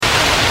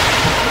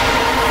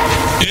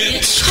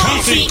It's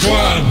Coffee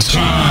Club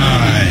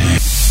time.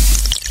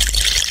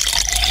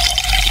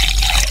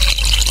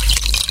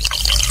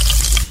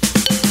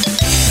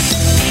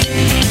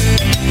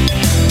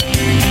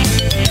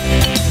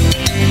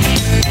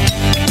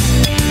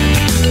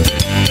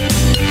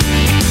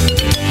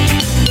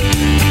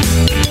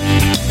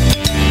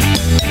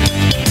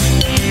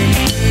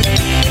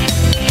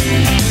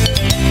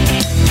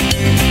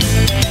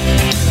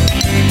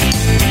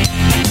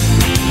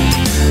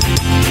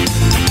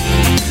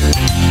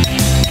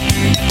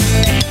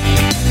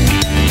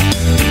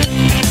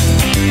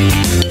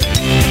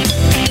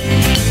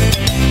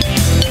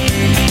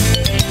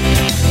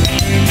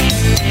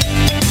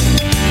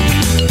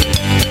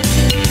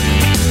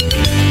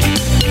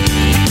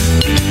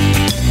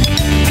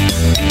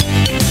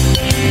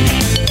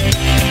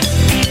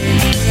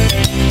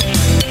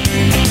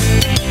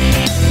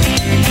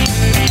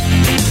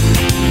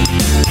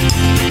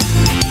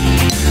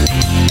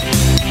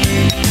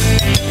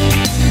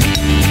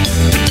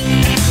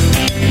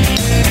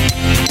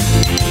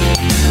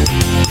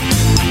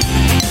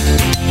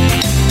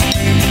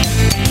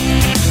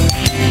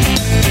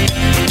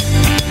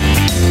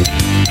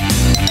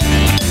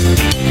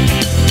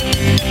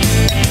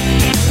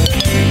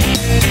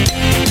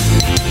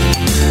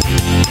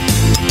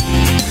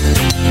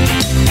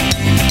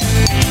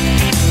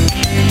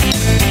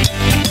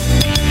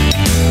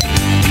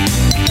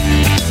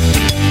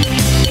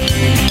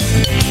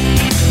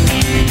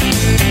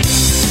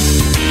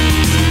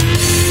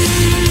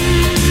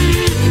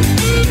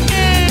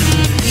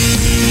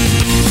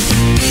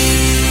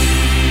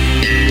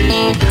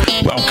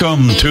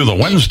 Welcome to the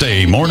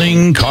Wednesday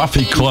Morning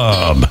Coffee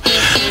Club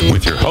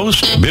with your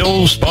host,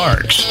 Bill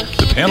Sparks.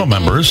 The panel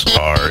members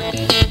are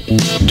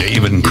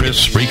Dave and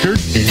Chris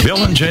Freakert,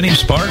 Bill and Jenny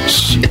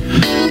Sparks,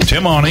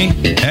 Tim Awney,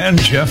 and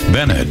Jeff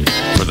Bennett.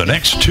 For the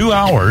next 2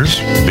 hours,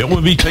 Bill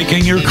will be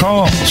taking your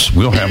calls.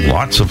 We'll have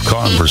lots of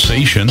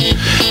conversation,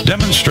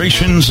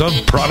 demonstrations of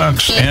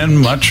products, and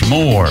much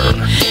more.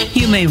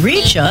 You may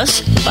reach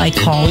us by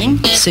calling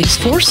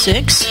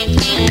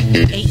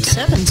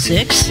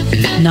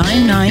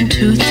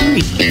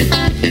 646-876-9923.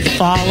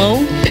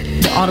 Follow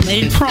the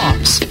automated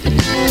prompts.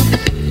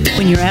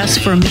 When you're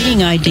asked for a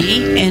meeting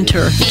ID,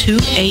 enter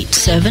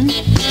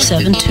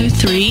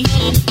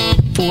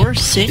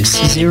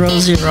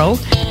 287-723-4600.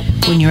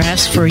 When you're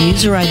asked for a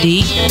user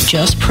ID,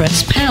 just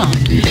press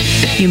pound.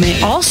 You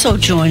may also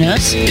join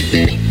us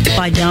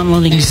by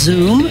downloading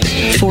Zoom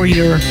for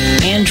your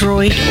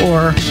Android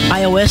or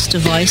iOS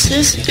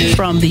devices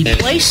from the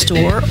Play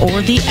Store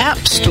or the App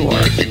Store.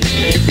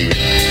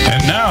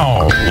 And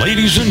now,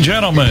 ladies and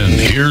gentlemen,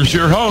 here's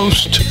your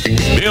host,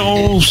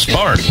 Bill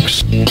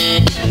Sparks.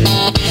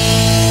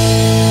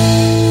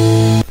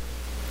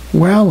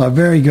 Well, a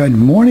very good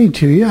morning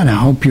to you, and I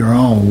hope you're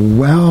all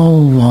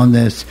well on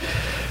this,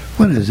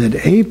 what is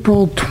it,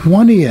 April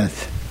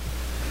 20th,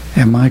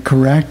 am I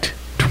correct?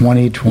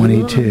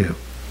 2022.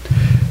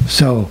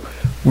 So,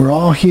 we're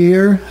all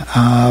here,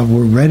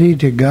 we're ready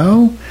to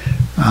go.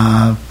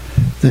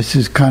 This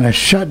is kind of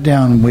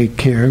shutdown week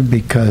here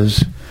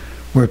because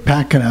we're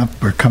packing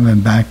up, we're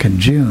coming back in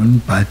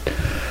June, but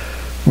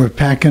we're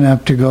packing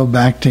up to go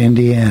back to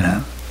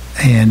Indiana.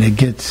 And it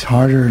gets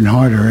harder and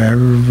harder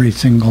every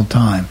single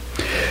time.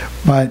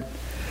 But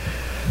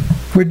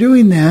we're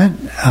doing that.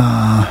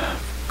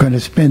 Going to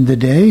spend the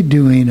day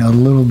doing a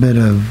little bit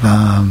of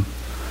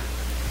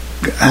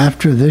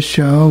after this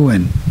show,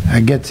 and I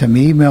get some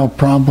email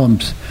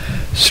problems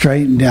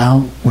straightened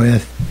out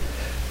with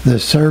the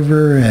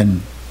server,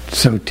 and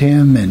so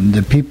Tim and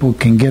the people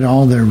can get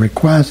all their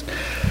requests.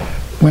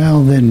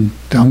 Well, then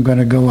I'm going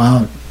to go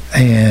out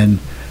and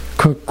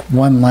cook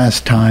one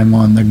last time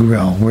on the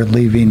grill. We're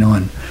leaving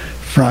on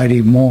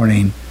Friday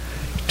morning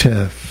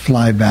to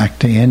fly back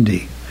to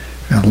Indy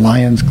at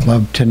Lions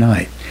Club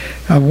tonight.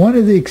 One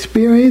of the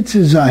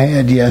experiences I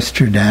had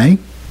yesterday,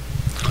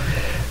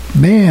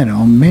 man,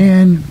 oh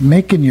man,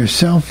 making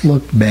yourself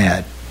look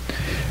bad.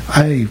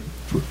 I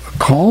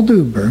called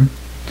Uber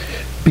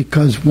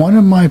because one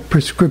of my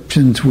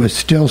prescriptions was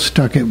still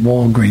stuck at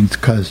Walgreens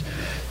because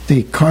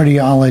the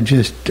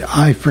cardiologist,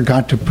 I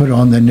forgot to put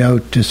on the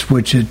note to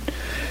switch it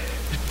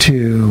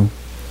to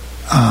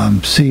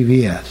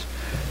CVS.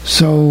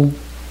 So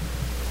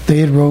they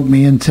had wrote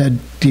me and said,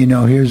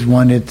 here's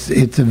one,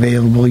 it's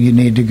available, you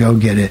need to go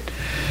get it.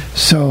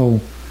 So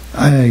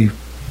I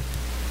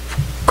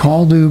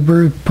called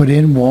Uber, put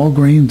in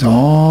Walgreens,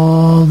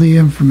 all the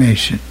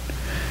information,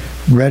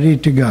 ready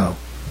to go.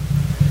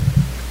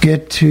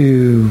 Get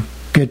to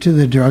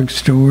the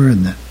drugstore,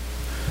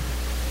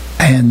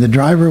 and the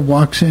driver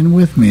walks in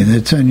with me.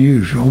 That's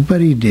unusual,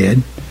 but he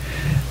did.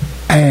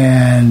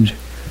 And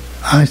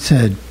I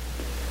said,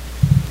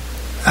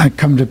 I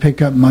come to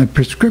pick up my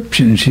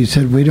prescription. She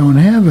said, we don't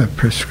have a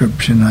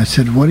prescription. I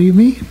said, what do you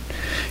mean?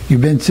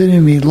 You've been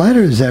sending me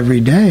letters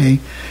every day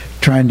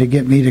trying to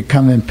get me to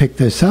come and pick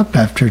this up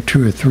after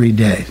 2 or 3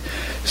 days.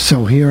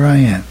 So here I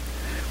am.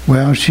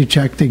 Well, she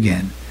checked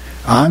again.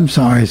 I'm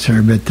sorry,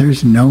 sir, but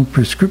there's no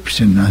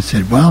prescription. I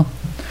said, well,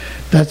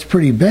 that's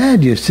pretty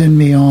bad. You send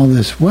me all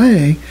this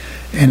way,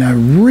 and I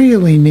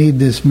really need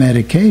this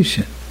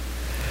medication.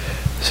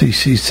 So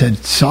she said,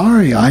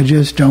 sorry, I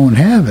just don't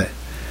have it.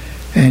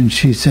 And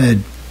she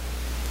said,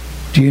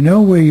 do you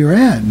know where you're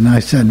at? And I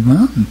said,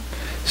 well, I'm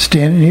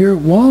standing here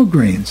at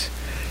Walgreens.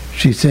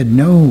 She said,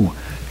 no,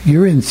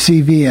 you're in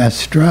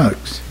CVS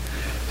Drugs.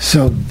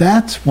 So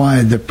that's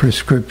why the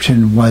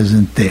prescription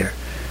wasn't there.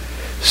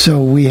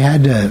 So we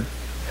had to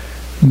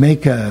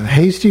make a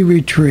hasty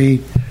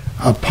retreat,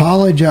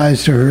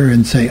 apologize to her,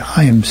 and say,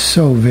 I am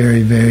so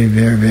very, very,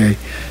 very, very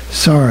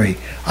sorry.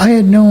 I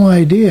had no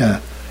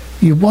idea.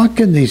 You walk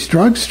in these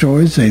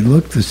drugstores, they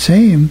look the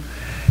same.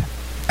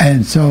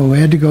 And so we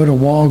had to go to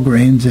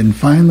Walgreens and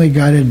finally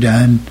got it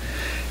done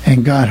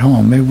and got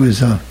home. It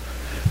was a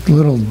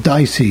little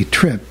dicey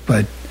trip,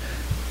 but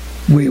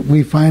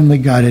we finally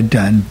got it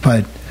done.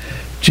 But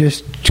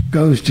just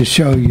goes to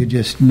show you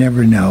just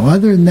never know.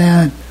 Other than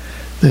that,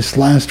 this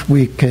last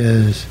week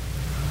has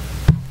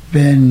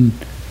been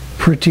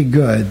pretty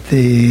good.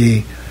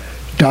 The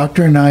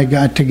doctor and I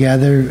got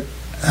together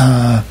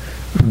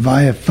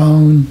via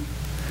phone.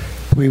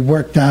 We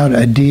worked out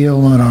a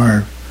deal on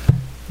our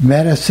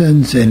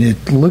medicines, and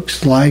it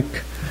looks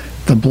like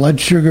the blood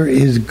sugar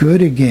is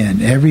good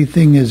again.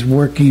 Everything is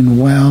working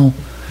well,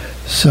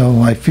 so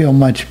I feel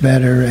much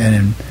better,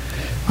 and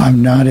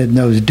I'm not in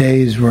those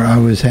days where I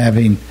was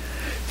having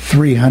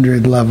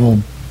 300 level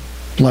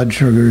blood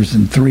sugars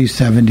and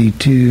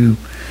 372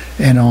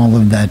 and all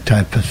of that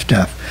type of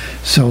stuff.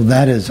 So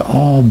that is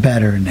all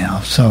better now.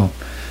 So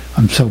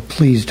I'm so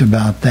pleased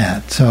about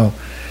that. So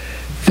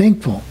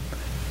thankful.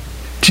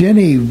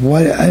 Jenny,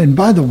 and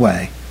by the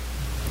way,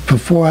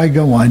 before I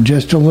go on,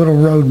 just a little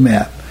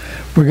roadmap.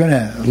 We're going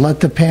to let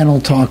the panel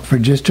talk for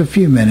just a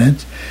few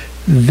minutes.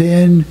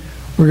 Then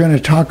we're going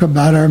to talk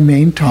about our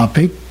main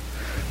topic,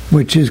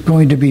 which is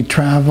going to be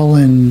travel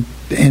and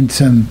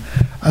some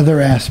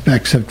other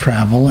aspects of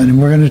travel, and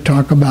we're going to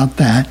talk about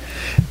that.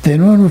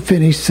 Then when we're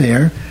finished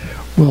there,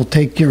 we'll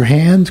take your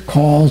hands,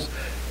 calls.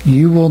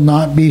 You will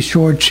not be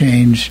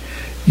shortchanged.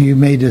 You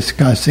may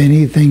discuss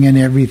anything and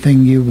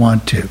everything you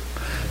want to.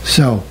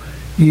 So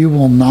you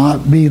will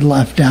not be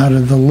left out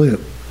of the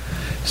loop.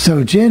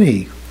 So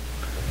Jenny,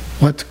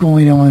 what's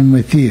going on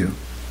with you?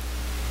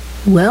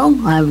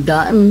 Well, I've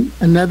gotten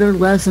another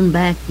lesson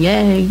back,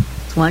 yay.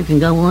 So I can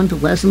go on to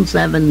lesson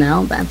 7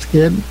 now. That's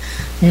good.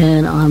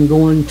 And I'm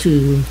going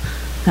to,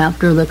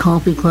 after the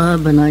coffee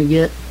club and I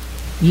get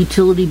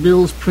utility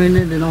bills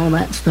printed and all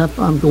that stuff,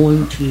 I'm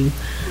going to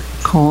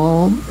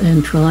call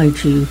and try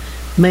to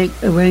make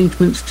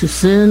arrangements to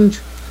send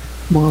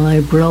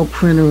my Braille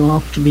printer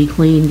off to be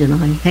cleaned. And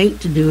I hate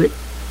to do it,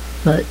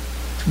 but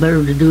it's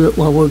better to do it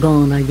while we're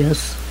gone, I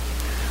guess.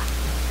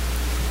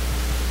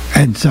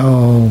 And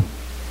so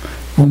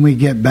when we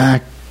get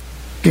back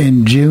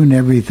in June,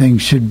 everything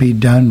should be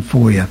done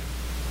for you.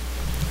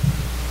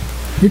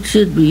 It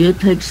should be. It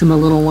takes them a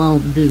little while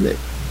to do it.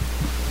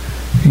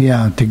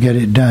 Yeah, to get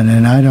it done.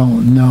 And I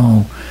don't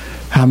know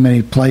how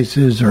many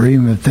places or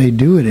even if they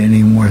do it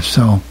anymore,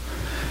 so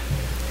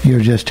you'll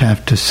just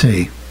have to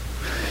see.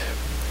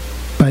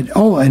 But,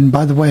 oh, and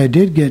by the way, I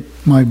did get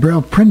my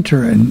Braille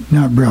printer, and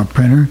not Braille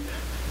printer,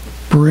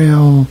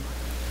 Braille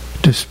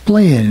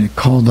display in it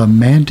called the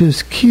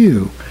Mantis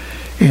Q.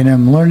 And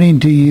I'm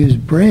learning to use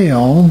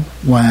Braille.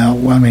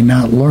 Well, I mean,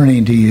 not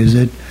learning to use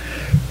it,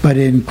 but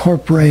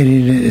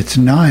incorporating it. It's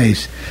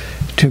nice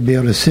to be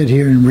able to sit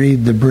here and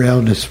read the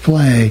Braille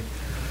display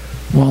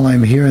while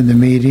I'm here in the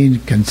meeting,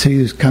 can see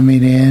who's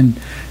coming in,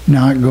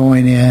 not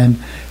going in,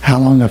 how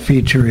long a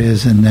feature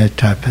is, and that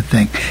type of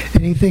thing.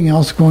 Anything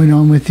else going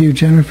on with you,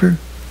 Jennifer?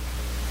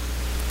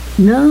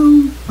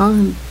 No,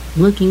 I'm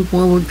looking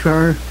forward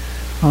to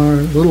our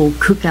little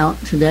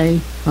cookout today.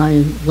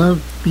 I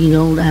love being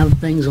able to have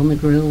things on the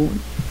grill.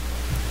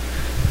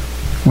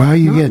 Well,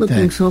 you get that. Not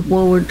looking so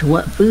forward to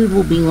what food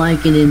will be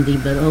like in Indy,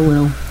 but oh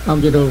well, I'll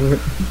get over it.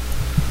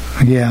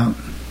 Yeah,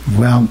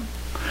 well,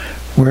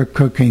 we're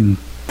cooking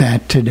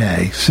that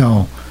today,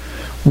 so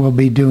we'll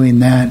be doing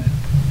that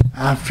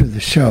after the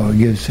show.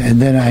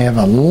 And then I have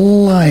a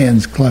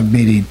Lions Club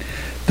meeting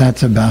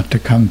that's about to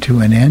come to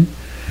an end,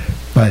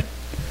 but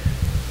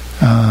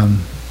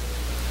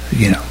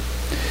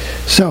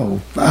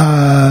So,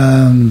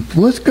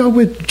 let's go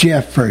with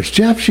Jeff first.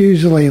 Jeff's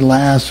usually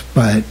last,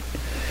 but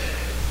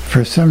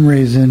for some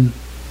reason...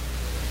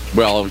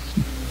 Well,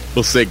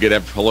 we'll say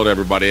hello to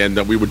everybody,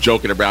 and we were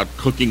joking about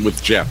cooking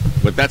with Jeff,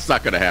 but that's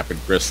not going to happen,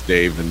 Chris,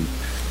 Dave, and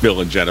Bill,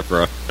 and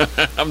Jennifer.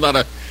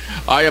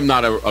 I am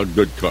not a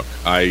good cook.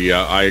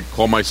 I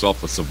call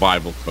myself a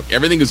survival cook.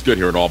 Everything is good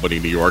here in Albany,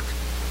 New York,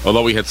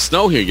 although we had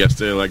snow here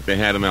yesterday like they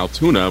had in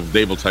Altoona.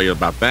 Dave will tell you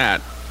about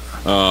that.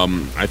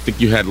 I think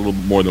you had a little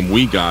more than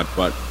we got,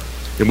 but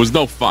it was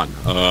no fun.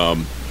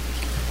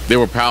 There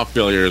were power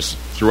failures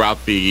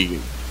throughout the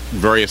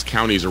various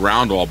counties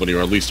around Albany,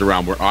 or at least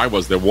around where I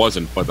was. There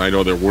wasn't, but I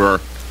know there were.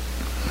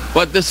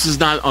 But this is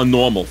not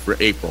unnormal for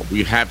April.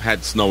 We have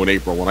had snow in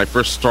April. When I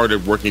first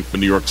started working for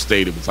New York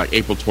State, it was like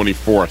April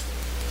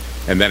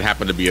 24th, and that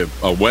happened to be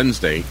a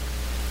Wednesday,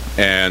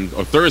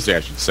 or Thursday,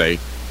 I should say.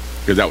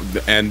 because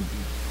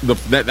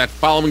that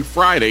following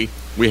Friday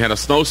we had a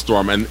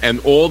snowstorm, and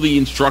all the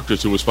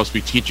instructors who were supposed to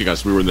be teaching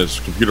us, we were in this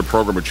computer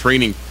program of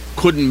training,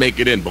 couldn't make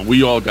it in, but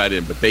we all got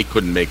in, but they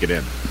couldn't make it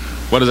in.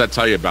 What does that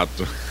tell you about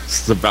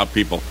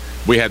people?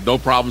 We had no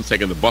problems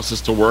taking the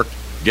buses to work,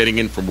 getting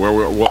in from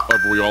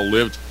wherever we all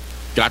lived,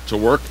 got to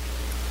work,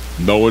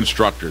 no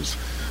instructors.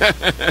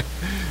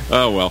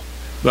 Oh, well,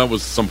 that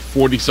was some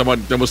 40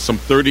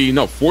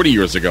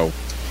 years ago.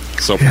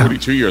 So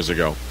 42 years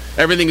ago.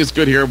 Everything is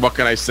good here. What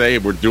can I say?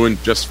 We're doing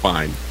just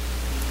fine.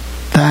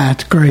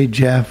 That's great,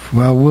 Jeff.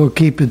 Well, we'll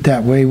keep it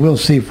that way. We'll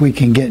see if we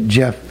can get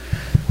Jeff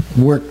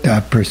worked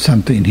up or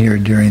something here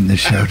during the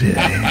show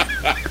today.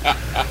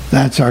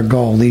 That's our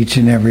goal each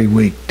and every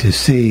week, to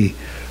see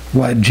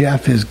what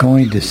Jeff is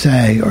going to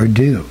say or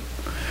do.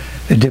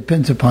 It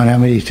depends upon how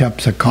many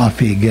cups of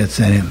coffee he gets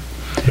in him.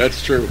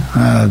 That's true.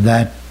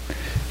 That.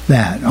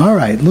 All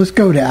right, let's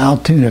go to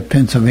Altoona,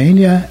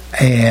 Pennsylvania,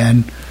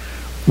 and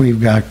we've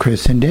got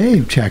Chris and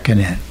Dave checking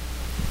in.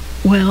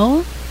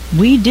 Well,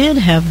 we did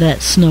have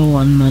that snow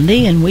on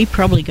Monday, and we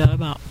probably got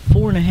about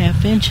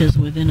 4.5 inches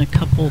within a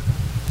couple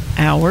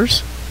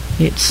hours.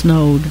 It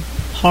snowed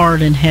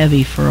hard and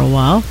heavy for a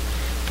while.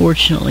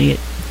 Fortunately, it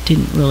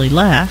didn't really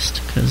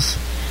last because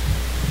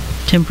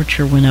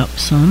temperature went up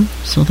some,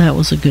 so that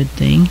was a good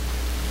thing.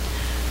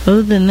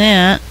 Other than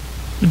that,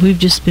 we've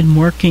just been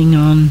working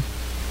on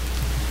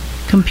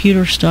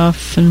computer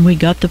stuff, and we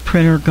got the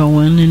printer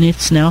going, and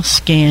it's now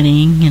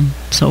scanning and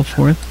so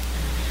forth.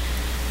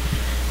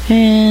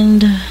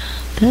 And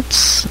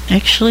that's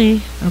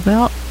actually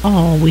about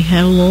all. We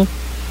had a little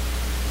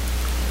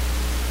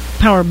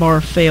power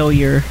bar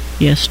failure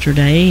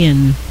yesterday,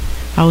 and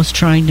I was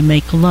trying to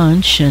make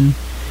lunch, and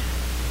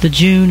the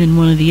June in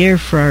one of the air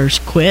fryers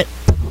quit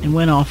and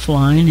went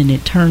offline, and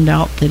it turned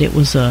out that it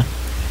was a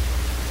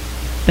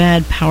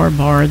bad power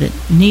bar that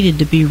needed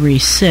to be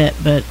reset,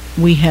 but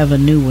we have a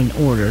new one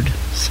ordered,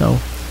 so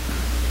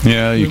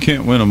yeah, you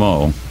can't win them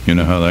all. You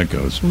know how that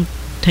goes. We'll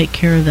take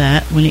care of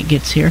that when it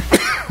gets here.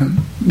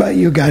 But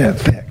you got it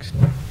fixed.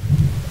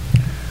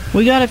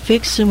 We got it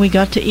fixed, and we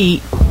got to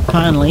eat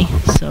finally,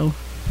 so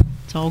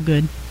it's all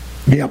good.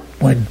 Yep,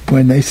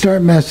 when they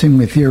start messing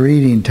with your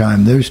eating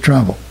time, there's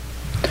trouble.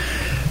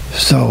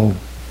 So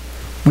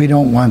we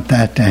don't want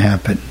that to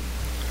happen.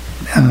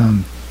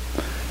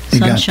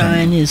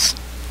 Sunshine is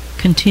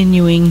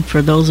continuing.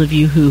 For those of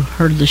you who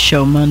heard the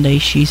show Monday,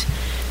 she's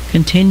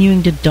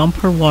continuing to dump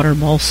her water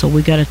bowl, so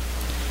we got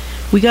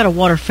a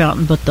water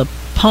fountain, but the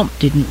pump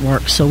didn't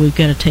work, so we've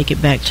got to take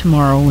it back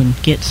tomorrow and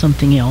get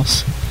something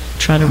else,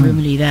 try to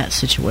remedy that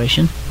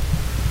situation.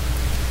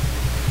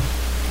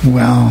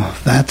 Well,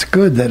 that's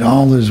good that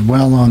all is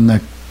well on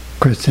the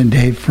Chris and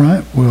Dave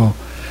front.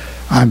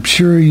 I'm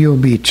sure you'll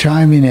be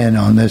chiming in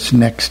on this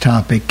next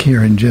topic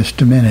here in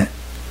just a minute.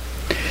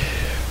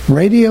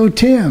 Radio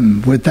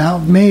Tim,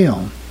 without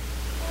mail.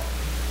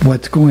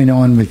 What's going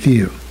on with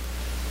you?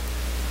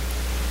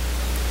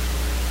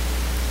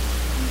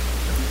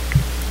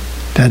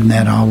 Doesn't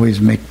that always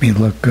make me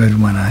look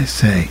good when I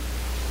say?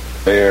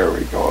 There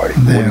we go. It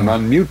wouldn't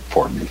unmute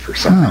for me for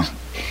some reason.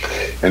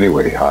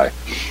 Anyway, hi.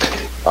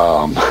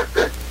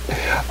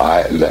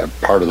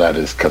 Part of that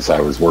is because I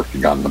was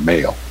working on the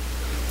mail,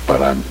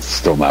 but I'm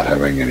still not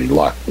having any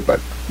luck, but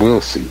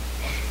we'll see.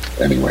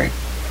 Anyway,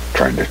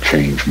 trying to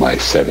change my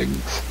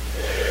settings.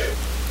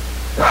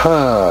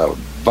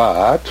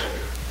 But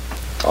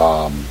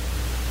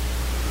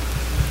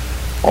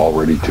all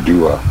ready to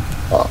do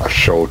a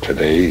show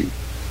today,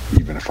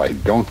 even if I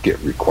don't get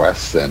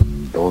requests.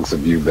 And those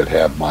of you that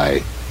have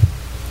my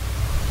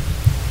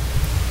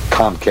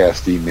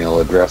Comcast email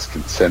address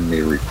can send me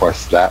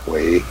requests that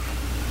way.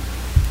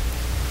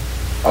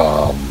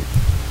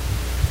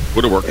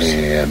 Would it work?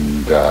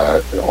 And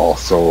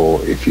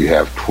also, if you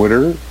have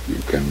Twitter,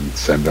 you can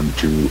send them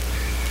to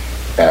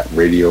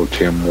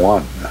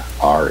 @RadioTim1,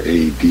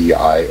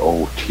 RADIOTIM,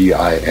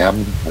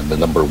 and the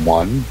number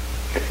 1,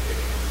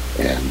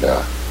 and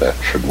that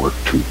should work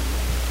too.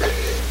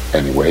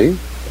 Anyway,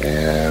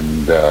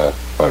 and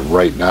but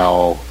right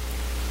now,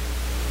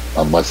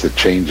 unless it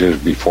changes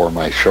before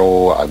my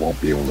show, I won't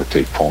be able to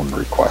take phone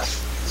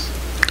requests.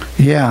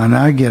 Yeah, and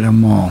I get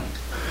them all.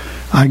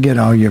 I get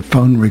all your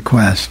phone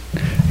requests.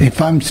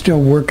 If I'm still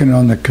working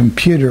on the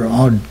computer,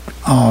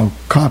 I'll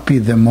copy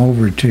them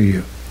over to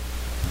you.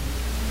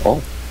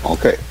 Oh,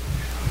 okay.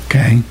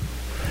 Okay.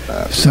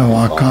 So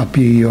I'll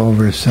copy you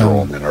over some.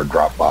 Throw them in our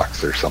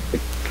Dropbox or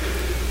something.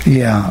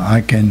 Yeah,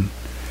 I can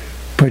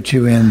put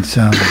you in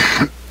some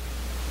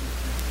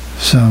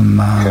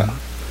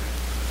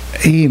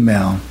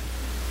email.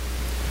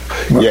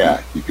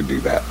 Yeah, you can do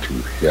that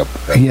too. Yep.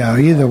 Yeah,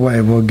 either way,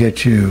 we'll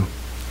get you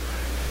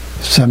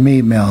some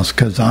emails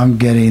because I'm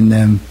getting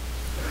them.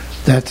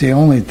 That's the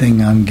only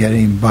thing I'm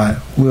getting,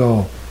 but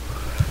we'll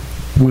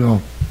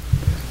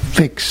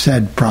fix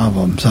said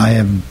problems. I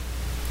have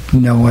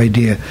no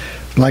idea.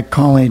 Like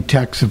calling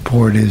tech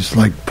support is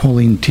like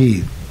pulling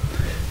teeth.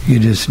 You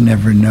just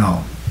never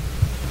know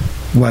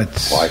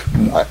what's...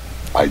 Well,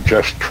 I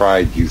just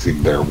tried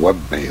using their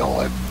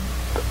webmail, and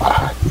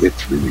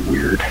it's really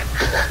weird.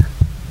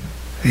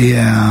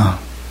 Yeah.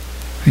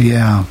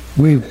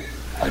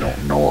 I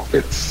don't know if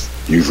it's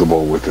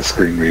usable with the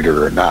screen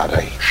reader or not.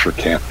 I sure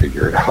can't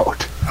figure it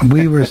out.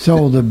 We were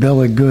sold a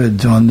bill of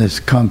goods on this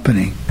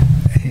company,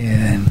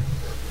 and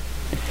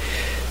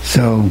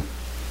so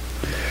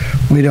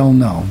we don't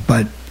know,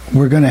 but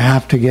we're going to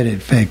have to get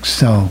it fixed.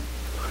 So,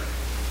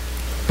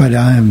 but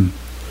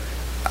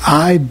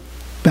I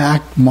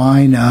backed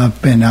mine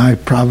up, and I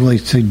probably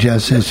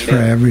suggest this for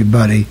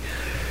everybody,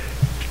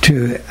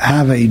 to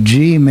have a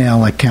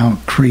Gmail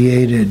account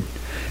created,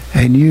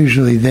 and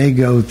usually they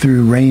go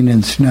through rain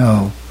and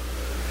snow.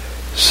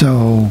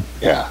 So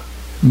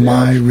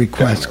my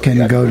request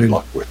can go to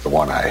luck with the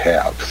one I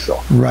have.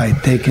 So right,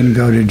 they can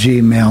go to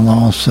Gmail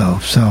also.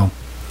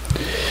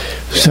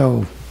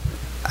 So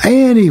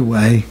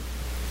anyway,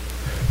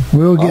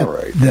 we'll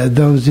get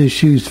those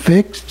issues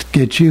fixed,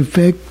 get you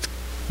fixed,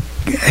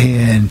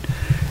 and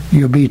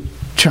you'll be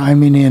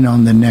chiming in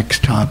on the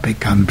next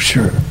topic, I'm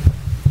sure.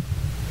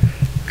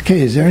 Okay,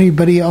 is there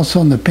anybody else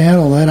on the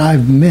panel that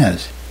I've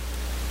missed?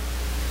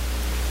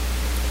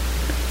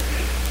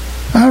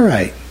 All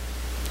right.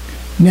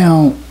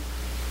 Now,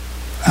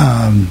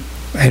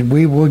 and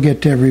we will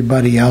get to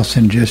everybody else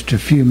in just a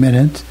few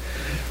minutes.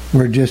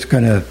 We're just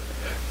going to,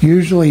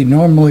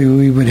 normally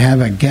we would have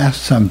a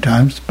guest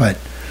sometimes, but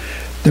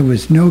there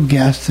was no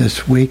guest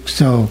this week,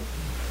 so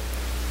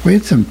we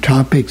had some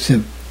topics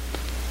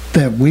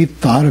that we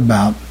thought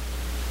about.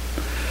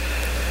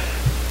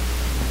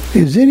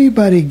 Does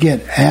anybody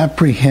get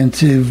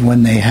apprehensive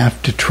when they have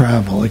to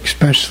travel,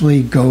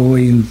 especially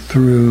going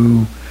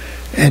through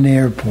an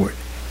airport?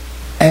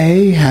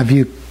 Have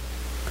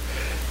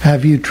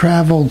you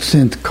traveled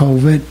since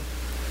COVID?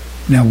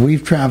 Now,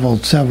 we've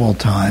traveled several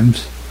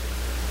times.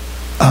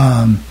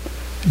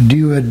 Do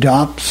you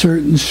adopt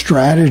certain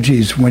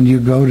strategies when you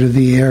go to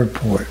the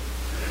airport?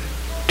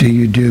 Do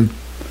you do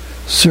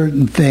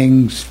certain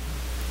things?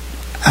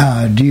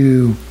 Do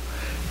you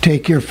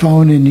take your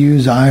phone and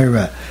use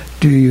Aira?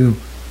 Do you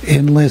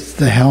enlist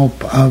the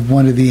help of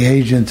one of the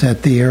agents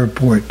at the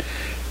airport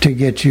to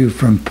get you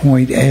from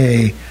point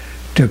A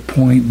to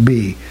point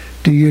B?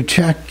 Do you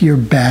check your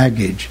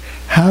baggage?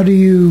 How do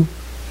you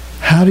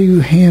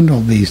handle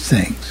these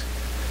things?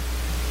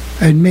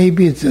 And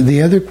maybe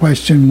the other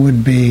question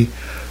would be,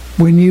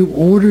 when you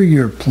order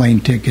your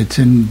plane tickets,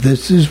 and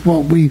this is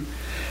what we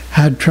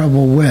had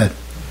trouble with,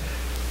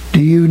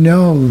 do you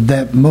know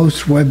that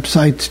most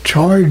websites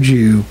charge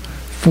you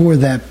for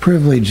that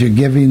privilege of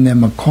giving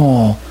them a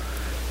call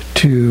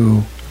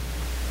to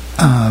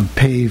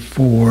pay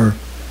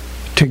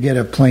to get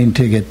a plane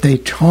ticket? They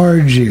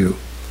charge you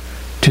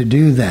to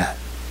do that.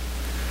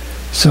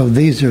 So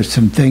these are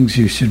some things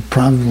you should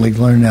probably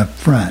learn up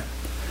front.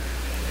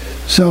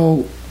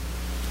 So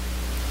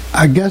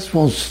I guess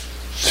we'll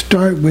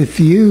start with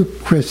you,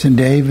 Chris and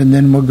Dave, and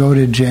then we'll go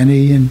to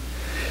Jenny. And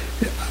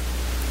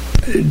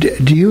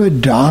do you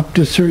adopt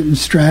a certain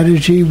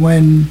strategy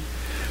when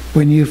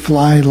you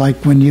fly,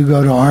 like when you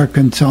go to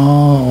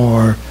Arkansas,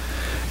 or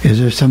is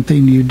there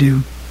something you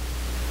do?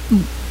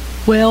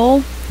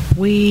 Well,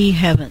 we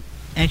haven't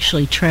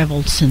actually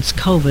traveled since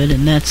COVID,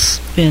 and that's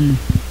been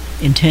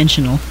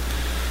intentional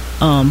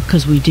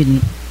because we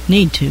didn't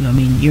need to. I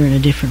mean, you're in a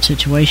different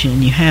situation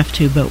and you have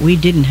to, but we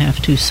didn't have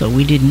to, so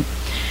we didn't.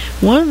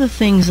 One of the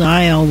things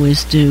I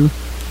always do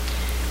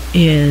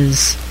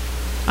is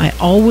I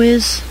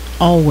always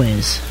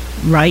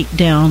write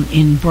down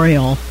in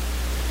Braille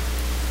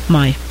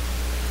my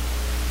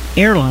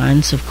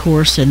airlines, of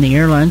course, and the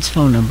airline's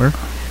phone number,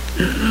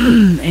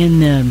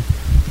 and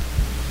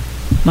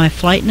my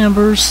flight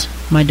numbers,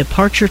 my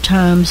departure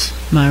times,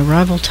 my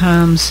arrival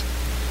times.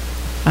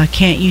 I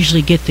can't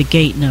usually get the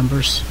gate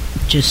numbers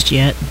just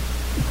yet,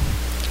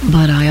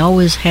 but I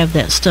always have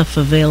that stuff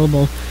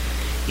available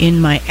in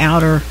my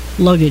outer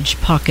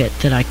luggage pocket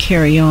that I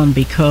carry on,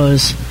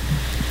 because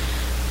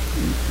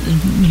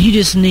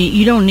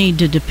you don't need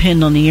to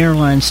depend on the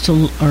airlines or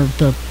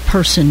the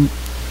person.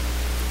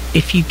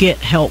 If you get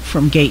help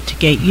from gate to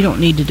gate, you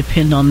don't need to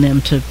depend on them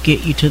to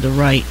get you to the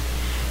right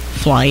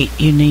flight.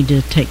 You need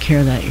to take care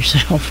of that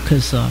yourself,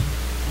 because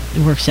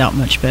it works out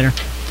much better.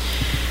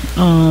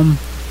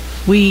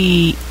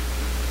 We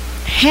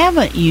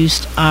haven't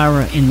used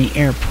Aira in the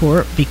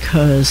airport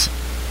because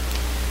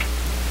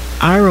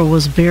Aira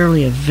was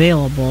barely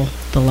available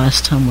the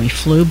last time we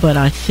flew, but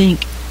I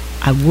think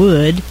I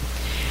would.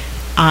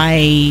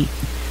 I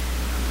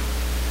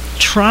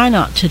try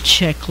not to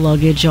check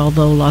luggage,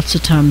 although lots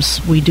of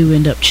times we do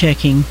end up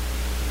checking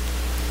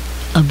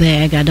a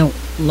bag. I don't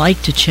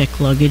like to check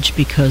luggage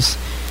because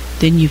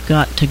then you've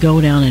got to go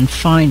down and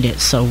find it.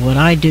 So what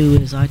I do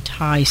is I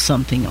tie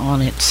something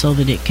on it so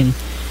that it can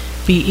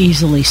be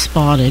easily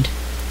spotted.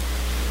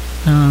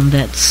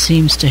 That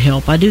seems to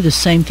help. I do the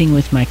same thing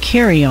with my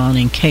carry-on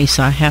in case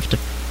I have to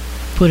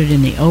put it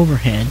in the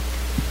overhead.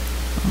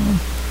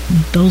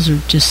 Those are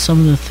just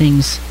some of the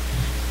things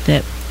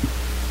that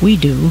we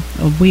do.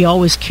 We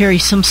always carry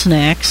some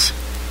snacks,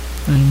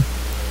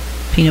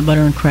 peanut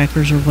butter and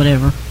crackers or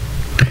whatever.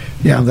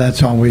 Yeah,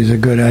 that's always a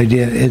good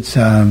idea. It's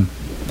a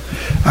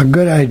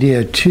good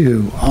idea,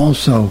 too,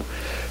 also,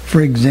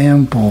 for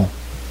example,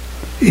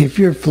 if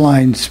you're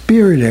flying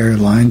Spirit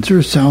Airlines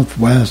or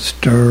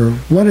Southwest or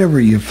whatever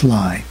you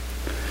fly,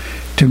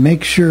 to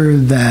make sure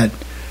that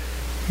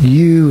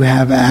you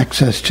have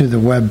access to the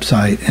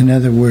website. In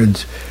other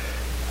words,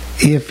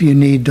 if you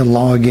need to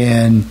log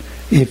in,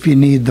 if you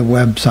need the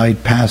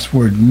website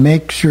password,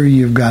 make sure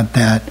you've got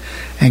that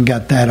and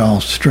got that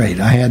all straight.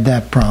 I had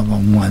that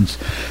problem once.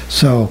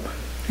 So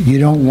you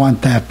don't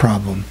want that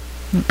problem.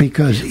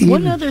 Because even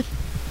one other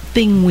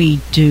thing we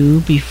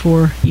do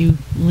before you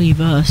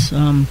leave us,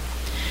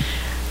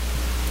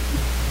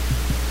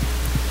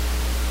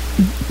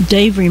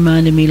 Dave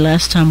reminded me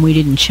last time we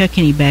didn't check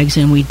any bags,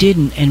 and we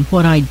didn't. And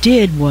what I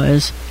did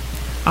was,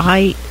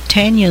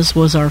 Tanya's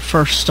was our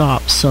first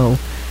stop, so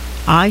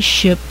I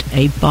shipped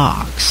a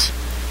box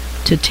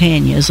to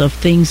Tanya's of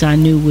things I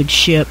knew would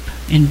ship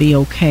and be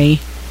okay.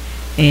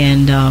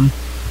 And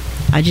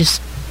I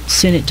just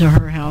sent it to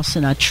her house,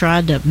 and I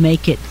tried to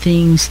make it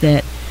things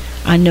that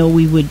I knew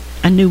we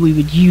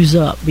would use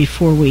up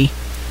before we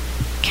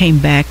came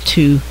back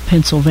to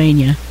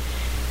Pennsylvania.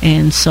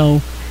 And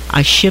so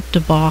I shipped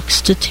a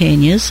box to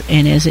Tanya's,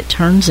 and as it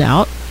turns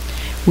out,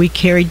 we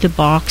carried the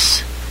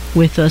box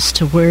with us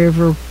to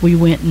wherever we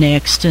went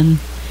next, and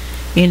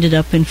ended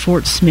up in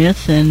Fort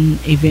Smith, and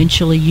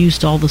eventually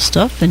used all the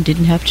stuff and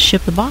didn't have to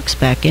ship the box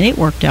back, and it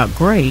worked out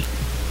great.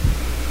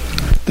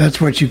 That's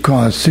what you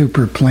call a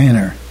super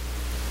planner.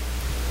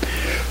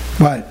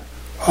 But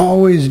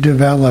always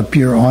develop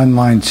your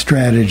online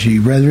strategy,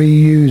 whether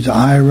you use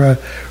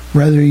Aira,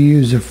 whether you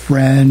use a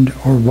friend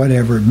or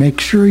whatever. Make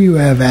sure you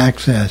have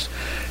access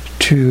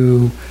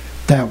to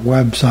that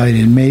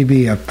website, and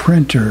maybe a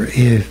printer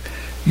if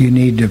you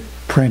need to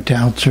print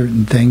out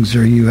certain things,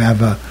 or you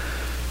have a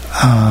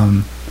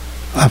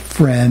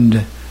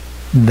friend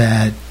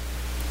that,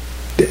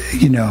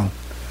 you know,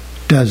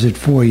 does it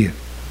for you.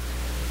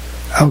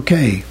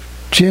 Okay,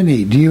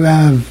 Jenny, do you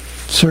have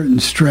certain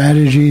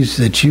strategies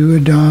that you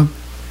adopt?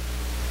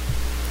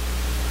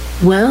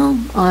 Well,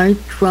 I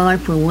try,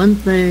 for one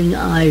thing,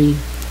 I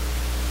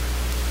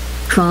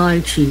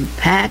try to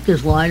pack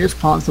as light as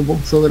possible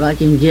so that I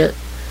can get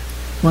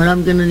what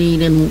I'm going to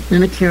need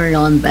in a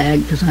carry-on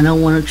bag, because I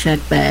don't want to check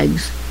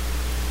bags.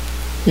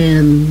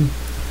 And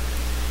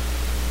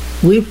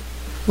we've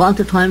lots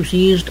of times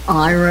used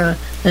Aira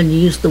and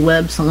used the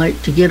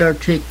website to get our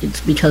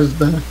tickets, because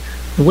the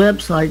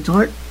websites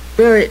aren't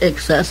very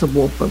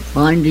accessible for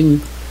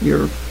finding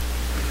your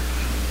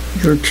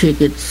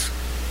tickets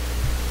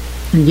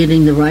and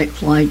getting the right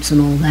flights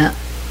and all that.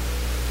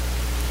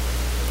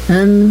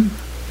 And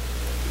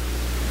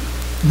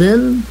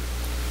then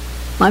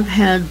I've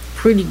had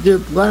pretty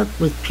good luck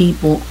with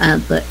people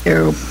at the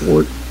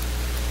airport,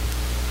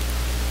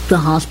 the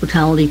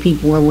hospitality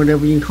people or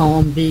whatever you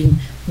call them, being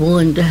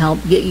willing to help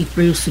get you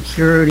through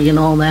security and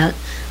all that.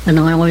 And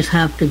I always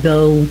have to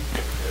go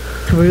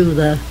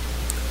through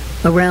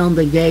around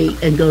the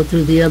gate and go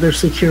through the other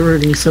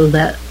security, so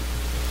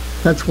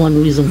that's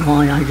one reason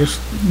why I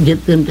just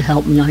get them to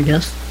help me, I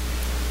guess.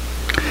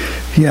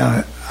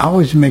 Yeah, I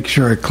always make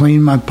sure I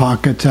clean my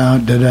pockets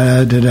out,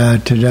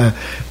 The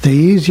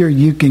easier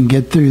you can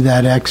get through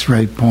that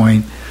X-ray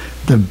point,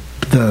 the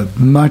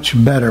much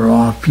better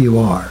off you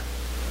are.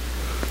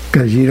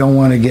 Because you don't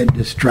want to get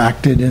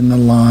distracted in the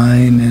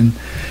line. And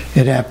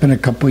it happened a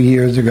couple of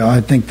years ago.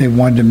 I think they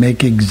wanted to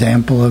make an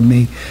example of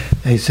me.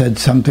 They said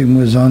something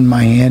was on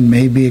my hand,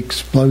 maybe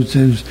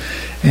explosives,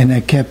 and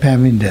I kept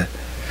having to.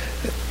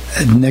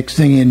 Next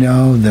thing you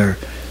know, they've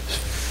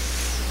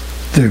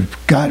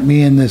got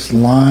me in this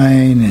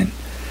line, and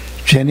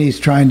Jenny's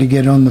trying to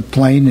get on the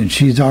plane, and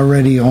she's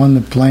already on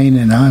the plane,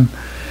 and I'm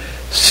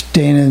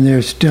standing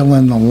there still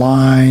in the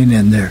line,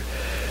 and they're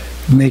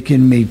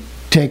making me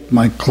take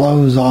my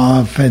clothes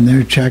off, and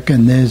they're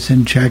checking this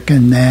and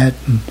checking that,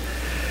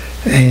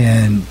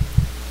 and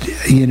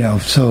you know,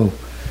 so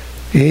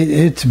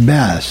it's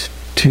best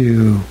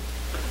to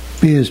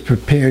be as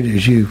prepared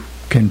as you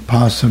can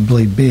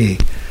possibly be.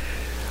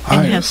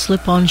 And have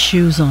slip-on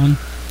shoes on.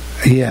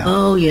 Yeah.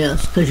 Oh,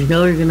 yes, because you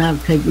know you're going to have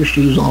to take your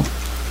shoes off.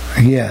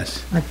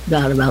 Yes. I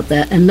forgot about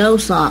that. And no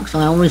socks.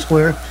 I always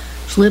wear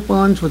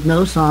slip-ons with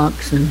no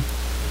socks.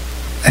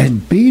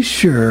 And be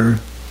sure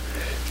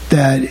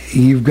that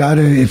you've got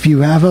to, if you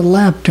have a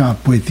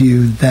laptop with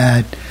you,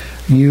 that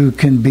you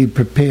can be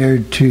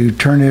prepared to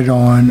turn it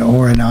on,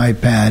 or an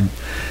iPad,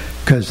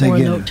 because they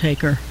get a note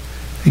taker.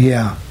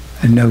 Yeah,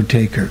 a note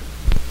taker.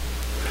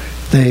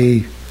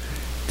 They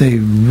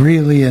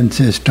really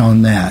insist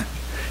on that.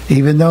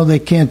 Even though they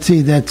can't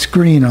see that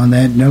screen on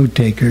that note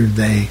taker,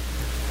 they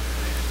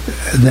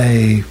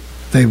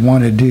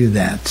want to do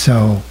that.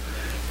 So,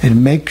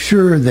 and make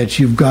sure that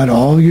you've got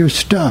all your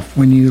stuff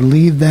when you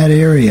leave that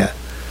area.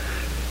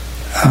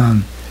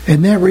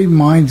 And that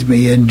reminds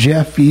me, and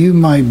Jeff, you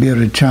might be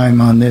able to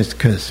chime on this,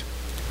 because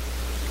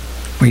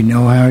we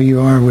know how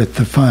you are with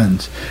the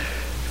funds.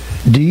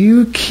 Do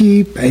you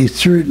keep a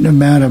certain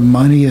amount of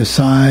money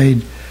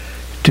aside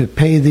to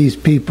pay these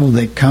people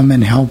that come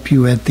and help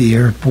you at the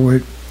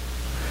airport?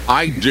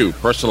 I do.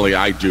 Personally,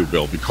 I do,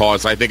 Bill,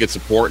 because I think it's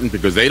important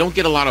because they don't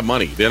get a lot of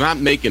money. They're not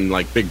making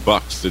like big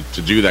bucks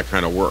to do that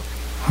kind of work.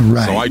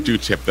 Right. So I do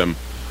tip them.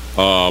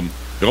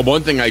 The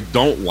one thing I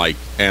don't like,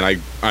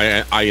 and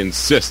I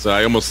insist,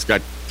 I almost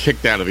got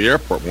kicked out of the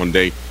airport one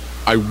day,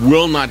 I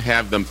will not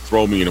have them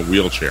throw me in a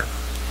wheelchair.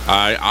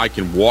 I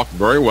can walk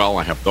very well.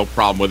 I have no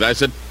problem with that. I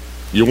said,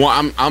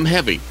 I'm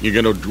heavy.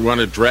 You're going to want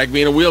to drag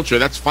me in a wheelchair.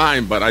 That's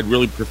fine, but I'd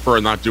really prefer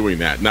not doing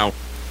that. Now,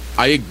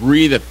 I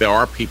agree that there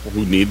are people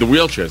who need the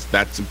wheelchairs.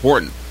 That's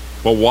important.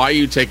 But why are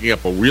you taking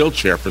up a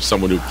wheelchair for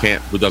someone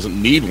who doesn't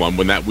need one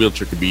when that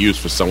wheelchair could be used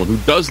for someone who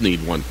does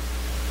need one?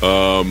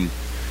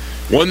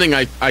 One thing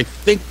I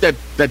think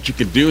that you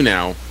can do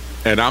now,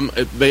 and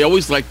they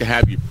always like to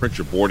have you print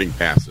your boarding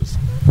passes,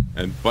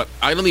 but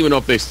I don't even know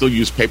if they still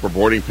use paper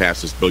boarding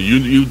passes. Bill,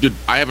 you did.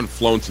 I haven't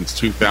flown since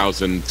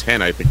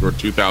 2010, I think, or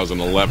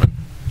 2011,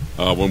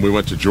 when we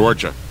went to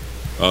Georgia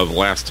the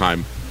last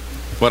time.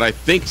 But I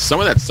think some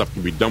of that stuff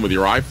can be done with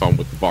your iPhone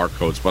with the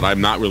barcodes, but I'm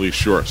not really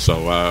sure.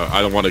 So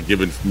I don't want to give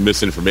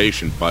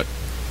misinformation, but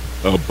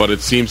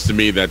it seems to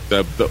me that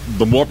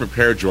the more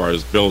prepared you are,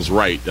 as Bill's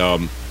right.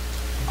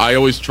 I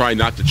always try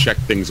not to check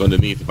things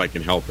underneath if I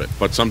can help it,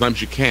 but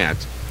sometimes you can't.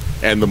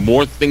 And the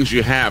more things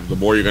you have, the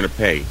more you're going to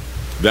pay.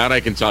 That I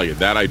can tell you.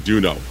 That I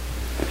do know.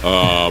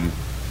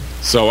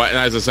 So,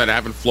 as I said, I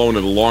haven't flown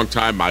in a long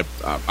time. I'm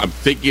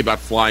thinking about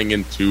flying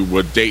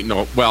into Dayton.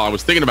 Well, I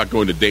was thinking about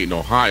going to Dayton,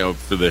 Ohio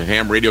for the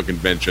ham radio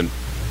convention.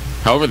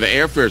 However, the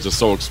airfares are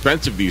so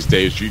expensive these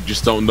days, you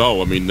just don't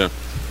know. I mean,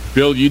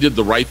 Bill, you did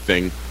the right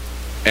thing,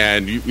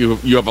 and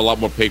you have a lot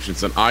more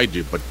patience than I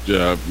do. But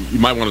you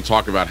might want to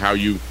talk about how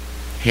you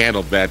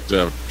handled that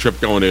trip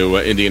going to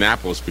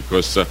Indianapolis,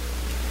 because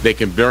they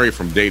can vary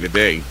from day to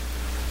day.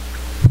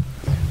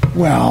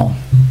 Well,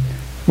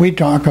 we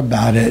talk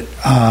about it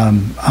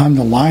on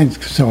the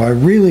lines, so I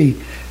really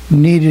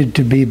needed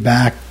to be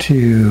back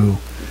to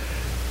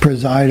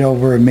preside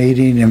over a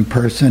meeting in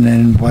person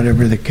and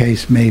whatever the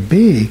case may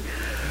be.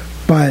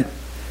 But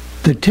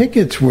the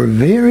tickets were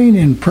varying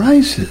in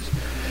prices.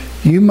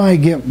 You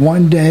might get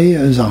one day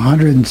as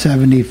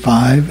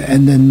 $175,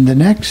 and then the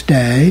next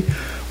day,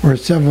 or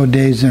several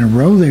days in a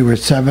row, they were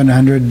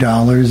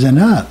 $700 and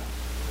up.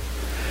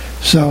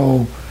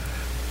 So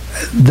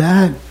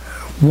that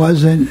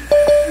wasn't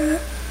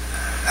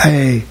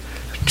a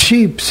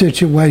cheap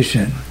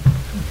situation.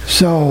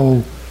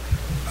 So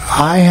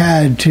I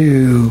had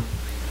to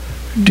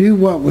do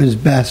what was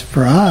best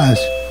for us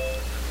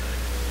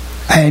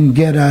and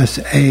get us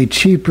a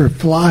cheaper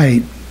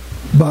flight,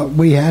 but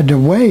we had to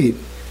wait.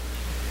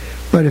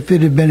 But if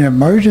it had been an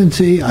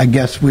emergency, I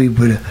guess we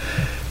would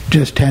have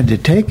just had to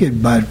take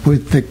it. But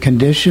with the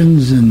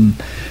conditions and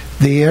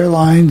the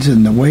airlines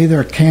and the way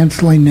they're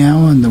canceling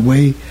now and the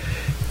way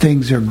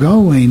things are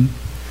going,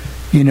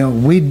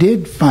 we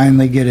did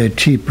finally get a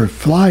cheaper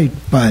flight,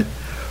 but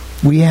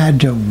we had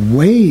to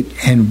wait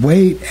and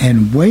wait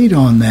and wait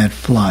on that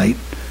flight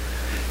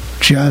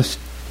just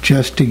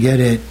to get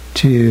it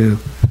to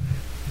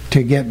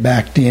get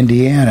back to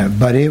Indiana.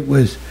 But it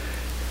was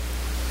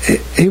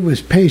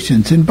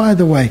patience. And by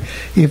the way,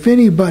 if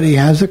anybody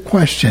has a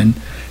question,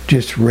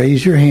 just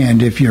raise your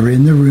hand. If you're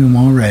in the room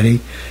already,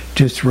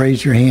 just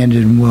raise your hand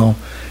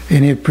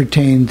and it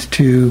pertains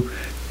to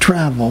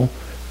travel,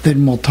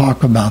 then we'll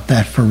talk about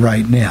that for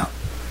right now.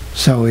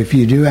 So if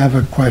you do have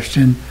a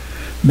question,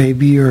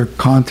 maybe you're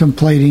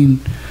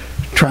contemplating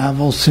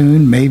travel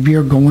soon, maybe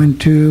you're going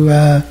to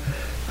a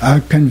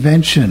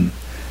convention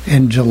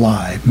in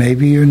July,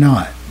 maybe you're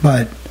not.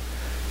 But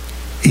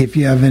if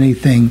you have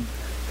anything,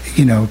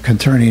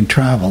 concerning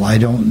travel, I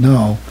don't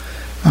know.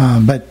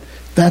 But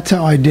that's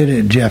how I did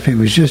it, Jeff. It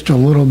was just a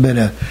little bit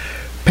of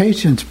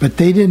patience, but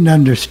they didn't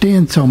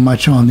understand so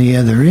much on the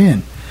other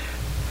end.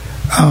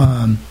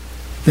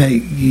 That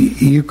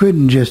you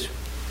couldn't just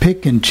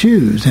pick and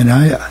choose, and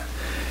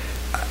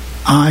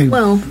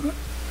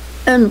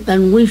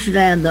and we should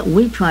add that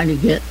we try to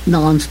get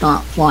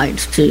nonstop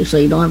flights too, so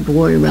you don't have to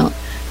worry about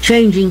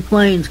changing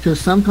planes, because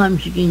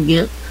sometimes you can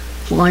get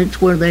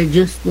flights where they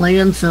just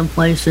land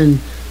someplace and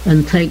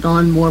take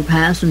on more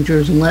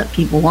passengers and let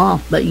people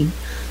off, but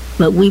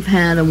we've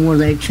had them where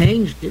they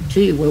changed it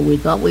too, where we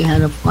thought we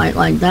had a flight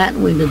like that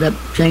and we ended up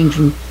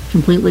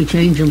completely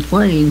changing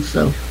planes.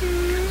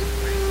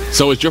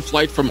 So is your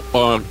flight from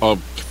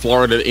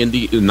Florida to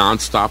Indy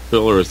nonstop,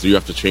 Bill, or do you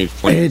have to change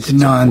planes? It's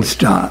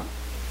nonstop.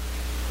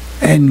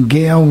 And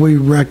Gail, we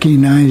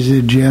recognize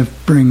that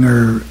Jeff bring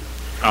her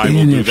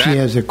in if she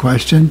has a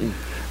question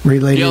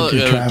related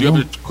to travel. Do you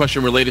have a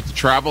question related to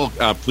travel?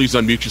 Please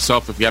unmute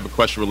yourself if you have a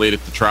question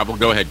related to travel.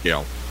 Go ahead,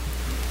 Gail.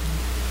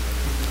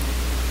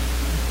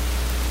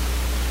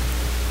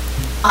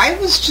 I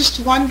was just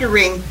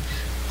wondering,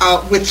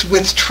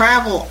 with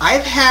travel,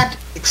 I've had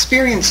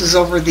experiences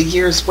over the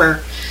years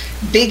where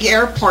big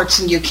airports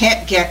and you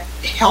can't get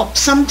help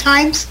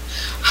sometimes.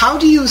 How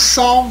do you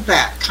solve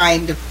that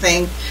kind of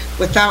thing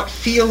without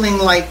feeling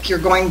like you're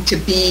going to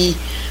be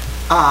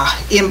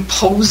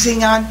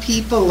imposing on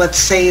people? Let's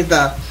say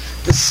the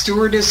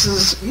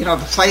stewardesses, the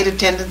flight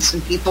attendants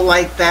and people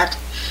like that.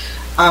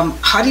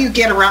 How do you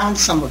get around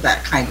some of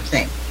that kind of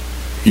thing?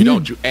 You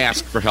don't. You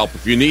ask for help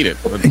if you need it.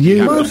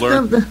 You have to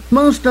learn.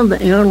 Most of the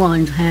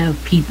airlines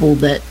have people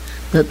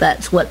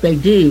that's what they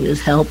do,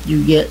 is help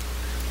you get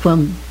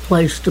from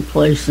place to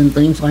place and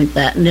things like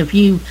that. And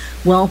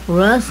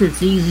for us,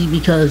 it's easy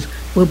because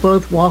we're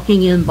both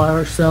walking in by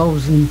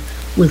ourselves and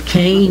with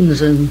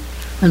canes, and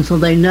so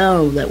they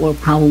know that we're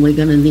probably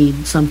going to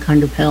need some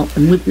kind of help.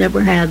 And we've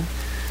never had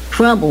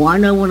trouble. I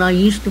know when I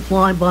used to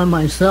fly by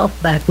myself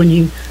back when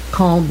you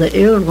called the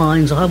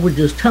airlines, I would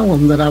just tell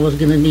them that I was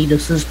going to need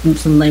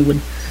assistance and they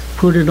would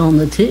put it on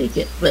the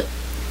ticket.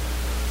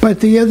 But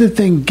the other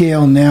thing,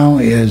 Gail, now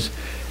is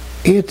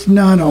it's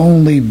not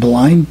only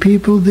blind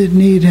people that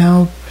need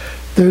help.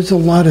 There's a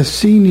lot of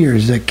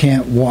seniors that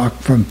can't walk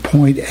from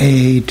point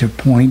A to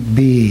point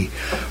B,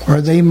 or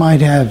they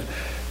might have,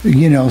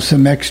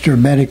 some extra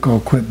medical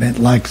equipment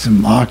like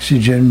some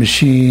oxygen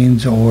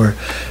machines or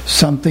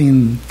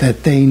something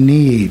that they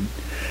need.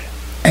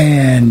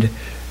 And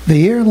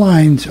the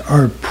airlines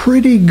are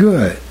pretty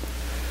good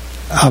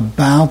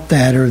about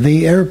that, or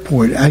the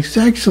airport. It's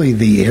actually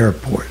the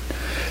airport.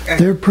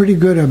 They're pretty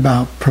good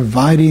about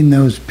providing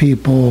those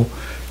people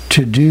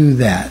to do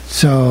that.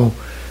 So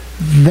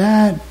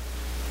that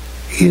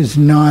is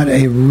not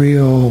a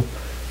real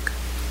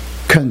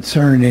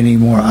concern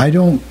anymore. I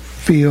don't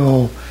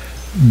feel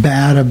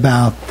bad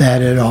about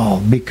that at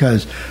all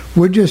because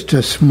we're just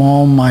a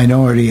small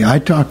minority. I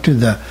talked to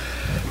the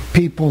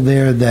people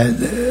there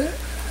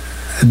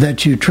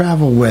that you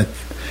travel with,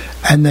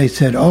 and they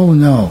said, oh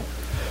no,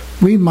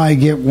 we might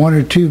get 1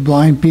 or 2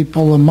 blind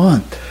people a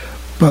month,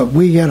 but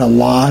we get a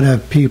lot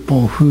of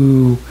people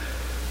who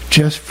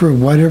just for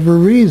whatever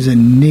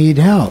reason need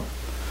help.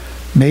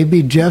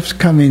 Maybe Jeff's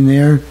coming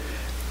there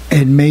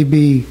and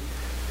maybe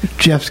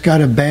Jeff's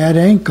got a bad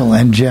ankle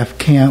and Jeff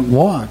can't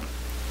walk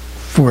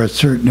for a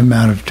certain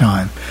amount of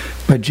time,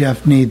 but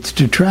Jeff needs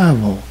to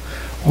travel,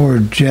 or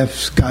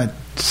Jeff's got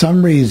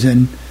some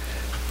reason,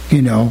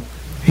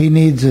 he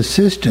needs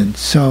assistance.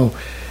 So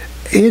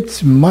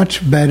it's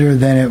much better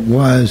than it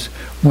was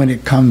when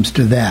it comes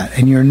to that.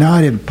 And you're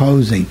not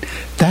imposing.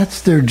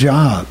 That's their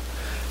job.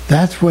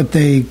 That's what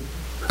they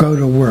go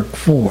to work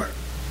for.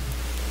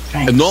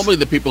 Thanks. And normally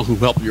the people who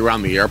help you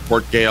around the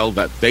airport, Gail,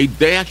 that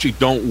they actually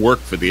don't work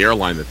for the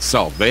airline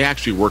itself. They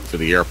actually work for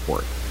the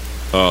airport.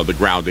 The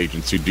ground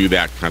agents who do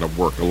that kind of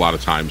work a lot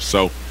of times.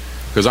 So,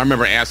 because I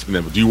remember asking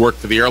them, do you work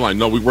for the airline?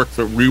 No, we're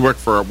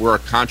a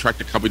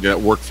contracted company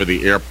that work for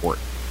the airport.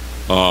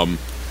 And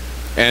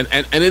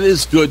it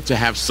is good to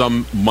have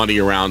some money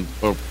around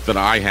that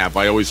I have.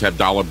 I always have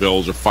dollar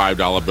bills or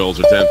 $5 bills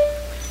or 10,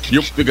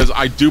 because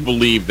I do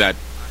believe that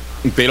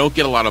they don't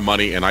get a lot of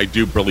money, and I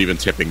do believe in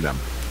tipping them.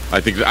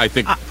 I think that's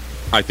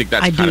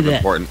kind of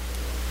important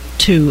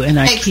too. And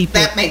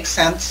that makes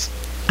sense.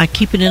 I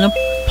keep it in a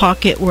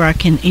pocket where I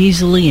can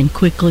easily and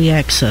quickly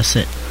access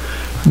it.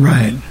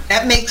 Right.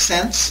 That makes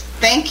sense.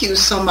 Thank you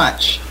so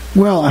much.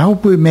 Well, I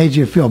hope we made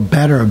you feel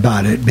better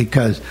about it,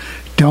 because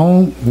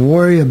don't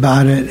worry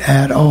about it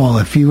at all.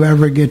 If you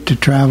ever get to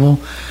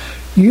travel,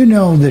 you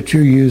know that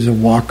you use a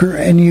walker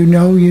and you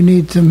know you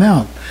need some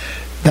help.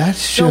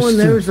 That's just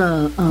there's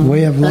a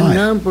way of life. A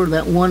number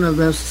that one of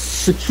the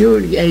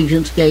security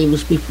agents gave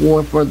us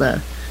before for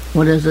the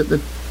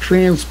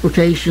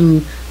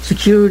transportation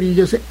security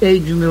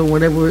agent or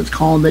whatever it's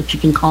called, that you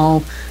can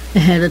call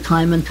ahead of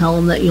time and tell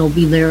them that you'll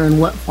be there and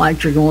what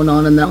flight you're going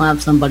on, and they'll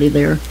have somebody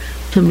there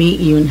to meet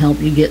you and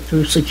help you get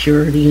through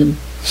security. And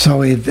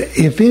so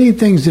if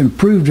anything's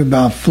improved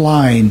about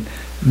flying,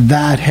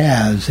 that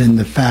has, in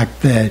the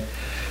fact that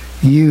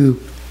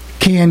you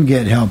can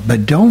get help.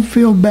 But don't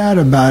feel bad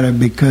about it,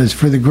 because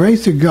for the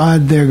grace of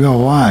God, there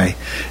go I.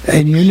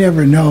 And you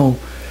never know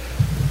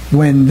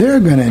when they're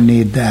going to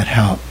need that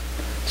help.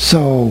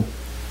 So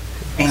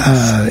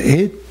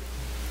I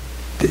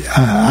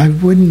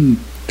wouldn't.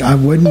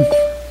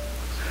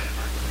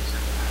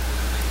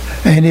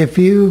 And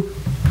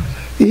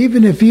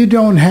even if you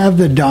don't have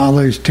the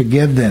dollars to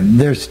give them,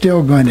 they're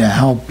still going to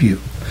help you.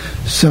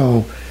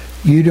 So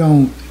you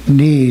don't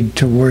need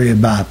to worry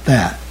about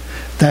that.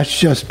 That's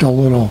just a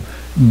little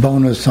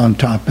bonus on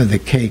top of the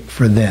cake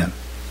for them.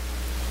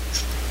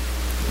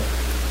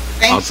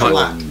 Thanks a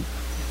lot.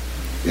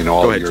 In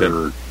all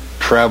your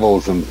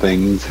travels and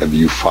things, have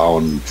you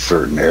found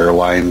certain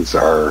airlines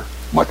are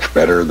much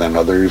better than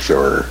others,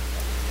 or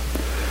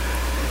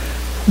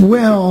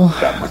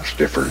that much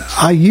difference?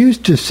 I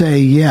used to say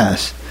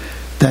yes,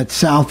 that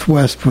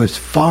Southwest was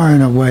far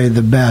and away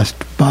the best,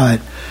 but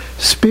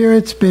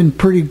Spirit's been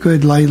pretty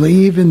good lately.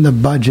 Even the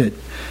budget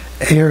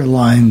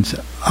airlines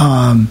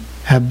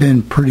have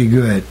been pretty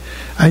good.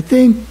 I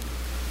think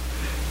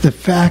the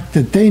fact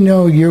that they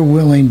know you're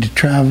willing to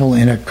travel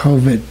in a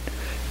COVID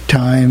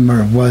time,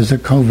 or was a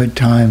COVID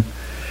time,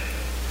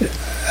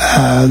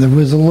 there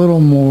was a little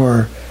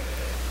more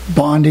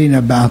bonding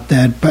about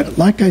that. But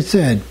like I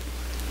said,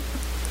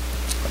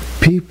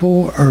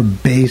 people are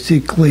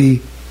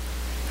basically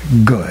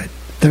good.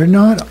 They're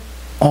not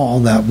all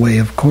that way,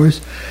 of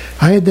course.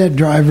 I had that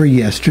driver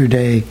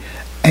yesterday,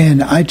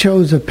 And I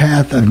chose a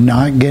path of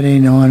not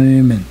getting on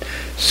him and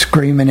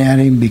screaming at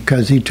him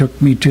because he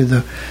took me to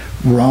the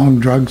wrong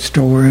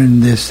drugstore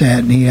and this, that,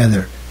 and the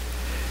other.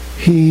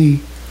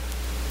 He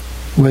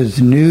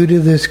was new to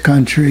this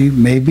country,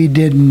 maybe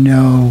didn't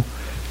know,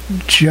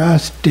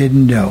 just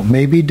didn't know.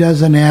 Maybe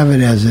doesn't have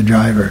it as a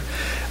driver.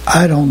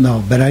 I don't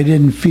know, but I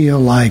didn't feel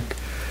like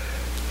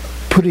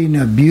putting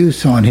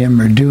abuse on him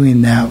or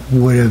doing that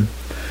would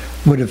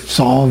have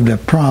solved a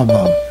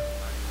problem.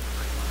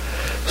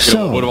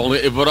 So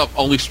it would have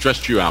only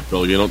stressed you out,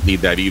 Bill. You don't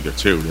need that either,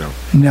 too.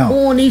 No.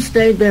 Well, and he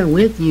stayed there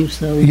with you,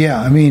 so... Yeah,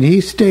 I mean,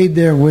 he stayed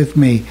there with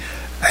me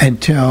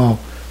until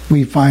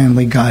we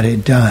finally got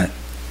it done.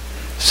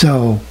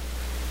 So,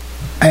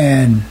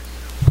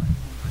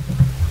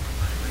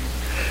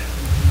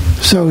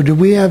 do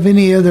we have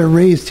any other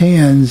raised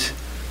hands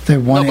that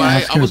want to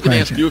ask I was going to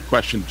question? ask you a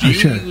question. Do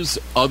you use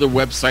other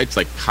websites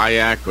like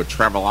Kayak or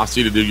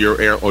Travelocity to do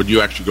your or do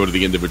you actually go to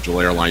the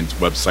individual airlines'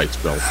 websites,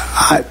 Bill?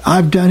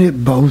 I've done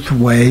it both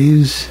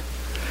ways.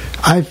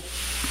 I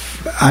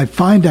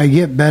find I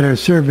get better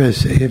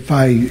service if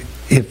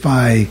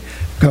I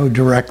go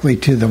directly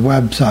to the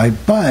website,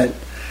 but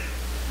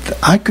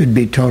I could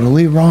be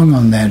totally wrong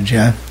on that,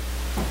 Jeff.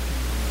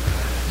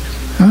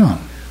 Oh.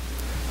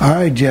 All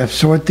right, Jeff,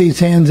 sort these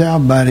hands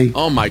out, buddy.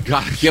 Oh, my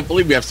God. I can't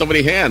believe we have so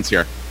many hands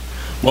here.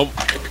 Well,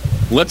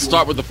 let's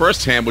start with the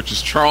first hand, which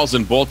is Charles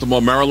in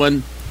Baltimore,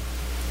 Maryland,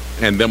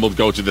 and then we'll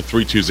go to the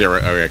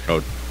 320 area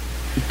code.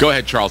 Go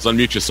ahead, Charles.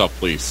 Unmute yourself,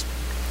 please.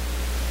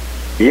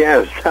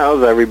 Yes,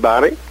 how's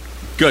everybody?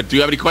 Good. Do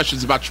you have any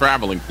questions about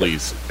traveling,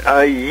 please?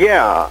 I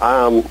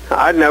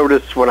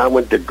noticed when I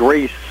went to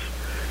Greece,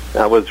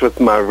 I was with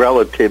my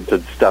relatives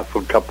and stuff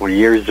a couple of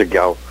years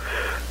ago.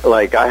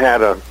 Like, I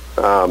had a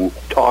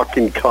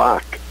talking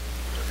clock,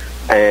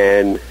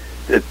 and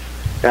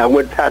I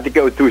had to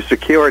go through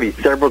security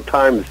several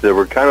times. They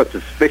were kind of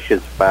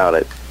suspicious about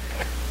it.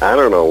 I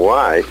don't know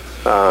why,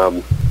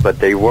 but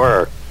they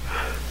were.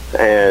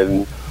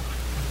 And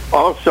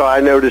also, I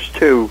noticed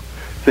too,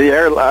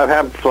 I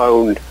have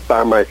flown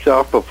by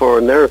myself before,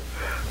 and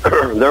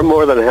they're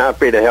more than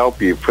happy to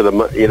help you for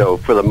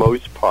the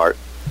most part.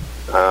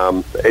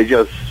 I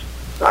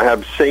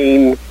have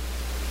seen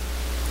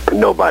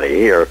nobody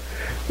here,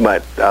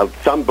 but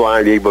some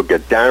blind people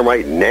get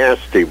downright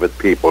nasty with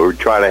people who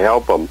try to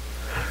help them,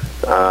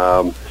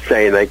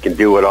 saying they can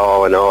do it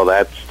all and all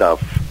that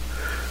stuff.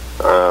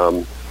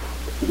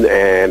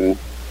 And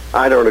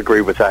I don't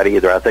agree with that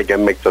either. I think it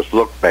makes us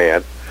look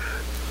bad.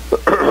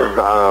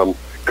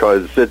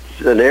 Because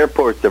an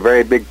airport's a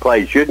very big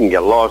place. You can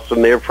get lost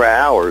in there for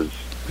hours.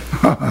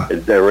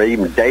 There are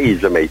even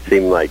days, it may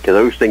seem like.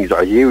 Those things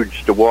are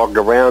huge to walk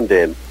around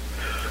in.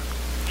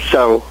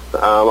 So,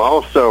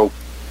 also,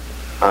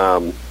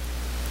 the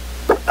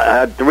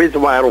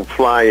reason why I don't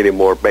fly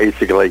anymore,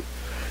 basically,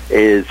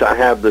 is I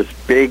have this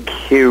big,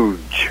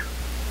 huge,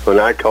 when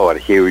I call it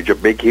huge, a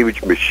big,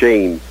 huge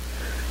machine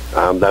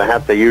that I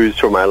have to use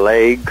for my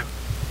leg.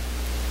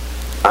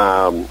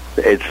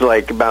 It's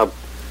like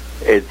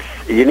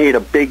you need a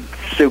big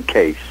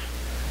suitcase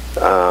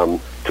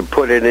to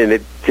put it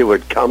into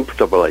it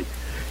comfortably.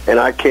 And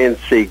I can't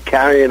see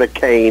carrying a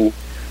cane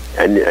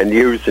and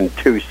using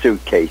two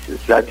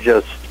suitcases. That's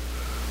just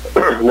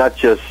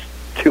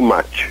too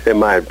much, in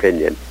my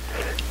opinion.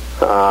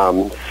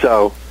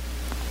 So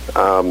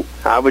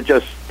I would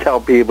just tell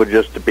people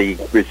just to be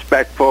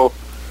respectful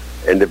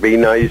and to be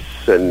nice,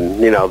 and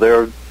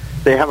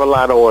they have a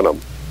lot on them.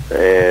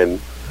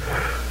 And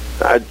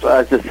I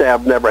just say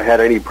I've never had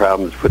any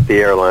problems with the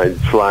airlines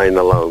flying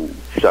alone.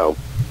 So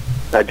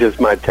that's just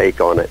my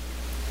take on it.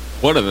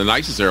 One of the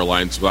nicest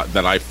airlines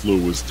that I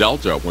flew was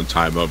Delta at one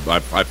time.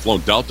 I've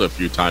flown Delta a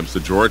few times to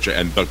Georgia,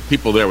 and the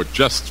people there were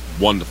just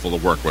wonderful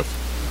to work with.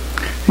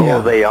 Yeah.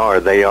 Oh, they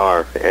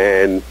are.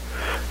 And,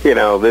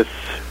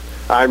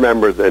 I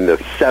remember in the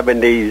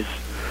 70s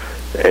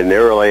and the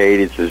early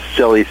 80s, the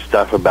silly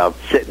stuff about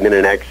sitting in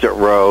an exit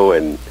row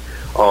and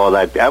all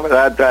that.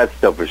 That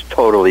stuff was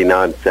totally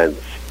nonsense.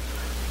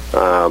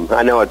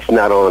 I know it's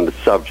not on the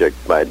subject,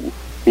 but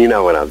you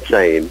know what I'm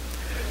saying.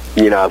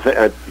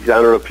 I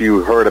don't know if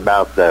you heard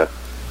about the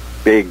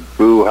big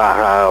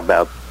boo-ha-ha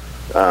about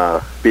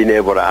being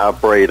able to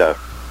operate a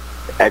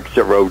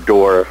exit row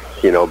door,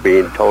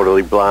 being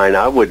totally blind.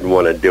 I wouldn't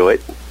want to do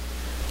it.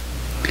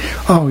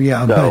 Oh,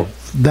 yeah, so,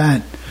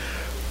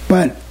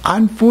 but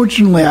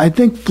unfortunately, I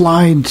think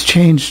flying's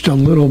changed a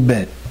little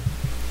bit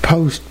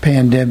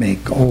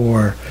post-pandemic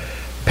or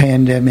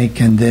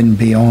pandemic and then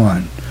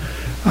beyond.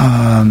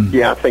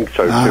 Yeah, I think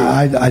so, too.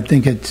 I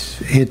think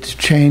it's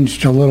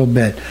changed a little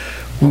bit.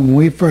 When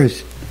we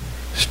first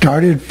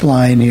started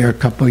flying here a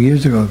couple of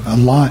years ago,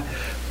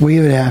 we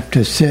would have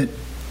to sit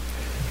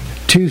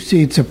 2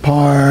 seats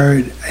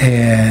apart,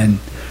 and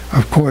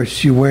of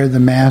course you wear the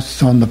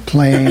masks on the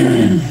plane,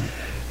 and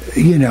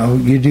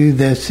you do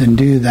this and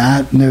do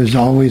that, and there's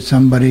always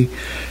somebody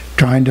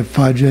trying to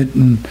fudge it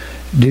and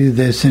do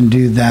this and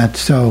do that.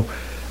 So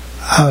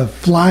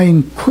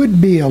flying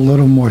could be a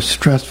little more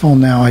stressful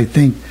now, I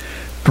think,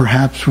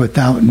 perhaps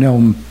without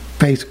no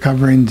face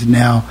coverings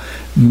now,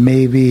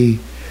 maybe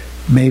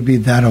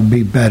that'll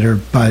be better.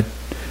 But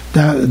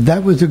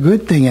that was a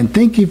good thing. And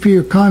thank you for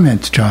your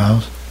comments,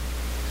 Charles.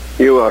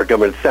 You're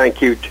welcome, and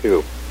thank you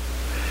too.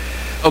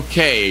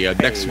 Okay,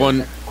 next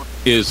one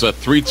is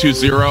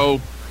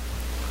 320.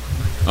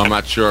 I'm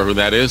not sure who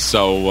that is,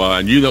 so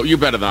and you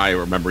better than I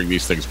remembering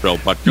these things, Bill.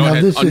 But go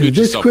ahead, unmute this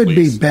yourself, could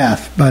please. be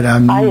Beth, but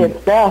Hi,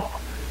 it's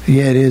Beth.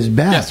 Yeah, it is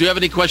Beth. Yes. Do you have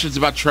any questions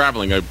about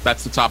traveling?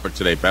 That's the topic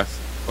today, Beth.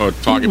 Or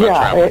talking about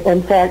traveling.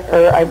 In fact,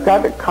 I've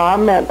got a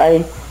comment.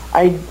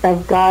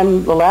 I've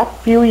gone the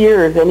last few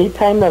years.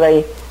 Anytime that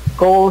I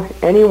go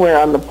anywhere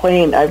on the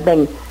plane, I've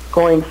been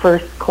going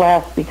first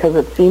class because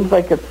it seems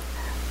like it's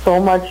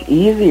so much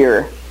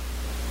easier.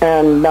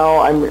 And now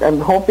I'm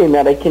hoping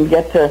that I can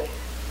get to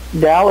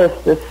Dallas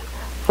this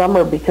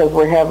summer because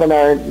we're having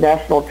our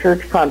National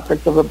Church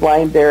Conference of the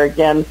Blind there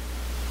again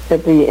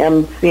at the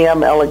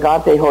MCM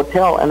Elegante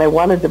Hotel, and I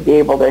wanted to be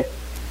able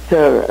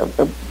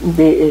to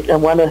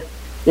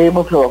be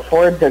able to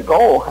afford to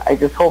go. I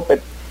just hope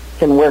it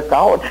can work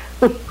out.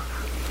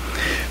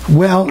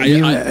 Well,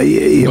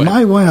 you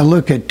might want to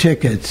look at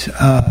tickets,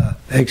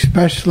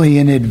 especially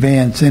in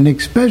advance, and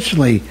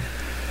especially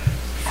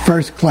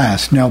first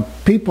class. Now,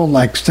 people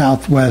like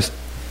Southwest,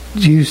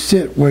 you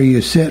sit where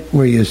you sit,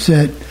 where you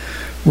sit,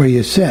 where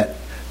you sit.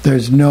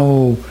 There's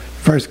no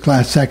first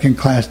class, second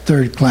class,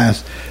 third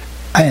class.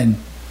 And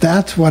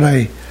that's what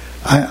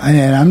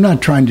and I'm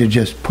not trying to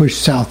just push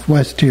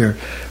Southwest here,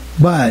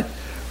 but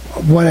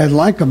what I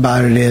like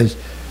about it is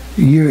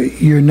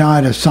you're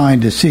not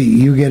assigned a seat.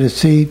 You get a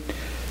seat,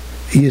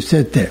 you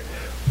sit there.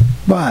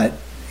 But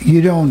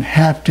you don't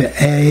have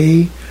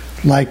to,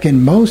 like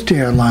in most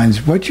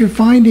airlines, what you're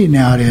finding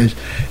out is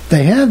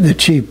they have the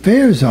cheap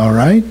fares, all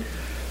right,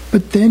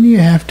 but then you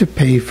have to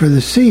pay for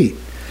the seat.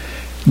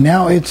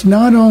 Now, it's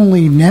not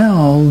only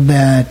now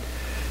that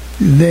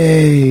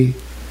they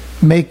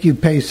make you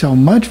pay so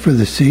much for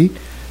the seat,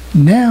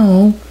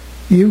 now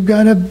you've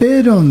got to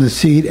bid on the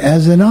seat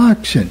as an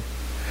auction.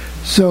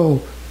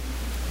 So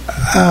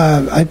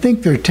I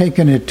think they're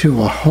taking it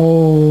to a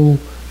whole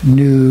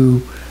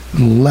new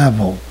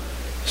level.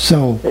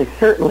 So they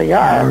certainly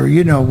are.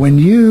 When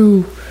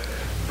you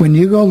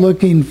go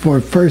looking for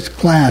first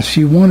class,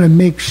 you want to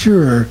make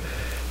sure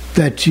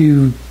that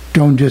you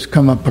don't just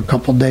come up a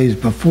couple days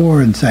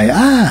before and say,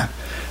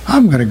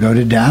 I'm going to go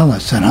to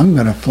Dallas and I'm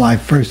going to fly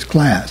first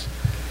class.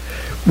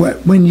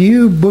 When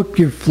you book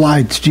your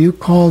flights, do you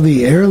call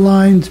the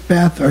airlines,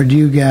 Beth, or do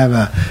you have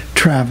a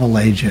travel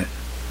agent?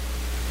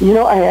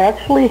 I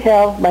actually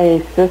have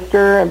my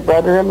sister and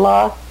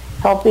brother-in-law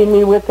helping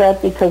me with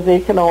that because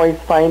they can always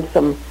find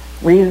some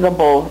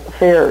reasonable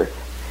fares.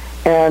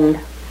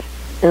 And,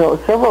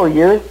 several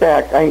years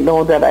back, I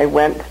know that I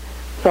went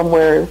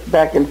somewhere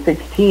back in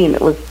 2016.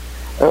 It was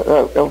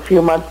a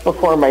few months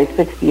before my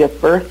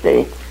 60th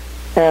birthday.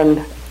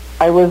 And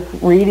I was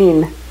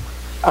reading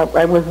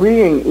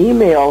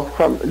emails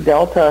from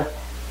Delta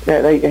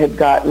that I had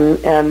gotten,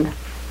 and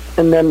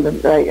then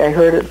I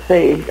heard it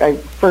say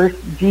first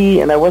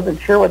G, and I wasn't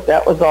sure what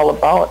that was all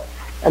about.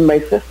 And my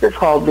sister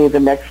called me the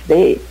next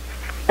day,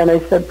 and I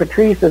said,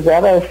 Patrice, was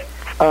that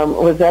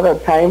a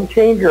time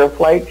change or a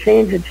flight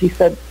change? And she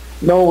said,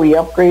 no, we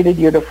upgraded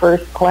you to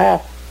first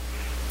class.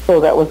 So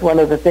that was one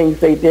of the things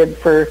they did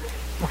for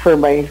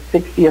my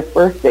 60th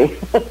birthday.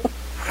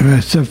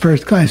 So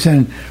first class.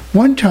 And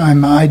one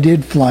time I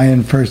did fly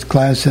in first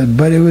class,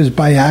 but it was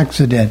by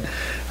accident.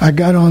 I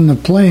got on the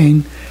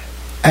plane,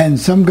 and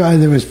some guy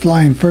that was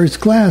flying first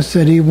class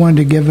said he wanted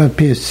to give up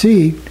his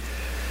seat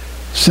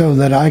so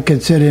that I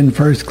could sit in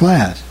first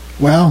class.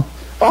 Well,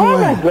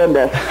 my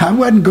goodness. I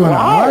wasn't going to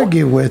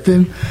argue with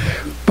him,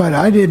 but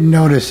I didn't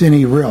notice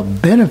any real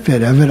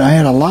benefit of it. I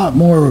had a lot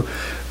more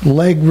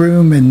leg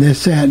room and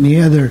this, that, and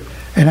the other.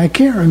 And I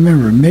can't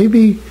remember.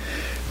 Maybe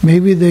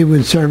they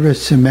would serve us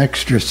some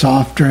extra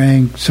soft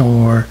drinks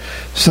or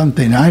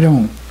something. I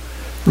don't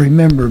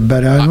remember,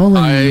 but I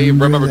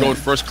remember going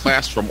first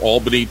class from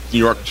Albany, New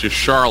York to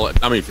Charlotte.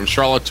 From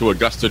Charlotte to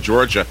Augusta,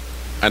 Georgia.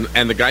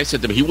 And the guy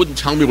said to me, he wouldn't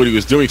tell me what he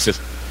was doing. He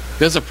says,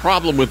 there's a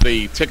problem with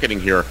the ticketing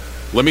here.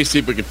 Let me see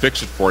if we can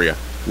fix it for you.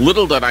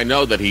 Little did I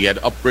know that he had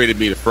upgraded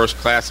me to first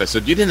class. I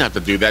said, you didn't have to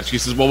do that. She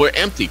says, well, we're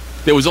empty.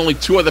 There was only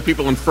 2 other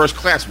people in first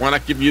class. Why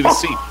not give you the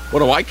seat?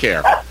 What do I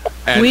care?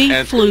 We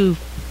flew...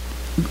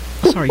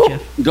 Sorry,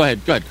 Jeff. Go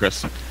ahead,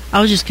 Chris.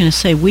 I was just going to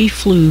say, we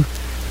flew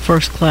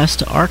first class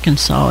to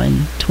Arkansas in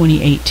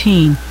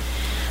 2018,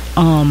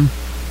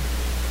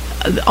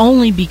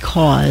 only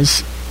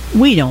because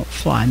we don't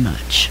fly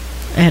much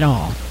at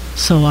all.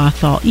 So I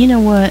thought, you know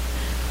what,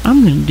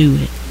 I'm going to do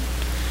it.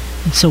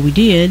 And so we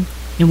did,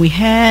 and we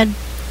had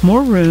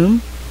more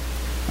room.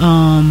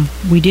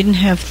 We didn't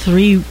have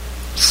 3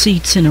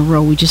 seats in a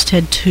row. We just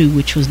had 2,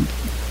 which was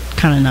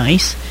kind of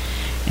nice.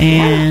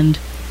 And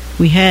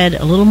we had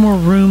a little more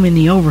room in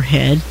the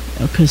overhead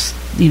because,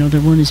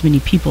 there weren't as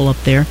many people up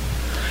there.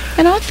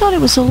 And I thought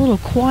it was a little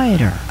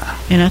quieter.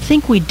 And I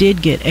think we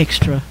did get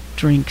extra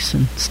drinks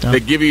and stuff. They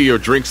give you your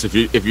drinks if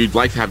you'd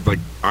like to have, like,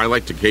 I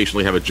like to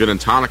occasionally have a gin and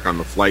tonic on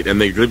the flight,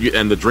 and they give you,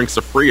 and the drinks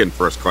are free in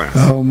first class.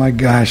 Oh my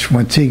gosh!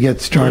 Once he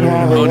gets started,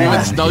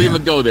 Don't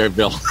even go there,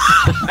 Bill.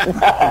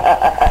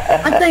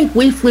 I think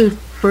we flew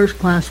first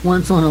class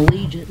once on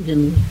Allegiant,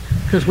 didn't we?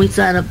 Because we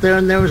sat up there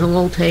and there was a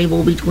little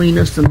table between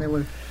us, and there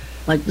were,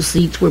 like, the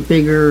seats were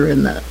bigger,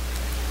 and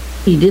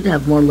he did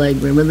have more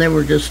leg room, and there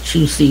were just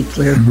 2 seats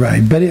there.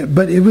 Right, but it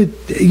would,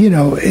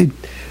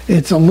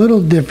 it's a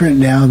little different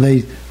now.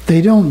 They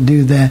don't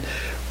do that.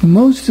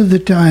 Most of the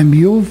time,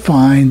 you'll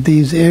find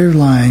these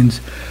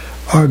airlines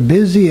are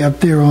busy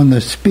up there on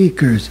the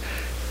speakers.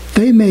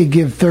 They may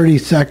give 30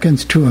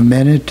 seconds to a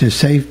minute to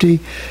safety,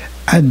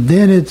 and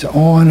then it's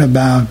on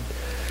about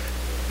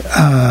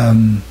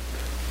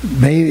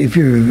maybe if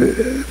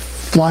you're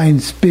flying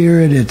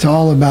Spirit, it's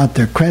all about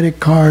their credit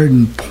card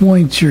and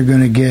points you're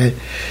going to get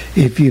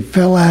if you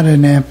fill out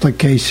an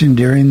application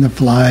during the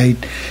flight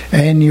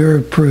and you're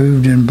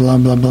approved and blah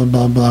blah blah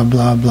blah blah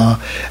blah blah,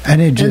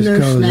 and it just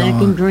goes on. And there's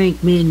snack and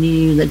drink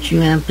menu that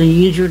you have to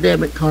use your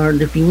debit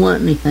card if you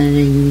want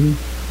anything.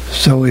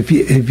 So if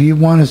you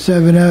want a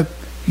 7-Up,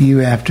 you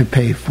have to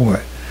pay for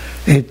it.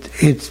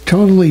 It's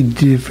totally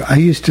different. I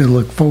used to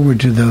look forward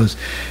to those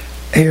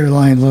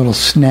airline little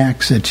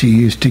snacks that you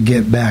used to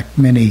get back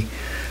many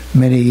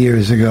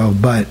years ago,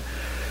 but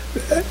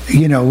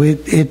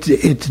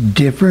it's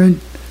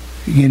different,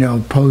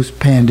 post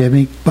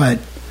pandemic. But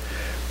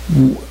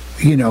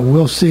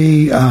we'll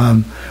see.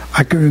 I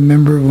can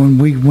remember when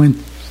we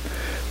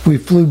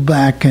flew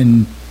back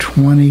in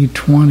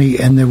 2020,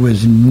 and there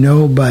was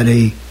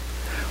nobody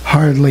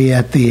hardly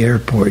at the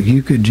airport.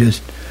 You could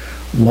just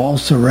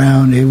waltz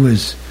around. It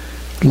was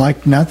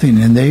like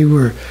nothing, and they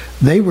were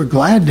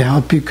glad to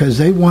help you because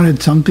they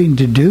wanted something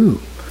to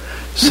do.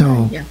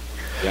 So. Yeah.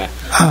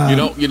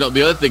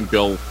 The other thing,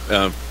 Bill,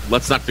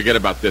 let's not forget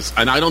about this,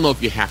 and I don't know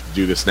if you have to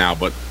do this now,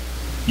 but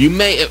you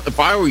may, if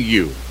I were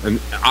you, and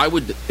I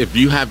would, if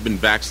you have been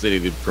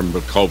vaccinated from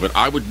COVID,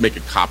 I would make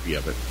a copy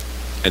of it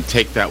and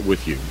take that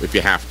with you if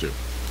you have to.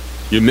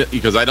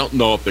 Because I don't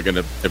know if they're going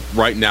to,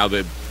 right now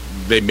they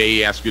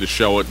may ask you to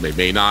show it, they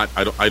may not.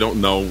 I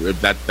don't know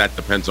if that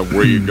depends on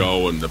where you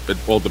go, and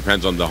it all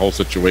depends on the whole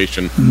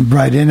situation.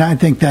 Right, and I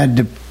think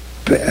that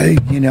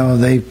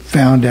they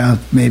found out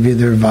maybe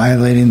they're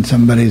violating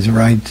somebody's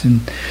rights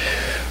and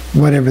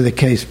whatever the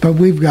case. But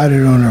we've got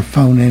it on our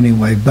phone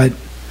anyway. But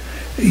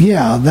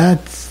yeah,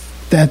 it's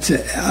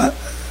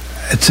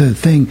a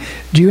thing.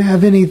 Do you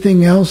have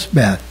anything else,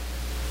 Beth?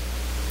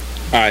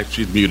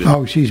 She's muted.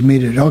 Oh, she's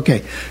muted.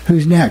 Okay,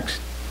 who's next?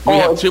 We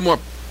have 2 more.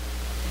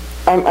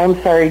 I'm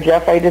sorry,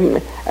 Jeff. I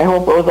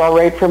hope it was all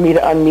right for me to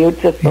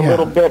unmute just a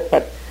little bit,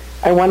 but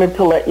I wanted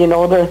to let you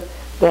know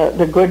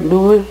the good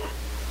news.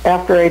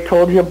 After I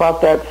told you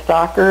about that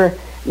stalker,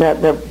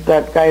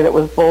 that guy that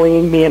was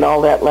bullying me and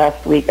all that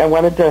last week, I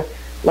wanted to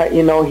let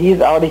you know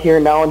he's out of here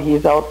now, and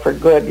he's out for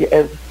good.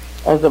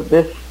 As of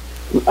this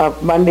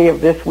Monday of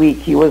this week,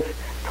 he was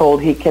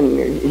told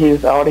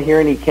he's out of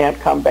here and he can't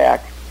come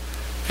back.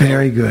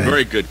 Very good.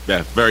 Very good,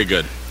 Beth. Very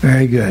good.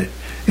 Very good.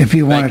 If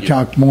you want to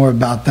talk more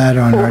about that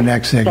on our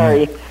next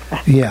segment.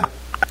 Sorry. Yeah.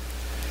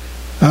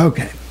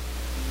 Okay.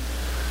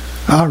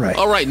 All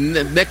right.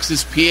 Next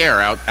is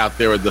Pierre out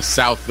there in the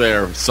south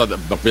there,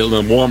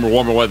 the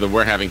warmer weather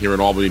we're having here in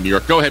Albany, New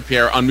York. Go ahead,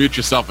 Pierre. Unmute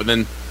yourself, and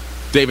then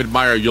David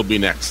Meyer, you'll be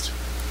next.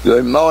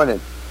 Good morning.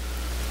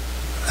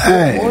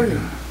 Hey. Good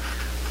morning.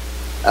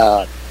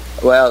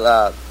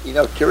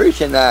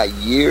 Teresa and I,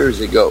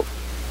 years ago,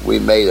 we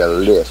made a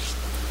list,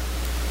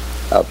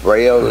 a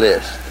Braille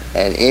list,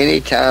 and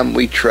anytime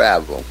we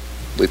travel,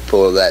 we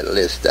pull that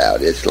list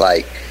out. It's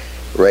like,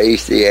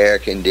 raise the air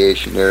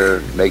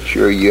conditioner, make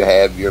sure you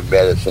have your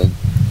medicine,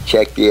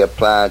 check the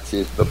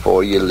appliances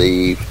before you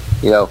leave,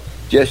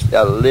 just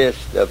a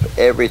list of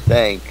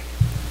everything.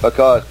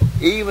 Because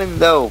even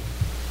though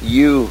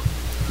you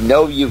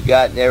know you've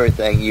gotten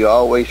everything, you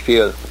always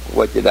feel,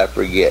 what did I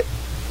forget?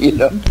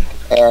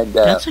 And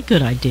that's a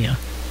good idea.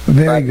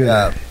 Very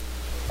good.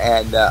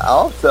 And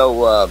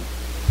also,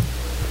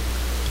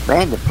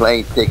 man, the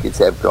plane tickets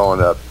have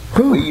gone up.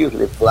 We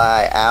usually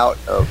fly out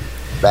of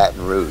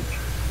Baton Rouge,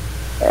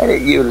 and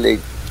it usually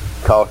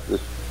costs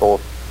us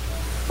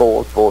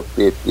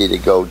 $450 to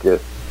go to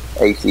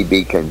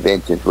ACB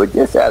conventions. But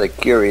just out of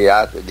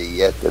curiosity,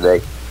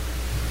 yesterday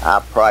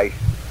I priced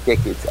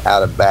tickets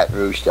out of Baton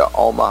Rouge to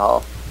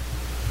Omaha,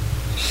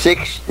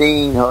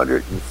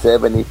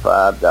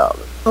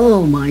 $1,675.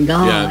 Oh my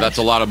God! Yeah, that's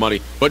a lot of money.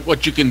 But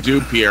what you can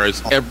do, Pierre,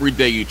 is every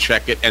day you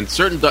check it, and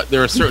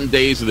there are certain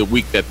days of the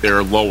week that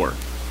they're lower.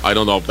 I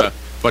don't know if that,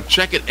 but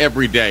check it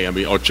every day.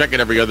 Or check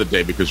it every other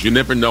day, because you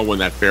never know when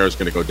that fare is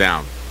going to go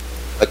down.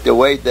 But the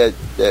way that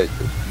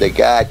the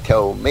guy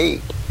told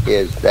me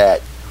is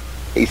that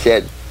he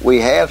said we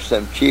have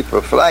some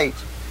cheaper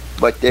flights,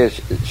 but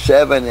there's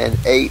 7 and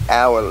 8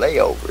 hour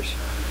layovers.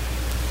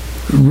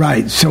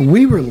 Right. So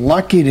we were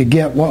lucky to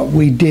get what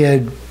we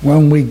did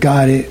when we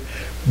got it.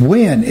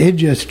 When it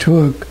just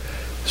took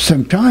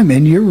some time,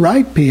 and you're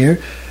right, Pierre.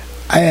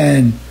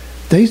 And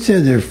they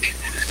said they're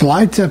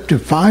flights up to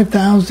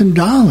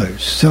 $5,000.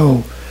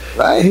 So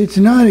Right. it's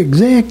not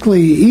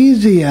exactly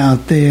easy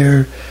out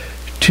there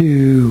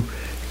to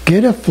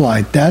get a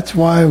flight. That's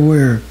why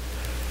we're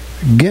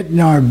getting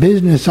our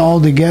business all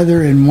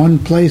together in one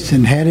place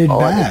and headed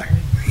back.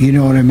 You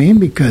know what I mean?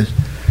 Because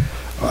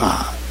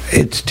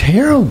it's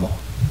terrible.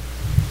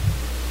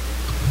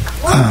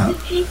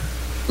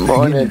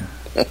 Morning.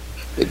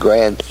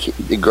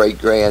 The great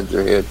grands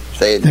are here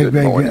saying good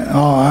morning.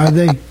 Oh, are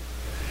they?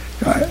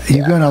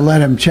 You going to let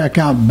them check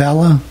out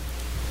Bella?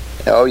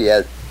 Oh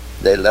yes,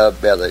 they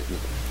love Bella.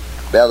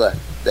 Bella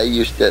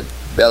used to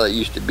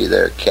be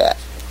their cat,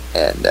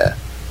 and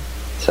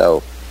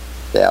so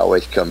they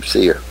always come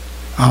see her.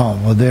 Oh,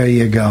 well, there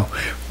you go.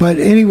 But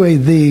anyway,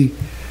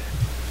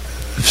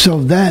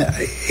 so that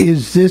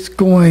is this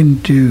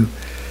going to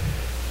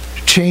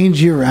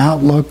change your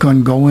outlook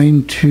on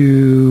going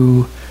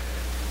to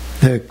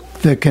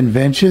the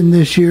convention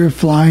this year,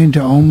 flying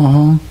to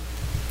Omaha?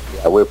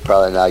 Yeah, we're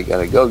probably not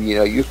going to go. You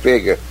know, you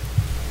figure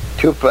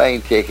 2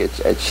 plane tickets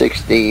at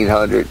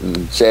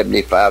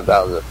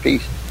 $1,675 a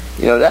piece.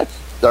 You know, that's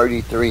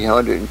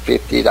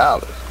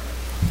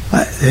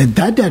 $3,350.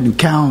 That doesn't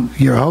count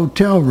your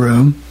hotel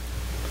room.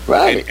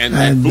 Right. And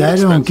that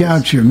don't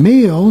count your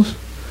meals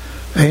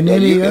and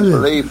any you can other.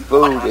 believe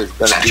food is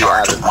going to be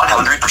out of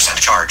 100%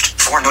 charged.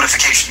 4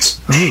 notifications.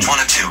 Page 1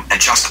 and 2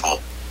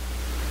 adjustable.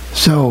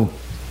 So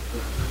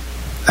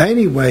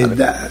anyway,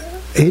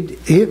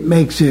 it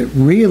makes it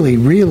really,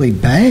 really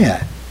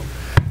bad.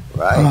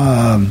 Right.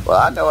 Well,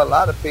 I know a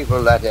lot of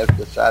people that have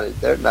decided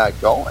they're not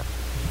going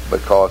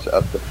because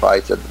of the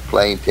price of the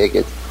plane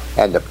tickets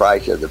and the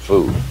price of the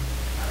food.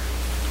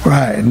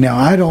 Right. Now,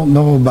 I don't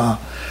know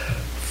about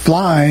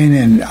flying,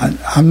 and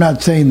I'm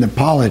not saying the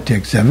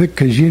politics of it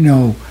because you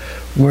know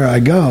where I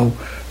go,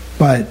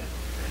 but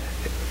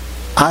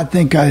I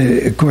think,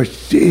 of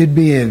course, it'd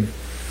be a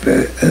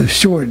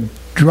short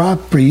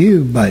drop for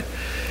you, but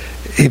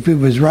if it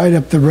was right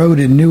up the road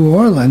in New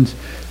Orleans,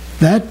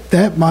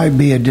 that might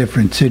be a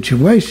different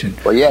situation.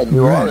 Well, yeah,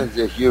 New Orleans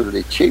is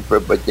usually cheaper,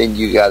 but then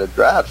you got to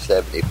drive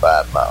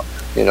 75 miles,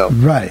 you know.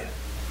 Right.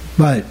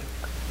 But,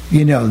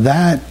 you know,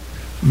 that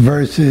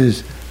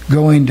versus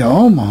going to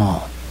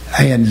Omaha,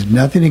 and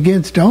nothing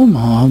against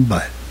Omaha,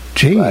 but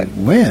gee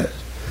whiz.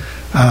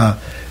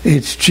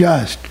 It's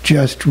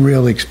just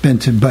real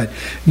expensive. But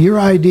your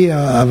idea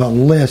of a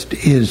list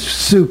is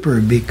super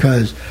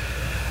because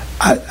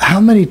how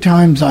many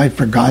times I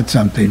forgot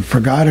something,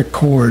 forgot a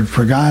cord,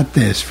 forgot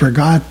this,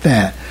 forgot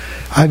that.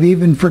 I've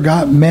even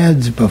forgot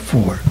meds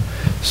before.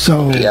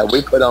 So yeah,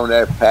 we put on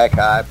there pack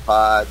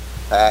iPod,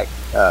 pack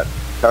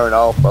turn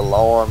off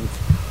alarms,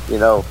 you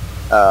know,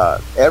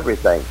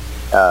 everything.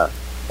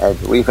 And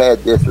we've had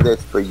this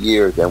list for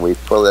years, and we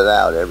pull it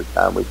out every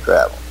time we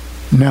travel.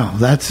 No,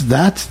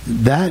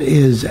 that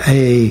is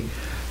a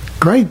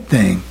great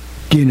thing,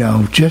 you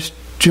know, just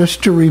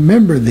to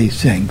remember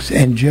these things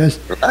and just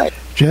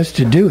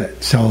to do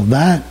it. So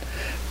that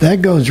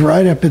goes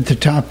right up at the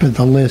top of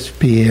the list,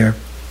 Pierre.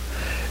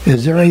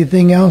 Is there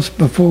anything else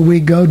before we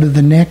go to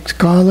the next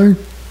caller?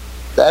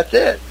 That's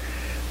it.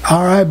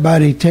 All right,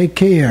 buddy. Take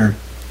care.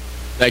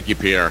 Thank you,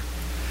 Pierre.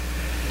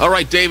 All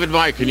right, David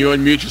Mike, can you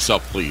unmute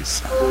yourself,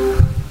 please?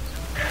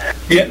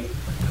 Yeah.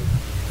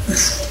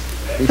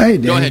 Hey,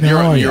 David. Go ahead.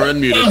 You're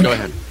unmuted. Go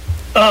ahead.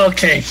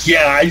 Okay.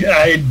 Yeah,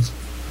 I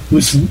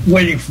was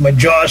waiting for my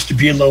jaws to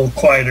be a little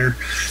quieter.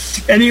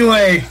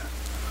 Anyway,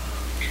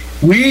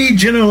 we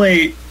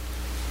generally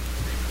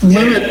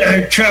limit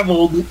our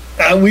travel.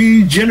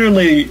 We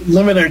generally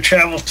limit our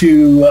travel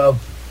to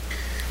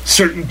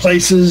certain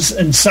places,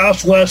 and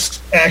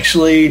Southwest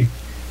actually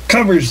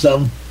covers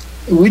them.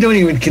 We don't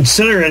even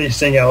consider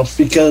anything else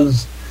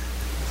because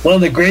one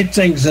of the great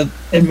things that,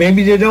 and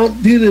maybe they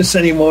don't do this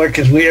anymore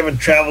because we haven't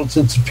traveled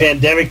since the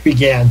pandemic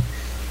began,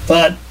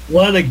 but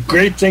one of the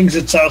great things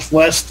that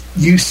Southwest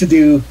used to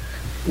do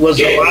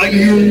was allow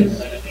you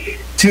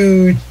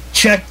to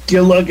check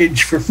your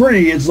luggage for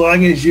free as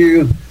long as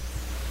you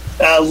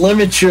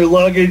limit your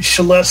luggage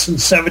to less than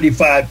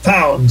 75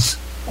 pounds.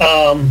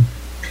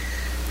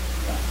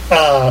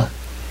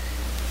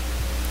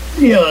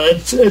 You know,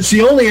 it's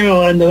the only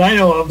airline that I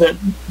know of that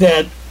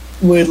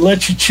would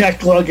let you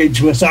check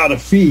luggage without a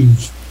fee.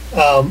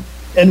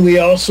 And we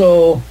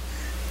also,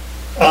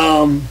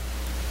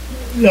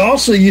 it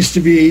also used to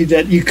be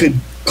that you could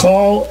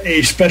call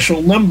a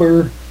special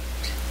number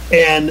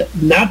and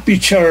not be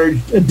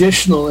charged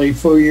additionally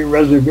for your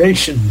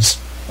reservations.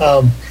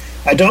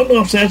 I don't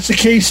know if that's the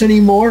case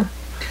anymore.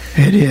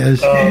 It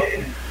is.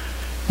 I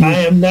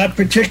am not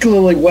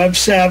particularly web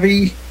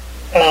savvy.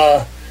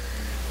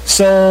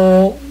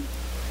 So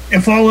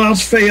if all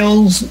else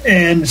fails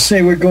and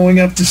say we're going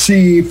up to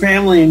see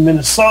family in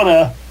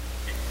Minnesota,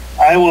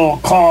 I will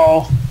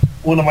call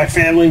one of my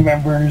family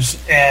members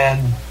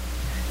and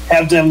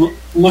have them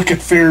look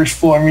at fares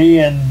for me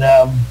and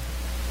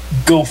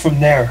go from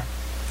there.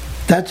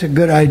 That's a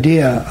good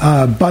idea.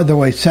 By the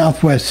way,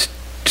 Southwest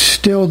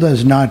still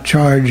does not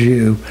charge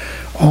you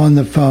on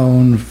the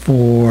phone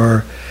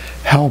for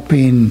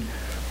helping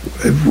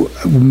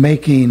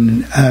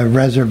making a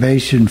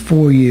reservation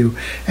for you,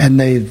 and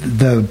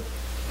the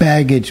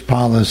baggage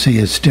policy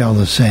is still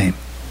the same.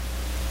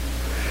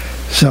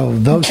 So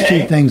those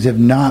two things have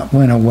not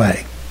went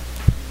away.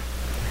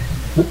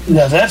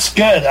 No, that's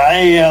good.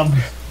 I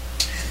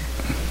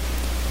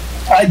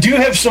do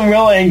have some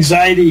real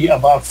anxiety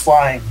about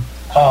flying.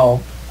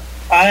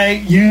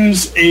 I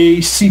use a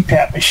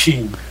CPAP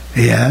machine.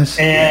 Yes.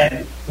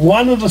 And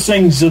one of the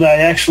things that I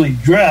actually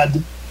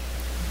dread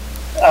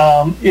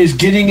is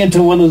getting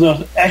into one of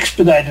those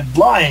expedited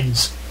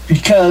lines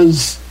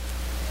because,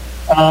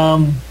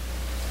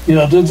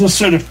 they'll just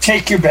sort of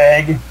take your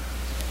bag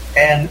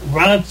and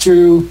run it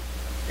through,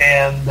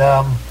 and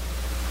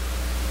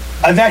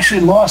I've actually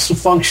lost the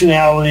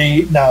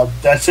functionality. Now,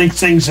 I think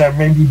things are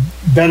maybe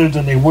better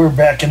than they were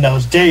back in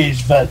those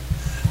days, but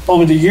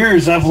over the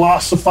years, I've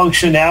lost the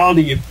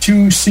functionality of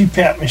 2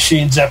 CPAP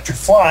machines after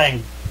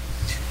flying.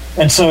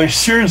 And so I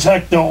sure as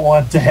heck don't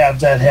want to have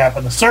that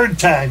happen a third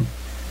time.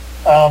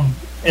 And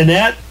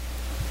that,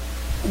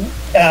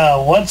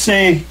 once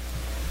they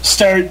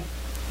start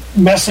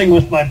messing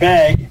with my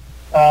bag,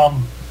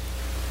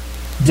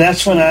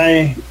 that's when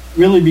I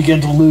really begin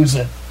to lose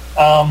it.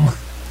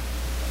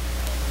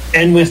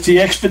 And with the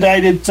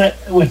expedited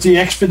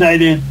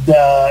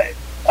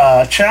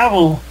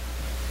travel,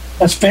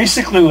 that's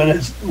basically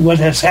what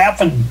has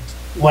happened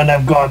when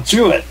I've gone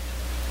through it.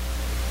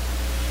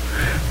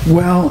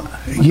 Well,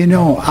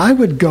 I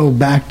would go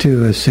back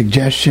to a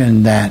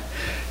suggestion that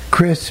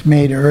Chris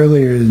made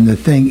earlier in the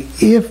thing.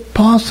 If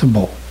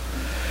possible,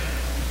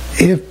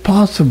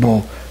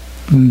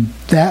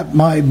 that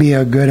might be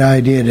a good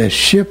idea to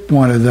ship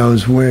one of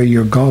those where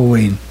you're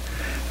going.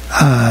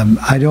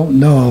 I don't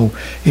know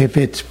if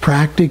it's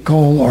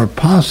practical or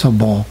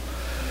possible,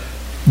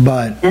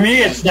 but for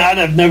me, it's not.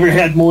 I've never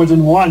had more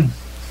than one.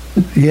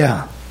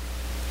 Yeah.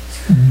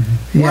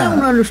 Well, I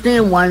don't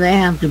understand why they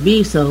have to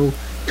be so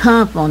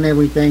tough on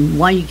everything.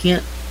 Why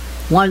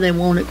they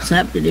won't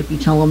accept it if you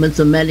tell them it's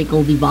a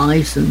medical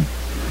device. And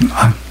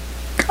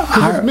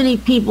because many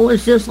people,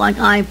 it's just like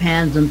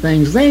iPads and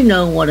things. They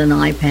know what an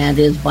iPad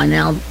is by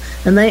now,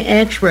 and they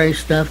X-ray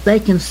stuff. They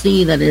can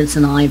see that it's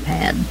an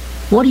iPad.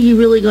 What are you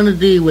really going to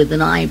do with an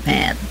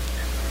iPad?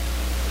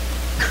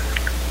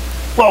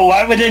 Well,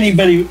 why would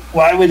anybody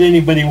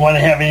want to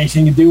have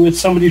anything to do with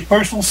somebody's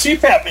personal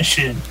CPAP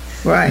machine?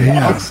 Right.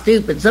 Yeah. It's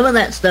stupid. Some of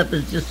that stuff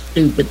is just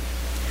stupid.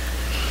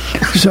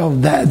 So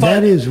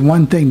that is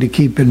one thing to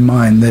keep in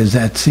mind. There's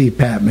that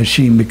CPAP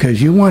machine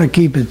because you want to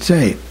keep it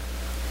safe.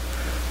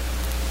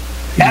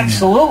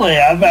 Absolutely.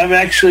 I've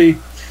actually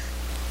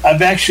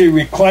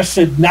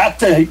requested not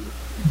to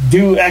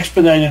do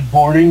expedited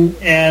boarding,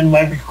 and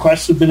my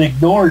requests have been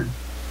ignored.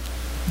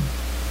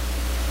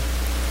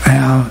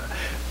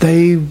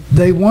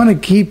 They want to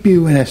keep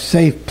you in a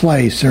safe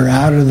place or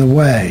out of the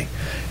way.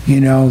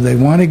 They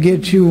want to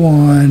get you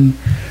on.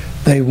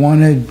 They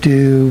want to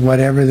do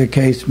whatever the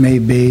case may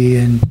be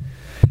and,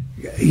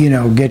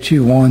 get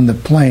you on the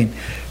plane.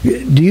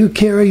 Do you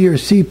carry your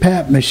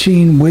CPAP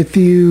machine with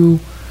you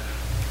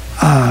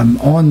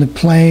on the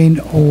plane,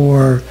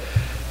 or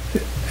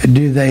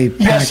do they pack?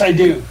 Yes, I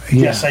do.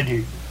 Yeah. Yes, I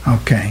do.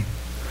 Okay.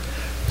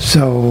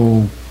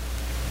 So,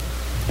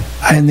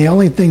 and the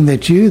only thing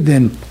that you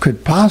then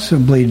could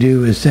possibly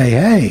do is say,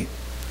 hey,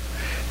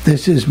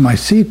 this is my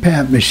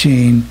CPAP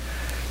machine.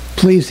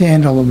 Please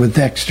handle it with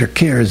extra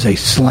care as they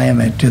slam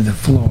it to the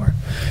floor.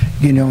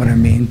 You know what I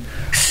mean?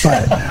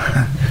 But,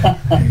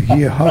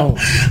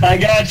 I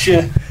got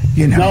you.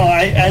 No,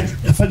 I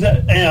for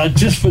that,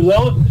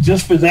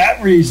 just for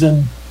that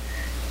reason,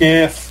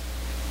 if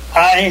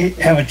I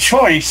have a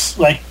choice,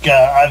 like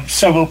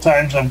several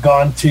times I've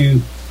gone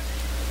to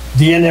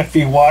the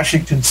NFV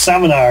Washington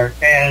seminar,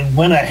 and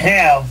when I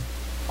have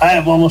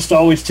almost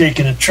always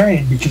taken a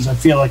train because I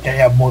feel like I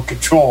have more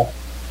control.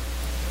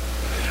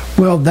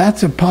 Well,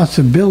 that's a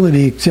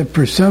possibility, except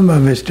for some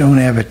of us don't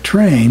have a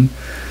train,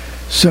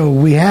 so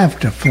we have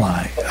to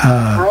fly.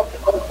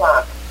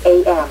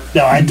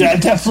 No, I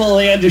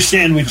definitely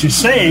understand what you're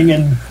saying,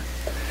 and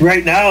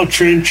right now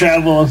train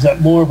travel is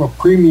at more of a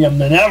premium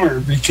than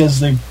ever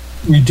because they've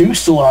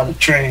reduced a lot of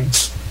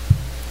trains.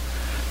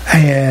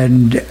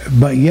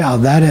 But yeah,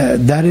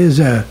 that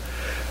is a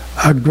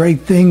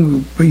great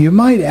thing. But you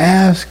might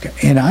ask,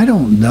 and I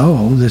don't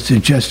know, this is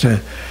just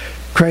a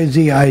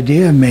crazy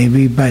idea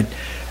maybe, but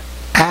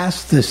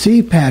ask the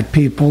CPAP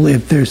people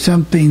if there's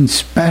something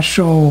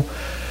special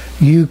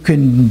you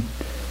can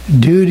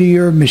do to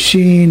your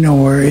machine,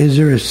 or is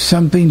there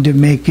something to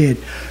make it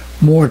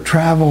more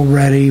travel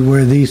ready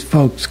where these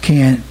folks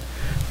can't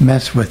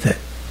mess with it?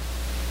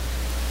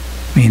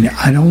 I mean,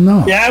 I don't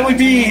know. Yeah, it would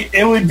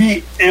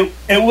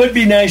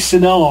be nice to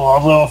know.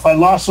 Although if I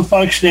lost the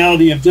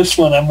functionality of this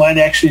one, I might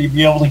actually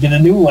be able to get a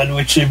new one,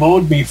 which they've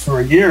owed me for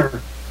a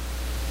year.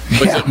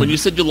 But when you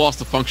said you lost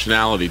the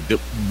functionality,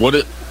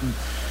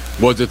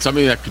 was it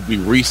something that could be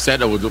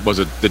reset, or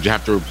did you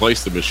have to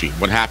replace the machine?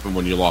 What happened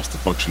when you lost the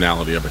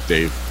functionality of it,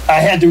 Dave? I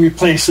had to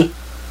replace it.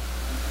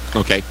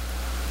 Okay.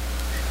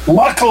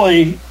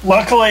 Luckily,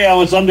 I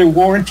was under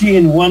warranty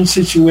in one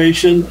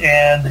situation,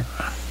 and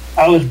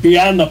I was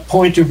beyond the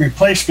point of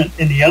replacement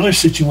in the other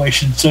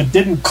situation, so it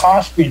didn't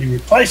cost me to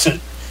replace it,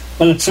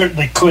 but it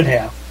certainly could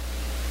have.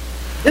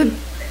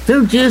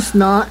 They're just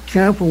not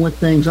careful with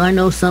things. I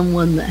know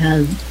someone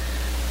that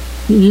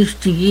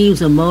used to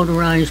use a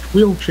motorized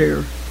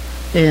wheelchair,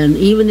 and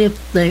even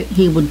if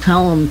he would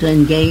tell them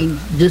to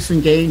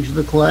disengage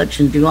the clutch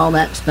and do all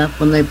that stuff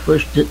when they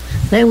pushed it,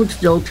 they would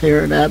still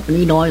tear it up, and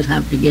he'd always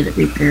have to get it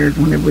repaired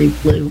whenever he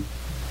flew.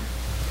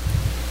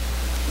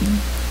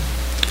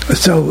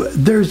 So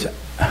there's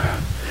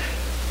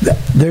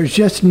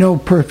just no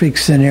perfect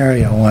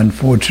scenario,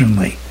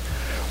 unfortunately.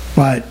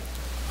 But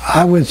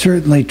I would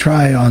certainly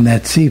try on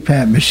that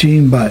CPAP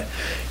machine. But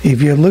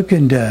if you're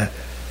looking to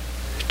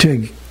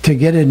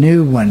get a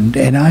new one,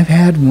 and I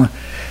had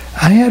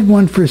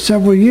one for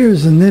several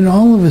years, and then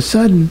all of a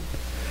sudden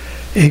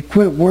it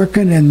quit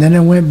working, and then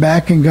I went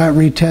back and got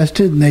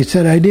retested, and they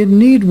said I didn't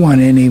need one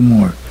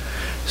anymore.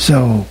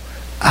 So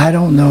I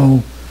don't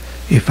know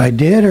if I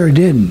did or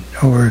didn't,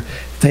 or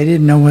they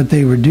didn't know what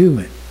they were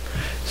doing.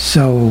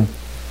 So,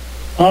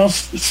 well,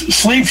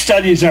 sleep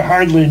studies are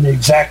hardly an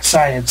exact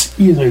science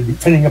either,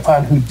 depending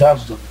upon who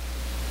does them.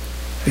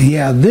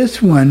 Yeah,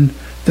 this one,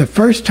 the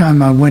first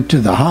time I went to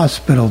the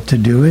hospital to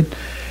do it,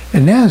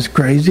 and that was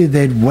crazy.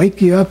 They'd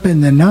wake you up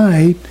in the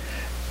night,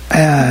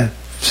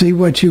 see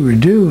what you were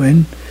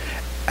doing,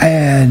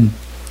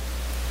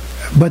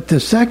 but the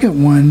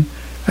second one,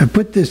 I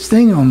put this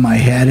thing on my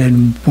head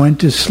and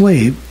went to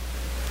sleep,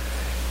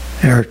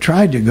 or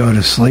tried to go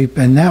to sleep,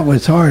 and that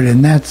was hard,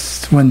 and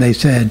that's when they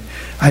said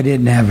I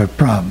didn't have a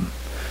problem.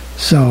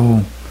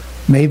 So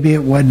maybe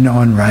it wasn't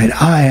on right.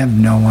 I have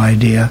no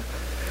idea.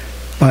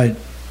 But,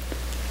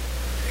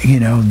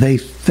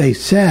 they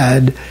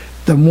said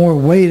the more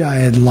weight I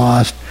had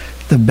lost,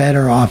 the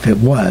better off it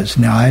was.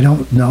 Now, I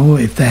don't know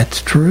if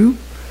that's true.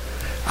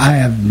 I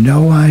have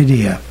no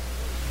idea.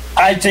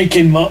 I think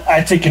in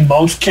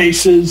most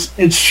cases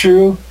it's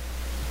true.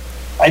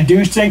 I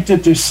do think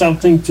that there's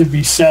something to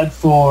be said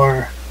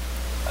for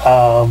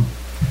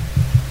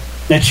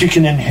that you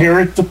can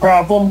inherit the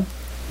problem.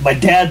 My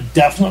dad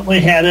definitely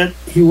had it.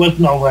 He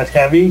wasn't all that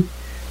heavy.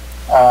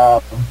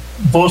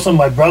 Both of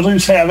my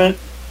brothers have it.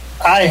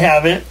 I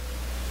have it.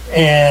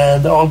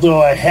 And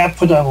although I have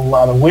put on a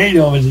lot of weight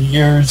over the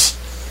years,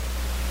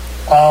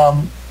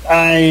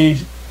 I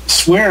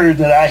swear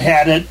that I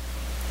had it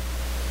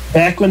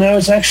back when I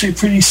was actually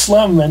pretty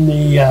slim in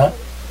the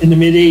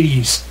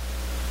mid-'80s.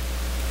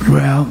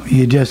 Well,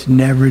 you just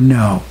never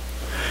know.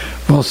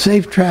 Well,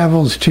 safe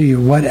travels to you,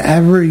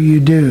 whatever you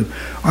do.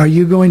 Are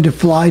you going to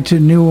fly to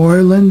New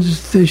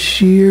Orleans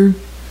this year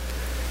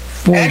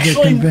for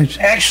the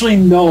convention? Actually,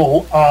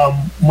 no.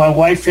 My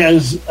wife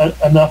has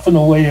enough in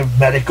the way of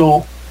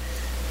medical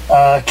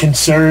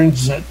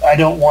concerns that I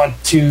don't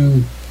want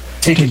to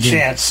take a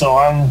chance, so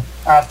I'm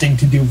opting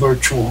to do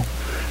virtual.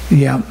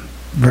 Yeah.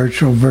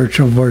 Virtual.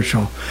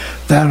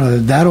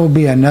 That'll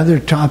be another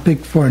topic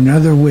for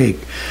another week.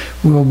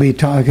 We'll be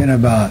talking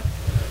about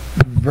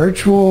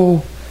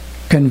virtual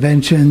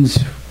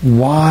conventions,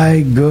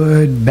 why,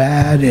 good,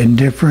 bad,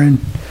 indifferent,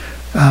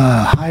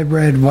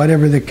 hybrid,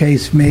 whatever the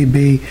case may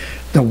be.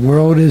 The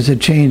world is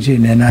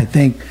a-changing, and I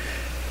think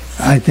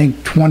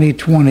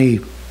 2020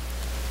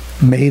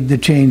 made the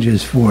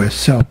changes for us.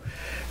 So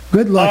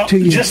good luck to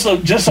you. Just a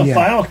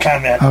final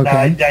comment.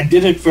 Okay. Now, I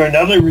did it for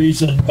another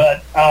reason,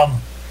 but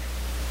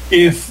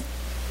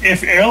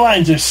if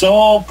airlines are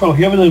so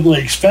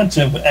prohibitively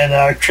expensive and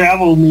our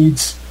travel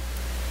needs,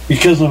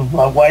 because of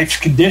my wife's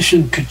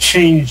condition, could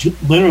change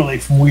literally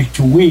from week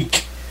to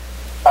week,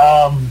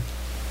 I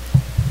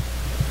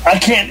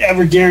can't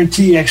ever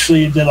guarantee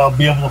actually that I'll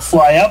be able to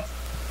fly up,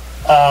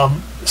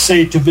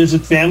 say to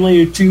visit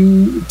family or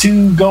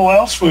to go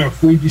elsewhere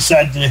if we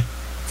decide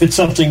if it's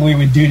something we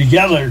would do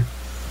together.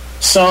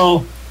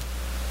 So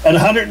at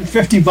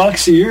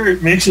 $150 a year,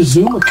 it makes a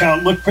Zoom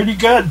account look pretty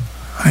good.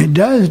 It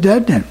does,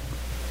 doesn't it?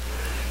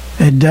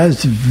 It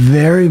does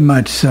very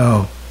much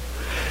so.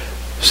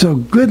 So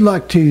good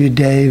luck to you,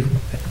 Dave.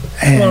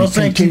 And well,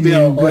 thank you,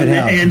 Bill,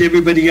 and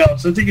everybody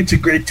else. I think it's a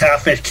great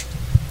topic.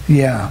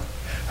 Yeah,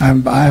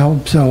 I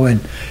hope so.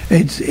 And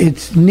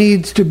it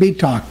needs to be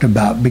talked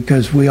about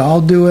because we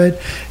all do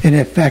it, and it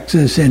affects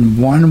us in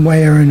one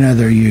way or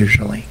another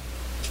usually.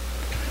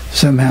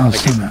 Somehow.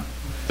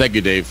 Thank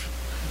you, Dave.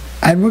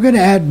 And we're going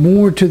to add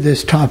more to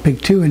this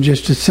topic, too, in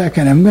just a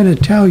second. I'm going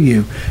to tell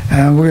you,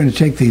 and we're going to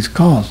take these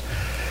calls.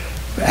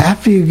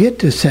 After you get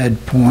to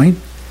said point,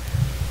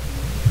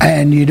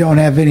 and you don't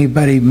have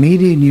anybody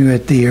meeting you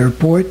at the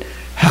airport,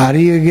 how do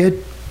you get...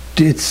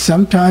 It's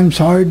sometimes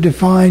hard to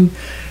find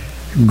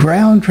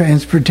ground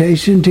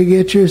transportation to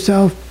get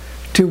yourself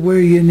to where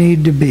you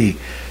need to be.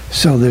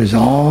 So there's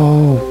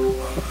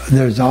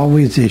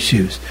always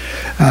issues.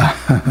 All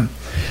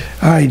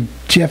right,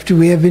 Jeff, do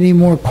we have any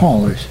more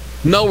callers?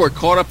 No, we're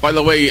caught up. By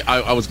the way,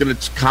 I was going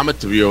to comment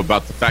to you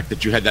about the fact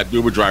that you had that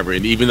Uber driver,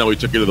 and even though he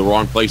took you to the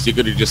wrong place, he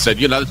could have just said,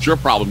 that's your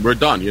problem. We're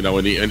done.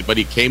 But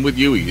he came with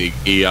you.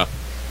 He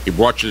He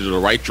brought you to the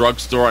right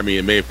drugstore. I mean,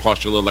 it may have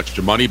cost you a little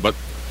extra money, but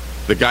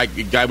the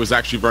guy was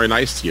actually very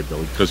nice to you,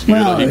 Billy, because he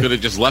could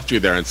have just left you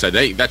there and said,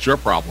 "Hey, that's your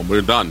problem.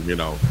 We're done,"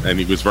 And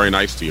he was very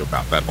nice to you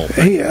about that whole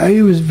thing.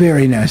 He was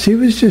very nice. He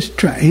was just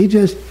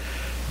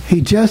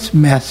he just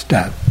messed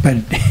up, but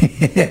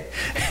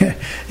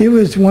it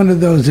was one of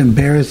those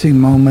embarrassing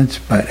moments.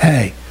 But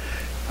hey,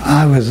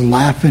 I was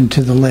laughing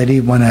to the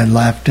lady when I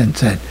left and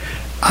said,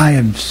 "I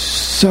am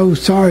so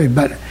sorry,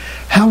 but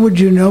how would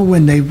you know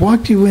when they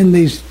walked you in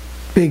these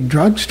big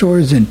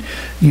drugstores and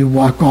you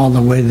walk all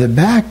the way to the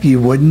back, you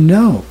wouldn't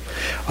know."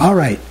 All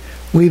right,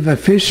 we've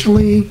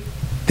officially,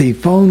 the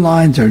phone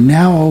lines are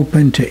now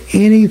open to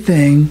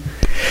anything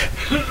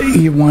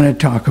you want to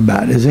talk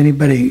about. Is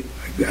anybody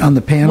on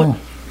the panel?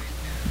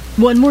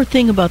 One more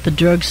thing about the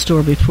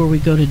drugstore before we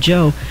go to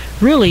Joe.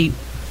 Really,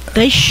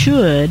 they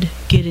should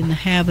get in the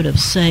habit of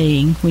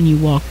saying when you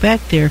walk back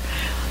there,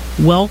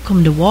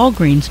 "Welcome to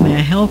Walgreens, may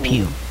I help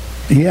you?"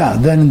 Yeah,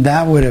 then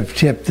that would have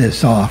tipped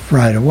this off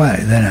right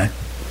away.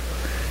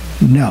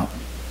 No.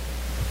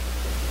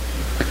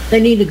 They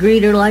need a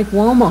greeter like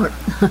Walmart.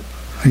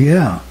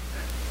 Yeah.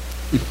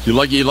 You're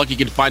lucky you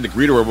can find a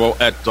greeter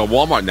at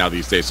Walmart now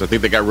these days. I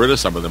think they got rid of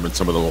some of them in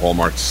some of the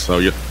Walmarts.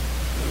 So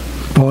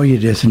Boy, you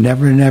just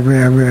never,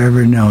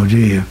 ever know, do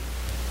you?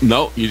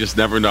 No, you just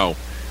never know.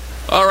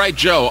 All right,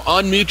 Joe,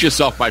 unmute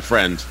yourself, my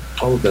friend.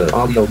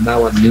 Audio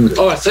now unmuted.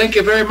 Oh, thank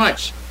you very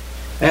much.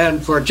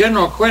 And for a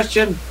general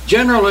question,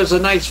 General is a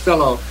nice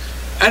fellow.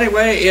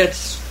 Anyway,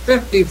 it's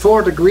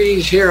 54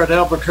 degrees here at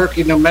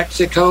Albuquerque, New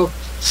Mexico.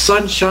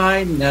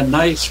 Sunshine, a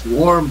nice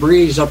warm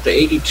breeze up to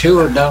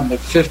 82 and down to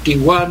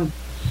 51.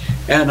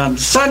 And on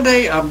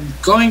Sunday, I'm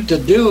going to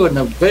do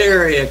a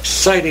very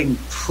exciting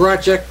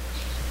project.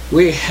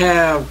 We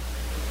have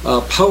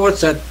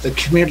poets at the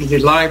community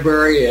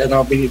library, and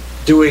I'll be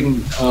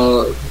doing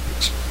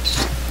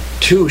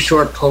 2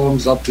 short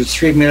poems up to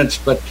 3 minutes,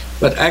 but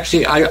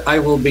actually I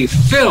will be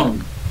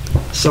filmed.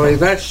 So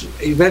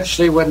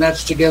eventually when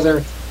that's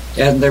together,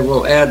 and they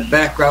will add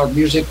background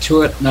music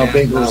to it, and I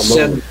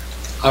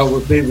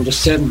will be able to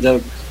send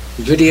the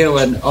video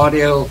and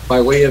audio by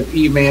way of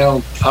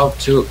email out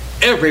to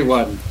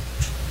everyone.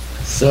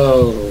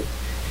 So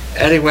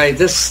anyway,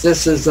 this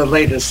is the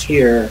latest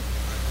here.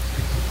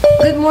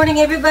 Good morning,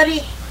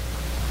 everybody.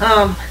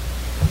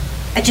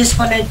 I just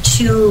wanted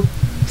to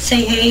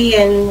say hey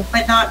and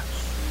whatnot,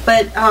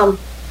 but I'm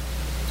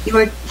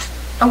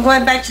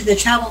going back to the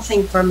travel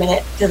thing for a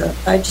minute because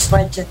I just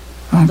wanted to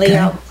lay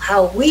out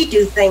how we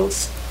do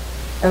things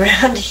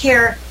around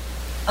here.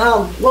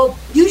 We'll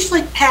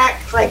usually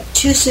pack like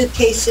 2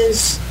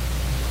 suitcases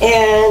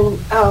and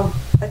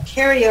a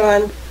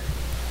carry-on.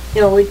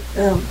 We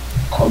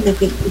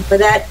for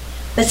that.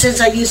 But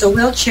since I use a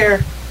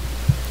wheelchair,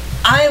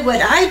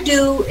 what I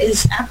do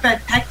is after I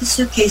pack the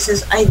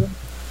suitcases, I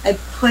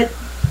put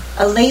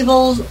a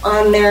label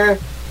on there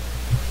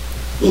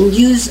and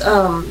use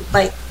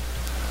like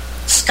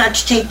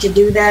Scotch tape to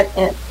do that.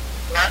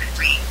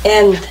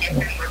 And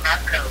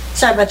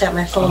sorry about that,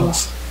 my phone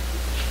was.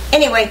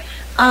 Anyway,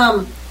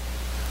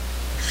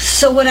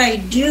 so what I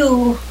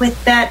do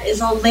with that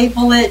is I'll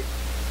label it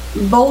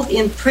both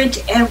in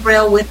print and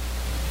braille with,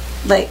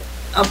 like,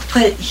 I'll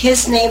put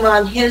his name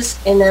on his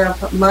and then I'll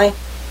put my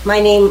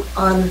name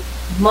on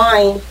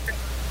mine,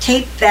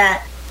 tape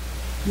that.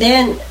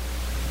 Then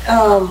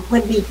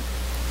when we,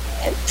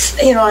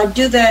 I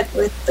do that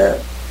with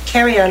the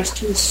carry-ons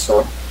too,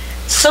 so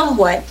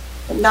somewhat,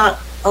 but not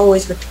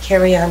always with the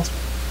carry-ons.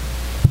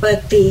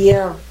 But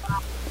then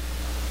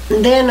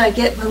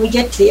when we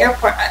get to the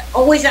airport, I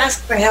always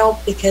ask for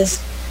help because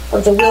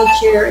of the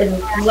wheelchair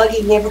and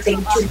lugging everything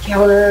to the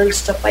counter and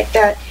stuff like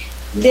that.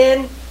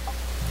 Then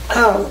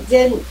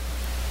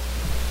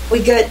we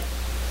get,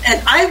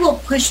 and I will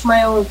push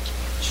my own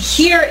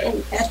here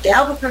at the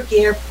Albuquerque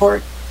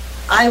airport.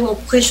 I will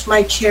push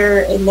my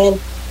chair, and then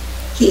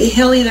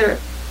he'll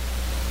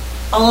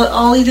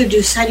I'll either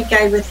do sighted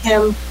guide with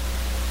him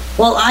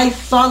while I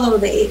follow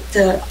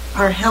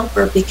our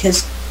helper,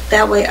 because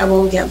that way I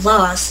won't get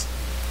lost.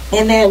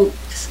 And then,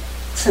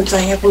 since I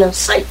have enough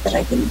sight that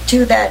I can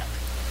do that,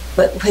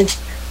 but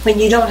when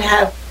you don't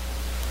have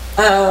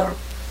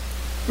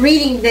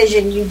reading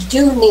vision, you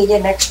do need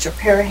an extra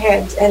pair of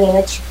hands and an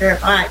extra pair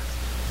of eyes.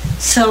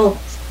 So,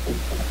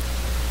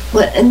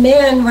 and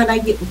then when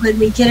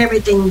we get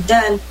everything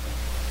done,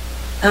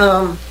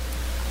 and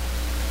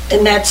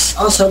that's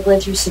also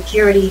going through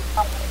security.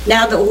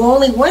 Now,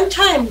 only one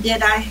time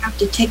did I have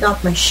to take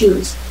off my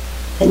shoes,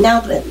 and now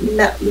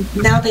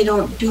they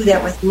don't do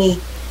that with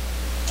me.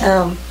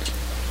 Have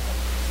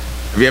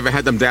you ever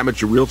had them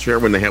damage your wheelchair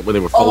when they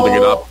were folding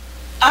it up?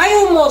 I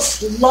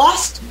almost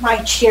lost my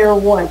chair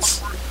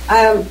once.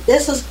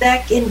 This was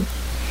back in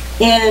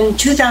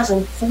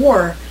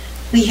 2004.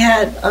 We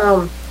had,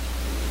 of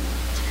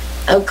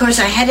course,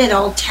 I had it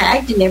all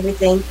tagged and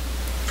everything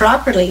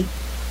properly,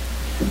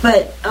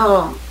 but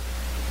I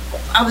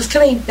was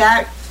coming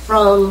back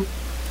from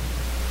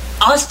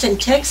Austin,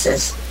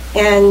 Texas,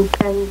 and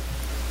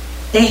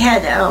they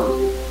had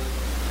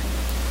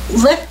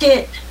left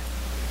it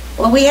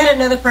well, we had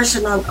another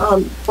person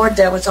on board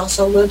that was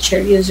also a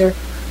wheelchair user,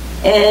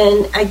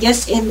 and I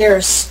guess in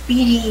their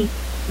speedy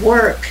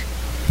work,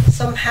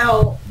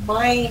 somehow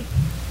my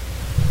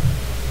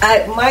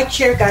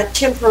chair got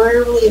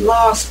temporarily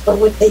lost. But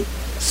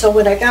so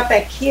when I got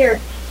back here,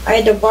 I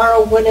had to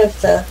borrow one of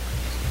the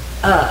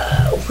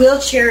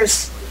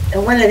wheelchairs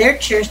and one of their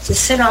chairs to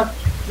sit on,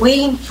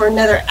 waiting for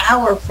another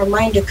hour for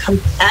mine to come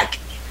back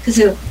because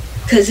it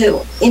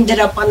ended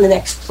up on the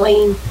next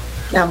plane.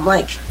 And I'm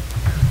like,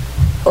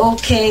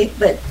 okay,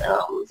 but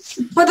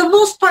for the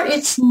most part,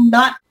 it's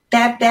not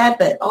that bad.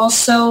 But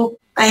also,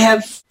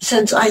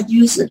 since I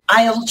use an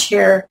aisle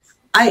chair,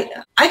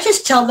 I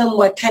just tell them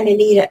what kind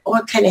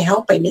of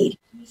help I need,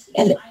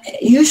 and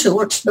it usually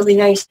works really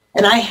nice.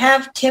 And I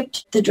have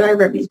tipped the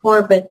driver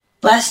before, but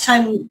last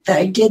time that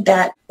I did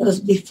that, it was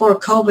before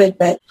COVID.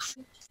 But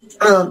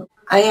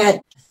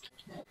I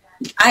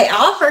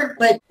offered,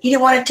 but he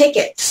didn't want to take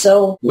it.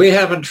 So we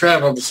haven't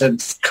traveled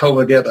since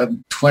COVID yet.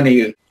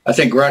 I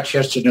think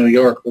Rochester, New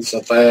York was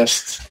the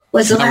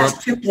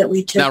last trip that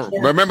we took. Now,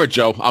 remember,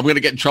 Joe, I'm going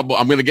to get in trouble.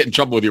 I'm going to get in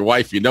trouble with your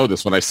wife. You know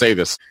this when I say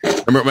this.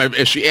 Remember,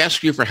 if she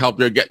asks you for help,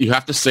 you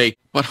have to say,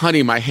 "But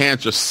honey, my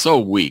hands are so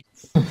weak."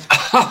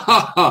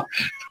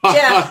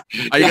 Yeah.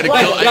 Are you going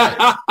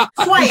to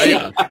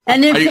kill?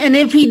 And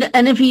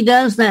if he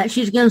does that,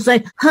 she's going to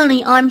say,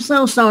 "Honey, I'm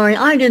so sorry.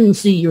 I didn't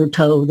see your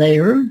toe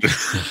there." We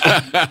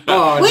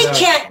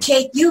can't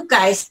take you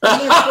guys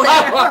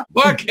anywhere.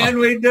 What can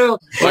we do?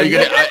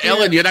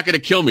 Ellen, you're not going to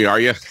kill me, are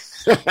you?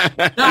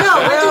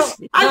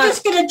 I'm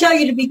just going to tell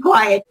you to be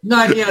quiet.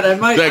 Not yet. I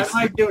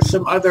might do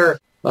some other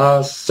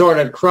sort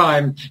of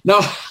crime. No.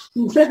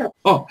 We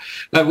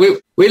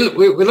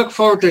look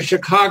forward to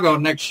Chicago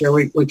next year.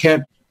 We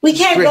can't. We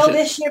can't go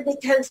this year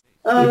because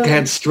we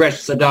can't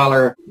stretch the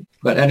dollar.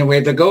 But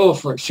anyway, the goal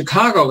for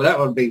Chicago, that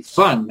would be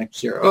fun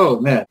next year. Oh,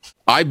 man.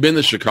 I've been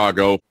to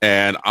Chicago,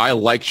 and I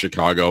like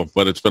Chicago,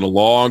 but it's been a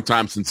long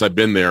time since I've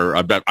been there.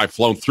 I've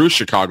flown through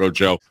Chicago,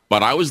 Joe,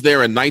 but I was there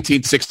in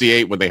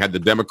 1968 when they had the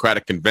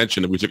Democratic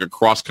Convention, and we took a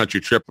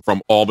cross-country trip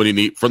from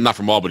New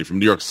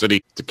York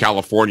City to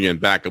California and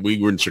back, and we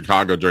were in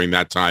Chicago during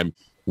that time.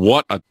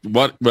 Well,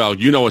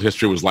 you know what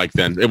history was like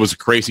then. It was a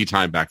crazy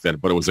time back then,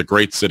 but it was a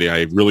great city.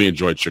 I really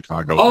enjoyed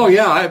Chicago. Oh,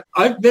 yeah.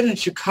 I've been in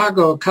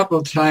Chicago a couple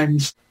of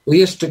times. We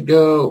used to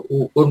go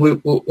when we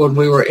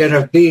were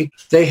NFB.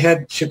 They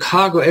had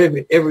Chicago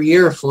every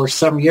year for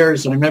some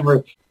years, and I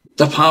remember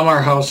the Palmer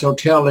House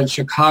Hotel in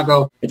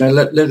Chicago, and I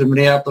lived in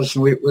Minneapolis,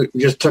 and we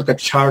just took a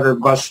charter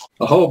bus.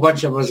 A whole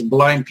bunch of us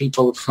blind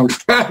people from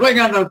traveling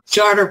on a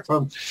charter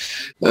from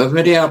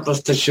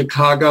Minneapolis to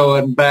Chicago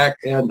and back.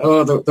 And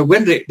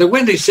the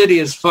windy city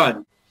is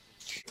fun.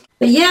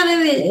 But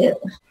yeah,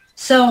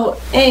 so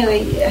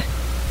anyway,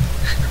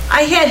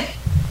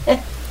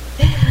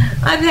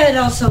 I've had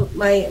also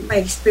my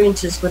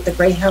experiences with the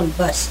Greyhound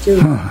bus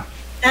too.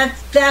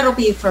 That'll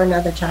be for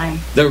another time.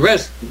 The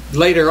rest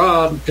later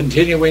on,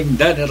 continuing,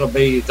 then it'll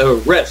be the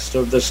rest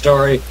of the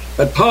story.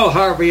 But Paul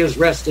Harvey is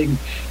resting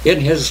in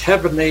his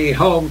heavenly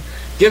home,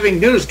 giving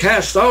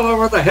newscasts all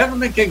over the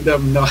heavenly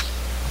kingdom. No.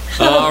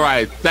 All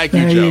right. Thank you,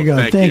 there Joe. There you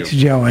go. Thanks,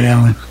 Joe and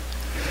Ellen.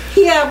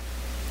 Yeah.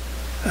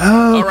 Okay.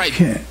 All right.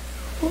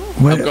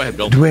 Go ahead,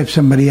 Bill. Do we have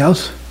somebody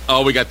else?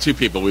 Oh, we got two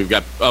people. We've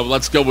got.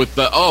 Let's go with.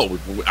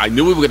 I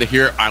knew we were going to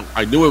hear.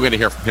 I knew we were going to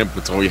hear from him,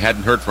 but we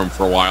hadn't heard from him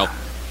for a while.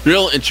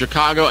 Bill in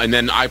Chicago, and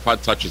then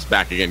iPod Touch is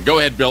back again. Go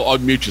ahead, Bill.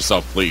 Unmute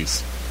yourself,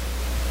 please.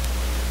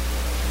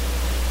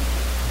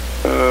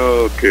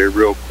 Okay,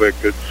 real quick.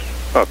 It's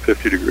about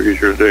 50 degrees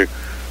here today.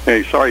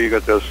 Hey, sorry you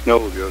got that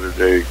snow the other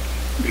day,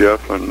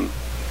 Jeff and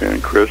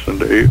Chris and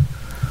Dave.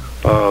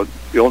 The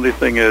only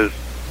thing is,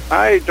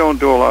 I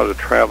don't do a lot of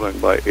traveling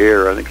by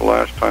air. I think the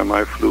last time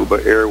I flew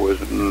by air was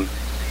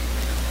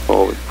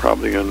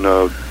probably in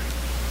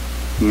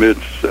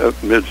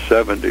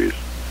mid-70s.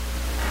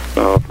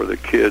 For the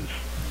kids,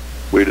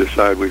 we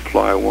decided we'd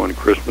fly one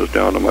Christmas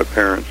down to my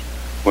parents.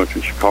 Went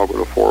from Chicago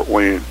to Fort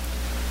Wayne,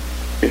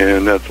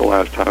 and that's the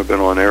last time I've been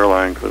on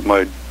airline because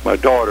my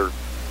daughter,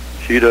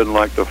 she doesn't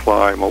like to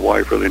fly. My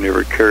wife really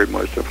never cared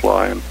much to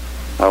fly, and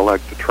I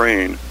like to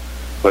train.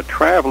 But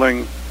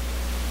traveling,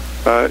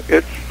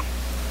 it's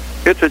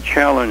a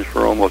challenge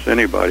for almost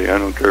anybody. I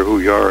don't care who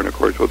you are, and of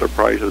course with the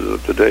prices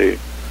of today,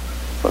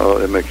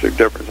 it makes a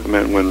difference. I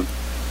mean, when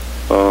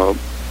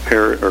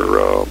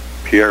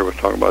Pierre was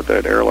talking about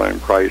that airline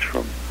price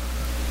from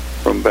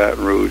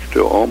Baton Rouge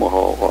to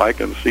Omaha. Well, I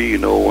can see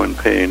no one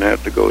paying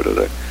that to go to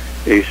the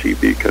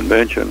ACB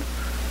convention.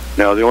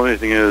 Now, the only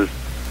thing is,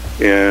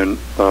 and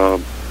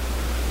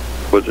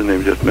what's his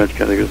name? Just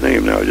mentioned, I think his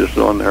name now, just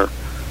on there.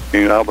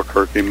 In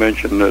Albuquerque,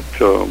 mentioned that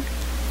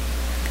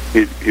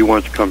he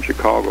wants to come to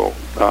Chicago.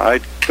 I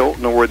don't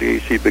know where the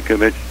ACB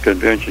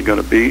convention is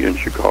going to be in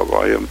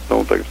Chicago. I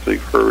don't think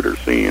it's heard or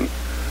seen.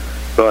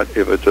 But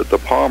if it's at the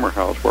Palmer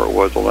House where it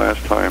was the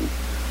last time,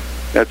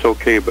 that's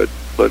okay. But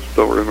let's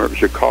still remember,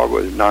 Chicago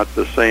is not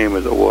the same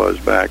as it was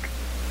back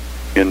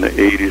in the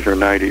 80s or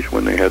 90s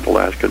when they had the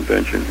last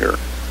convention here.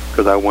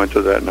 Because I went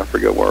to that and I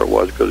forget where it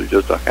was because it's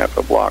just a half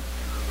a block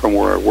from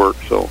where I work.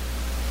 So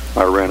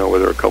I ran over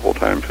there a couple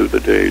times through the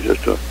day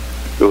just to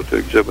go to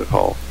exhibit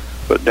hall.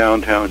 But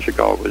downtown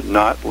Chicago is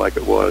not like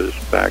it was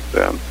back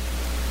then.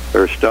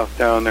 There's stuff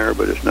down there,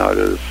 but it's not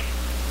as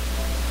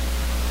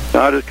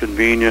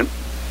convenient.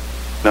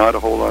 Not a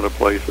whole lot of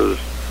places.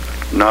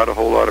 Not a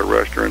whole lot of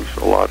restaurants.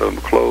 A lot of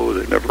them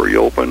closed. They never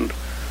reopened.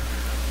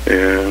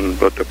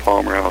 But the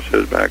Palmer House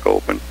is back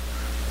open.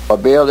 Well,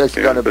 Bill, it's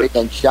going to be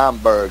in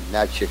Schaumburg,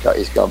 not Chicago.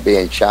 It's going to be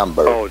in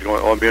Schaumburg. Oh, it's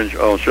going to be in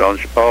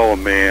oh,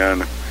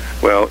 man.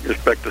 Well,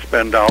 expect to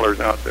spend dollars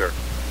out there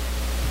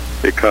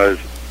because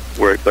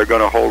they're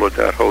going to hold at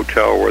that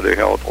hotel where they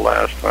held the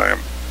last time.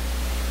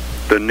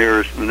 The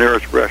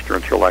nearest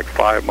restaurants are like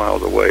 5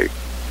 miles away.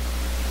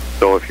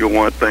 So if you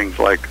want things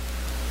like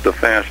the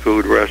fast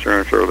food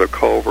restaurants or the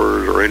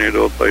Culver's or any of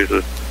those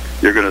places,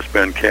 you're going to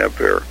spend cab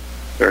fare.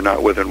 They're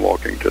not within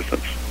walking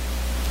distance.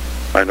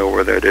 I know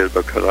where that is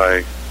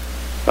because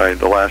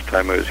the last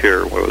time I was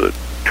here, what was it,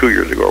 2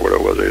 years ago or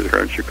whatever it was, I was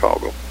here in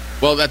Chicago.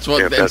 Well, that's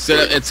what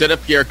instead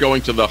of Pierre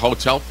going to the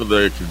hotel for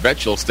the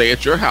convention, he'll stay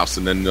at your house,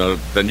 and then you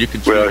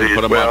can put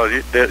him up.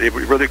 It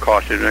really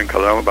cost you then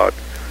because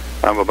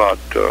I'm about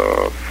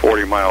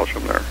 40 miles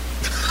from there.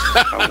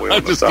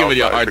 I'm just giving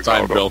you a hard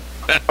time, Bill.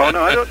 Oh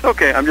no, it's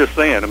okay. I'm just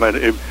saying. I mean,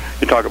 if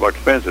you talk about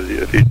expenses,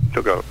 if you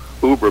took a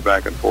Uber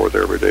back and forth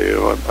every day,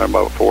 I'm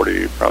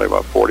probably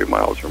about 40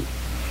 miles from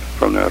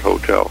that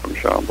hotel from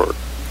Schaumburg,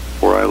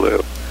 where I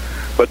live.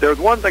 But there's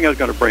one thing I was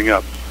going to bring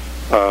up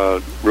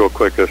real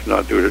quick. That's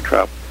not due to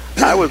travel.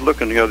 I was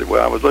looking the other way.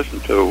 I was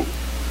listening to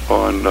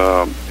on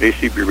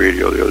ACB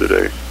radio the other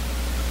day,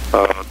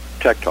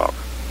 Tech Talk,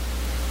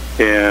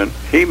 and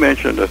he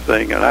mentioned a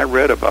thing, and I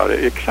read about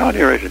it. It sounded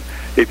interesting.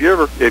 If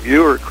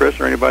you or Chris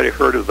or anybody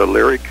heard of the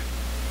Lyric,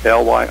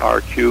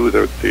 LYRQ,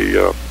 the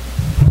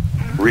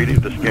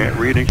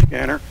reading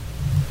scanner?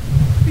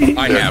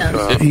 I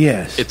have.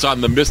 Yes. It's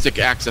on the Mystic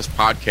Access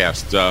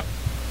podcast.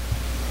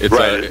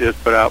 It's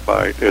put out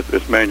by,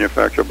 it's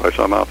manufactured by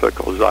some outfit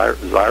called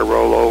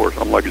Zyrolo or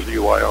something like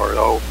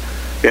ZYRO.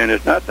 And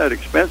it's not that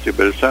expensive,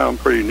 but it sounds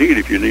pretty neat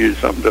if you needed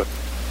something to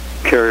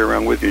carry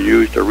around with you,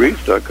 use to read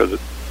stuff, because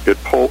it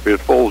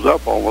folds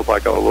up almost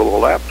like a little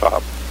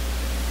laptop.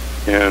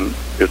 And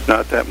it's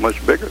not that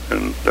much bigger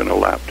than a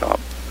laptop.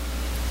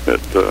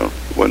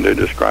 When they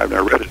described it, I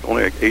read it's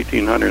only like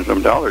 $1,800 and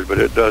some dollars, but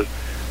it does.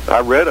 I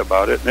read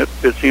about it, and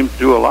it seems to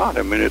do a lot.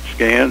 I mean,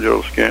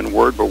 it'll scan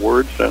word by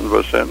word, sentence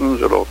by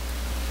sentence.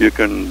 You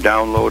can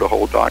download a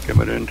whole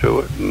document into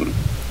it, and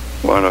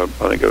I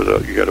think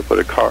you got to put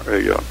a card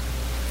into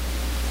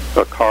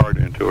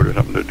it or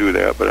something to do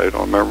that, but I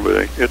don't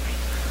remember. But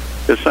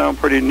it sounds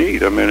pretty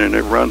neat. I mean, and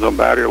it runs on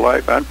battery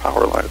life and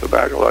power life. The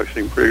battery life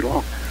seems pretty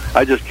long.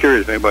 I just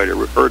curious if anybody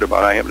heard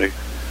about it.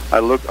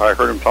 I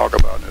heard him talk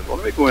about it. Well,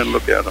 let me go in and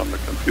look at it on the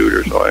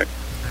computer. So I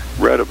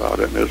read about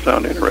it, and it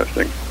sounded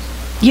interesting.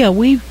 Yeah,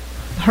 we've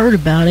heard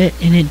about it,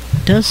 and it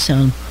does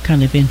sound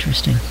kind of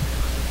interesting.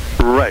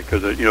 Right,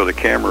 because the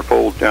camera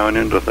folds down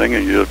into the thing,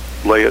 and you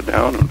just lay it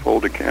down and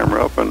fold the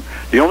camera up. And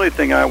the only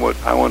thing I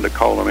wanted to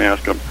call them,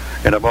 ask them,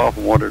 and I've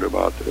often wondered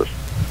about this.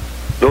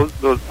 Those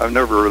I've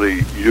never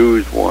really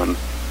used one,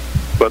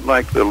 but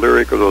like the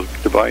Lyric or those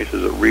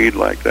devices that read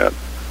like that,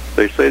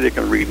 they say they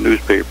can read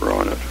newspaper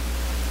on it.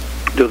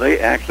 Do they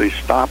actually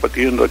stop at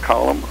the end of the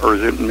column, or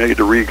is it made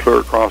to read clear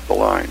across the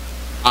line?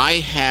 I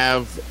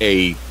have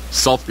a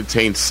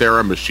self-contained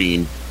Sarah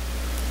machine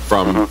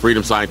from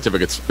Freedom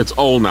Scientific. It's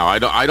old now. I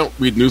don't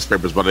read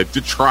newspapers, but I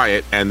did try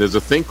it, and there's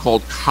a thing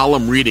called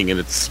column reading, and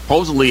it's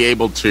supposedly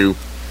able to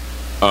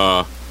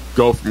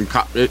go from...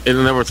 in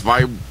other words, if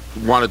I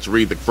wanted to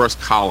read the first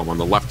column on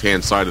the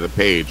left-hand side of the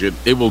page,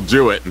 it will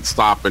do it and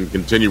stop and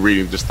continue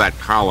reading just that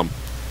column.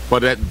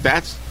 But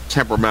that's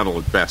temperamental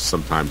at best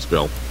sometimes,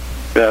 Bill.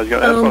 Yeah,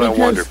 that's what I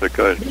wonder if it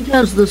could.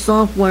 Because the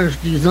software is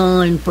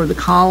designed for the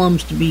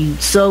columns to be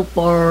so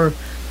far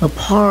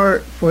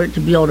apart for it to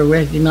be able to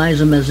recognize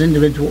them as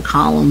individual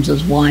columns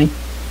is why.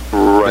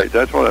 Right,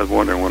 that's what I was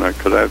wondering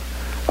because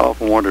I've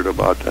often wondered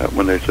about that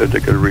when they said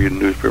they could read a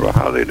newspaper,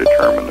 how they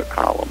determine the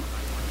column.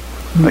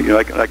 Mm-hmm.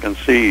 Like, I can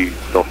see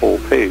the whole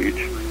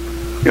page,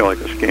 like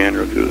a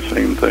scanner do the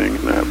same thing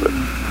and that, but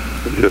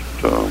just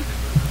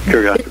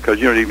curiosity,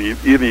 because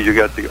even you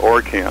got the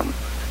Orcam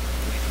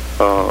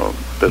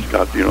that's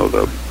got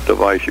the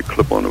device you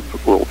clip on a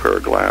little pair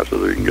of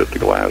glasses, or you can get the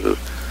glasses.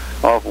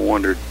 I often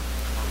wondered,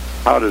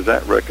 how does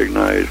that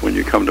recognize when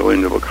you come to the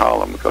end of a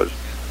column? Because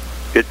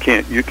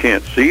you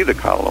can't see the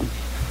column,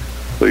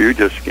 so you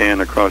just scan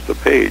across the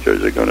page.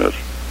 Is it going to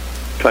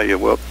tell you,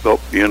 the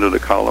end of the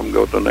column,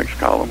 go to the next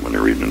column when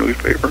you're reading the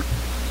newspaper?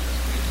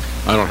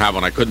 I don't have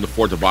one. I couldn't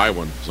afford to buy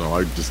one, so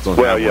I just don't.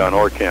 Well, have yeah, one. an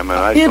Orcam, man.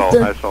 I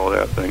saw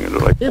that thing. It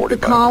was like if the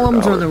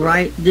columns are the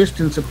right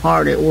distance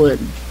apart, it would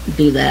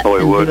do that. Oh,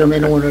 it would. Do them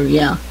in order,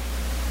 yeah.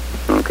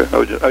 Okay, I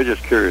was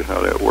just curious how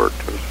that worked,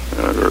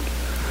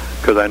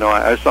 because I know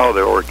I saw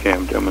the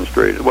Orcam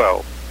demonstrated.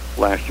 Well,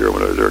 last year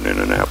when I was there in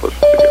Indianapolis,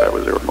 the guy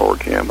was there with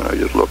Orcam, and I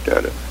just looked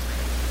at it,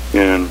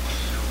 and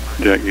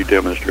he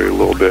demonstrated a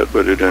little bit,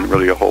 but it didn't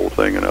really a whole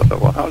thing. And I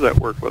thought, well, how does that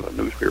work with a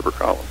newspaper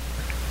column?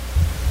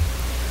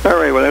 All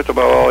right, well, that's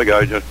about all I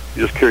got. Just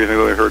just curious. I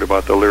really heard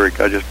about the lyric.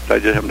 I just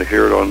happened to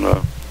hear it on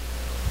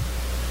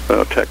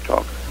Tech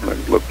Talk. I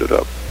looked it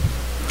up.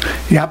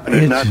 Yep,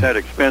 it's not that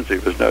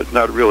expensive. It's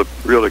not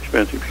real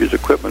expensive piece of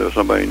equipment. If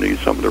somebody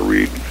needs something to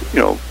read,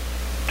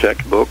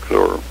 textbooks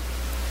or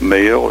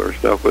mail or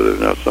stuff, but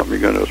it's not something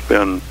you're going to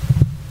spend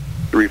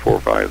 $3,000,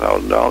 $4,000,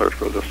 $5,000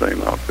 for the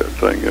same outfit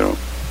thing.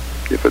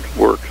 If it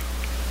works.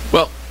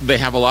 Well, they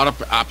have a lot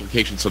of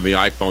applications on the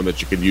iPhone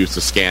that you can use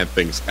to scan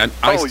things, and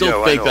I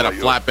still think that a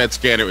flatbed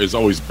scanner is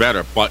always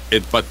better. But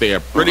they are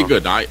pretty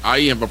good. I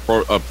have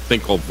a thing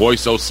called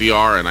Voice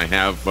OCR, and I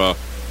have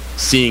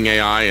Seeing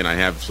AI, and I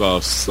have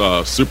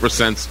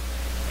SuperSense,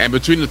 and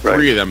between the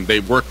three of them, they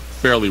work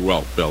fairly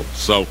well, Bill.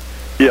 So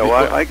yeah,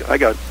 well, I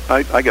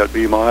got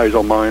Be My Eyes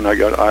on mine. I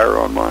got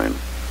Aira on mine.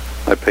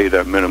 I pay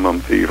that minimum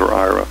fee for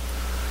Aira,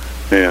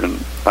 and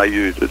I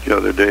used it the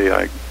other day.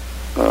 I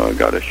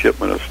got a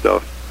shipment of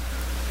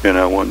stuff, and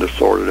I wanted to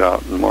sort it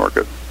out and mark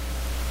it.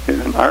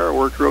 And Aira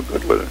worked real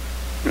good with it.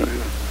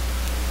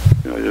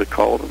 I just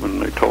called them,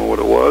 and they told me what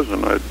it was,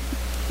 and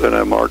then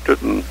I marked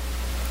it, and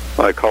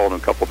I called them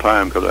a couple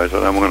times because I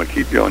said, I'm going to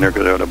keep you on here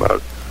because I had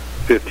about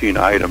 15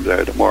 items I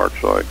had to mark.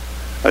 So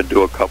I'd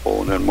do a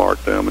couple and then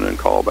mark them and then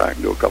call back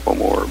and do a couple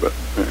more. But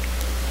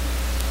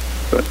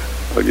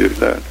I'll use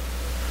that.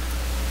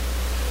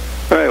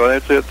 All right, well,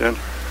 that's it then.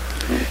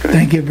 Okay.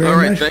 Thank you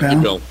very much, thank pal.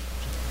 you, Bill.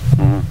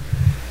 Mm-hmm.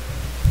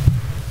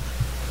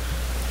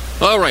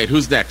 All right,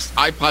 who's next?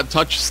 iPod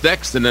Touch's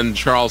next, and then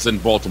Charles in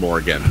Baltimore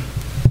again.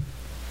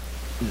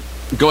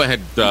 Go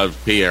ahead,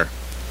 Pierre.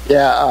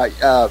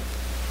 Yeah,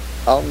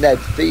 on that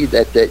fee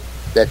that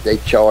they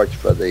charge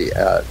for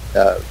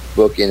the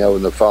booking over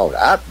the phone,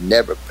 I've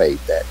never paid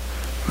that.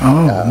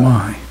 Oh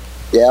my!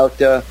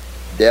 Delta,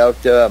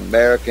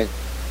 American.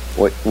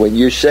 When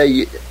you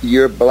say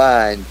you're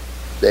blind,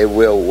 they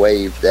will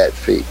waive that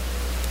fee.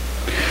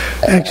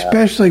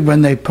 Especially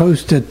when they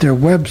post that their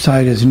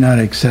website is not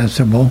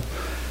accessible.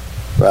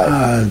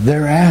 Right.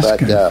 They're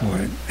asking for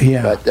it.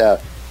 Yeah.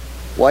 But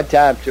one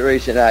time,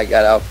 Teresa and I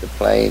got off the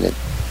plane, and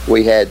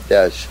we had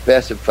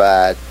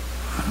specified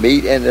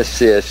meet and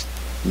assist,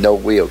 no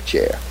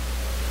wheelchair.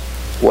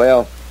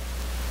 Well,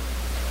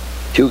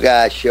 two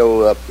guys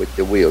show up with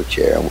the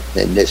wheelchair,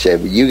 and they said,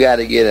 well, you got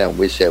to get in.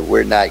 We said,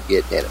 we're not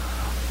getting in them.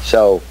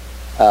 So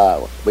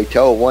we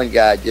told one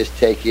guy, just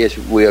take his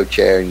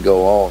wheelchair and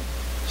go on.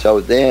 So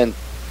then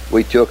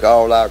we took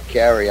all our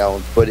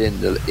carry-on, put in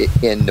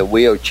the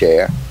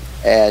wheelchair,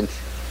 and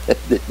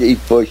he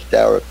pushed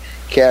our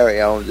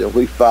carry-ons, and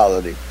we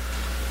followed him.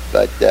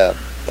 But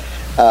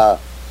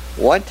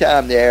one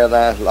time the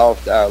airlines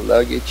lost our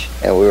luggage,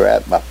 and we were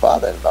at my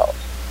father-in-law's.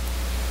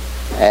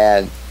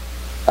 And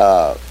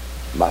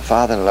my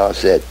father-in-law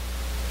said,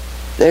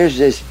 there's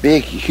this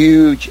big,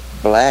 huge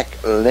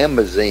black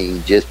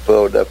limousine just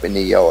pulled up in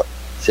the yard.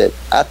 Said,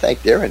 I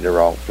think they're in the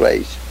wrong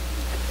place.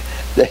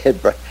 They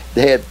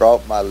had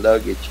brought my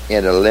luggage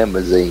in a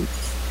limousine.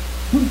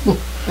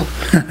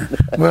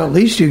 Well, at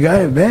least you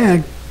got it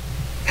back.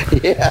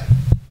 Yeah.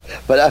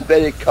 But I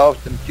bet it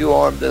cost them 2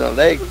 arms and a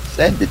leg to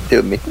send it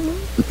to me.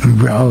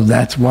 Well,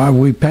 that's why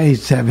we paid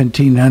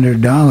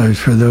 $1,700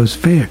 for those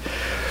fares.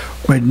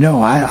 But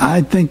no,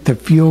 I think the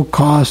fuel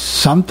costs,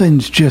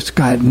 something's just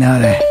gotten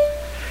out of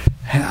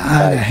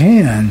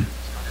hand.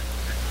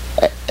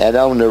 And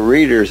on the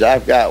readers,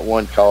 I've got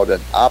one called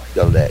an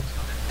Optolet,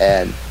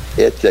 and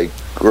it's a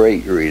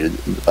great reader.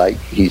 Like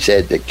he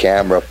said, the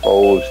camera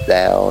folds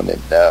down,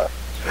 and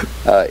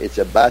it's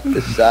about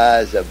the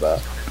size of a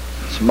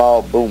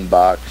small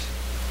boombox,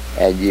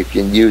 and you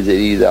can use it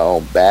either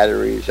on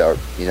batteries or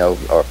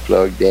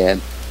plugged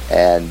in,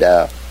 and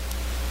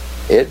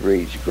it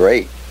reads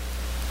great.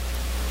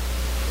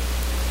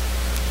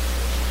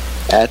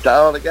 That's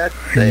all I got to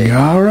say.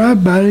 All right,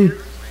 buddy.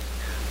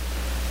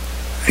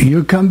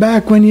 You'll come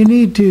back when you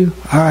need to.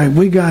 All right,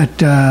 we got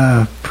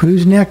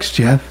who's next,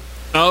 Jeff?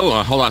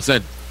 Oh, hold on a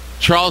second.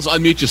 Charles,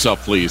 unmute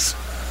yourself, please.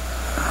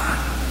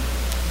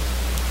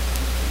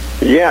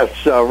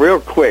 Yes,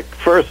 real quick.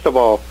 First of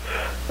all,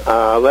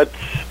 let's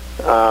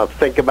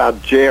think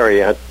about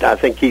Jerry. I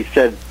think he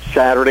said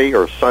Saturday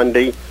or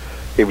Sunday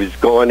he was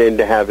going in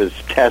to have his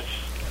tests,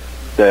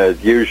 the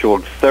usual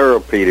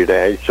therapy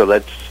today. So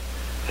let's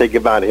think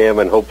about him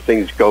and hope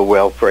things go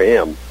well for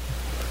him.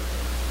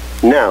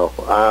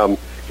 Now,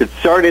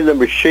 concerning the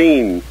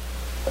machine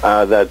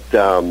that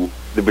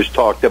was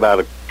talked about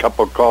a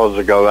couple of calls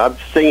ago,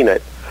 I've seen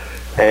it.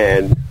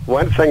 And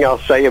one thing I'll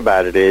say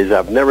about it is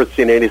I've never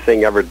seen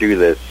anything ever do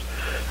this.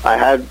 I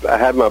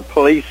had my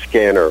police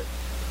scanner,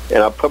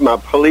 and I put my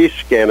police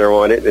scanner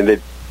on it, and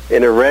it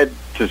read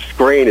the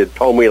screen. It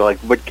told me like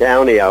what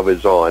county I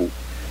was on,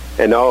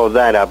 and all of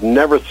that. I've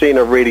never seen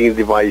a reading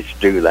device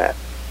do that.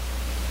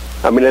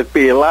 I mean, it'd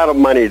be a lot of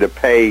money to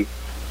pay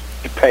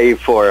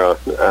for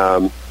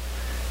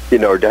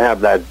to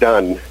have that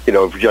done,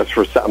 just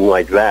for something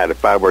like that,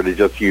 if I were to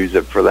just use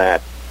it for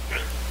that.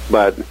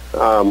 But,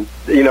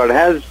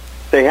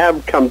 they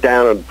have come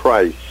down in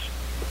price,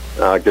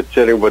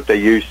 considering what they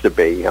used to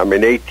be. I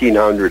mean,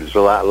 $1,800 is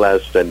a lot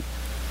less than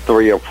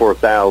 $3,000 or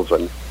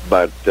 $4,000.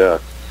 But,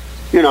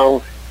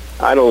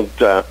 I'm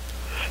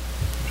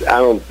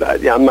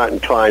not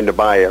inclined to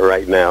buy it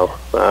right now.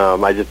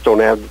 I just don't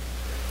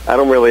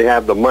really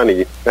have the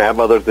money. I have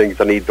other things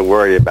I need to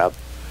worry about.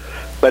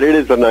 But it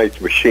is a nice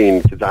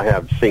machine because I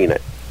have seen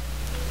it.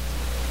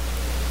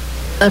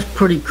 That's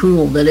pretty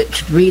cool that it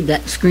could read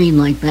that screen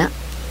like that.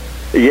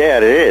 Yeah,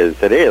 it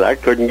is. It is. I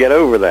couldn't get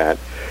over that.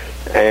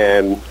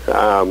 And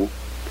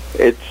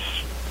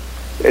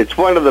it's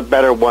one of the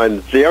better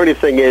ones. The only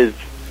thing is,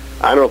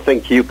 I don't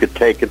think you could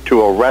take it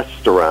to a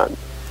restaurant.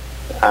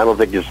 I don't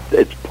think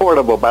it's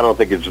portable, but I don't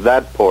think it's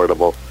that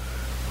portable.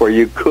 Where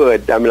you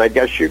could, I mean, I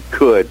guess you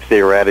could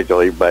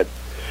theoretically, but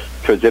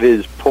because it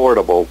is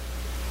portable.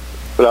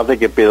 But I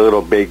think it'd be a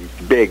little big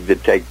to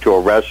take to a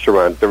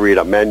restaurant to read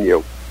a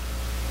menu.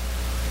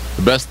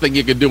 The best thing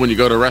you can do when you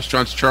go to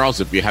restaurants, Charles,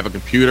 if you have a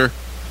computer,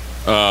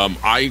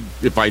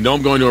 if I know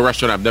I'm going to a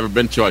restaurant I've never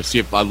been to, I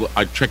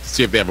check to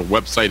see if they have a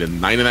website,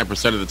 and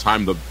 99% of the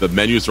time the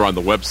menus are on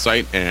the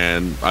website,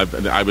 and I've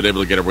been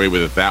able to get away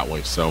with it that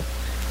way. So.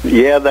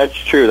 Yeah, that's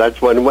true.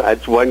 That's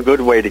one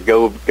good way to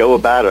go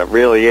about it. It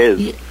really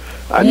is.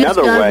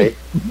 Another way.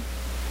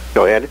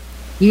 Go ahead.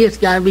 You just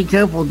got to be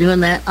careful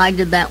doing that. I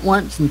did that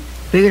once and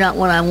figured out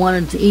what I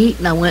wanted to eat,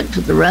 and I went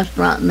to the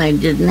restaurant and they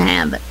didn't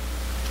have it.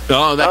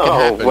 Oh, that could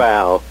happen. Oh,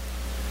 wow.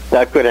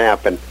 That could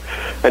happen.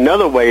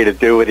 Another way to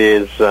do it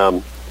is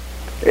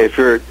if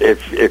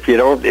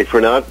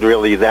you're not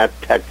really that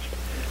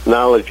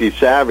technology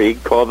savvy,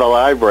 call the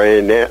library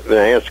and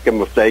ask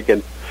them if they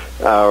can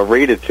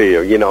read it to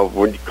you. You know,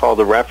 when you call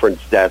the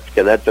reference desk,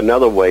 and that's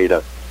another way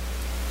to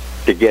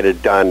get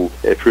it done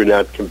if you're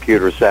not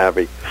computer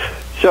savvy.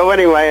 So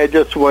anyway, I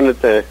just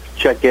wanted to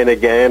check in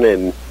again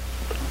and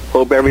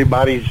hope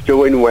everybody's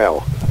doing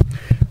well.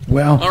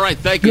 Well, all right,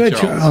 thank you, good,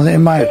 Charles.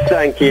 And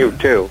thank you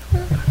too.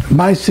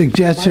 My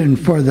suggestion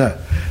for the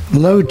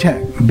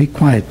low-tech, be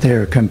quiet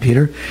there,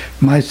 computer.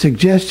 My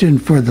suggestion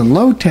for the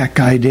low-tech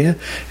idea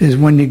is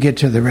when you get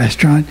to the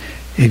restaurant,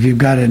 if you've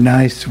got a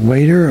nice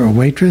waiter or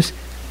waitress,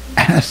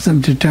 ask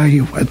them to tell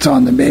you what's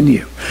on the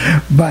menu.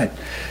 But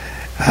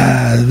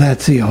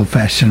that's the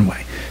old-fashioned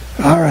way.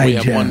 All right, we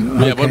have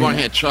one more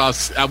hand,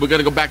 Charles. We're going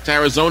to go back to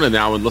Arizona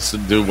now and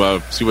listen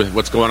to see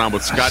what's going on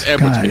with Scott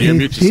Edwards. Can you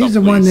unmute yourself, he's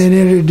the one that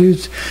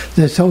introduced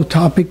this whole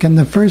topic in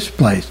the first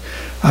place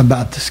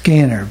about the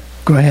scanner.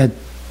 Go ahead,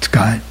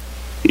 Scott.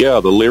 Yeah,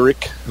 the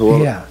Lyric.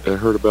 Yeah, I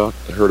heard about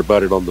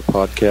it on the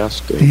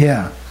podcast.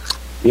 Yeah,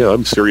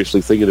 I'm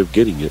seriously thinking of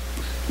getting it,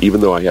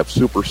 even though I have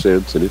Super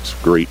Sense and it's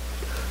great.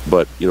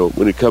 But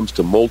when it comes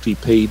to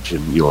multi-page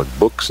and on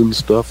books and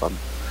stuff,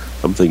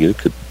 I'm thinking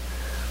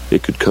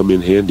it could come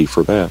in handy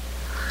for that.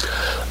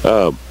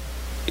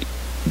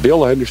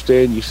 Bill, I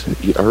understand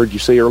I heard you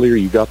say earlier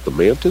you got the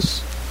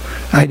Mantis.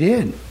 I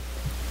did.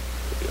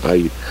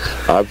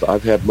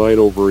 I've had mine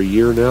over a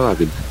year now.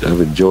 I've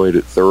enjoyed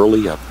it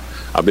thoroughly.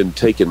 I've been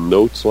taking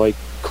notes like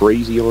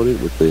crazy on it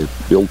with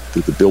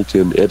the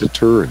built-in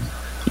editor and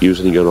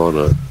using it on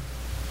a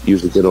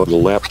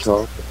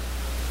laptop.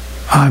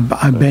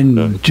 I've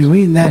been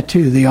doing that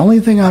too. The only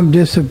thing I'm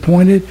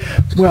disappointed,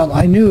 well,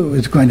 I knew it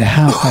was going to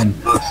happen.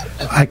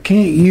 I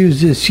can't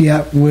use this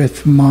yet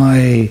with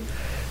my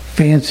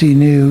fancy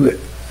new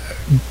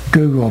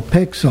Google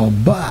Pixel,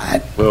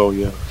 but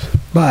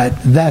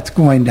that's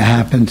going to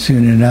happen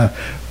soon enough.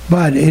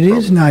 But it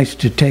is nice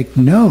to take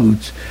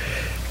notes.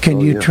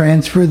 Can you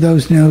transfer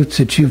those notes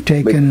that you've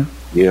taken?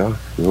 Yeah,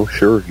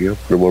 sure. Yeah,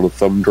 put them on a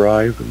thumb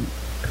drive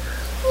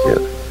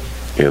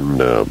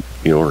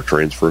or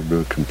transfer them to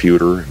a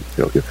computer.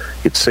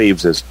 It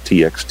saves as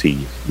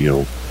TXT.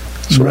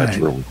 So that's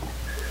really.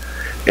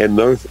 And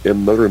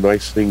another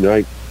nice thing,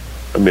 I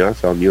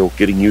found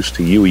getting used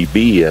to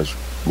UEB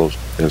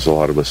as a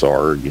lot of us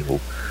are.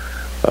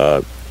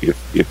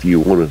 If you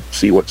want to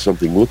see what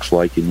something looks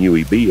like in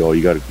UEB, all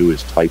you got to do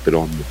is type it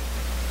on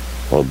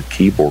the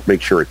keyboard.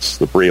 Make sure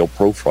the Braille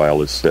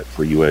profile is set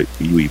for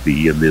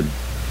UEB, and then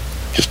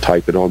just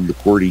type it on the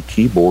QWERTY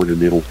keyboard,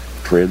 and it'll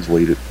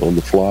translate it on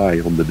the fly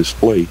on the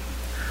display.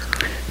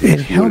 It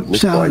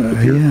helps out,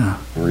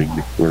 learning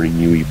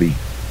UEB.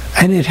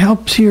 And it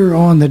helps here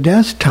on the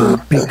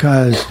desktop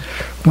because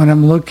when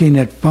I'm looking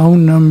at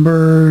phone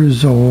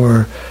numbers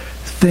or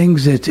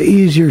things, it's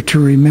easier to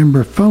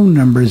remember phone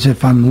numbers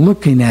if I'm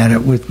looking at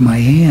it with my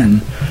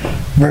hand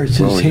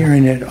versus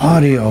hearing it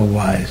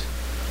audio-wise.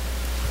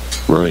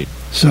 Right.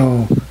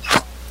 So,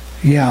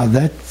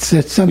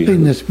 that's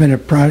something that's been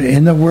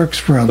in the works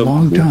for a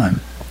long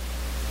time.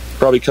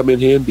 Probably come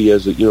in handy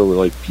as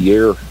like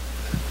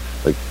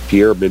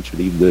Pierre mentioned,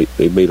 even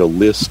they made a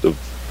list of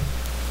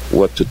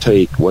what to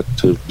take, what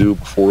to do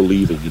before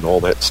leaving, and all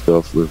that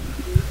stuff.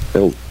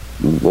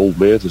 Old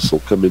Mantis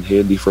will come in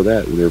handy for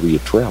that whenever you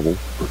travel.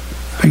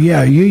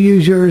 Yeah, you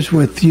use yours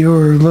with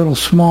your little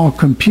small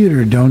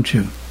computer, don't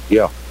you?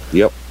 Yeah,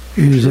 yep.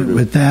 Use it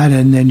with that,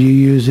 and then you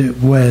use it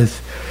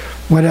with,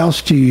 what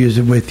else do you use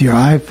it with? Your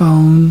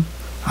iPhone,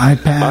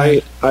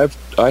 iPad?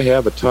 I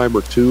have a time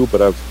or two,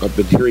 but I've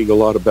been hearing a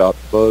lot about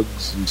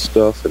bugs and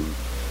stuff, and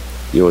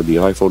in the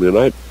iPhone,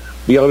 and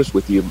be honest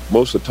with you,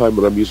 most of the time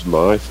when I'm using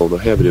my iPhone,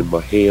 I have it in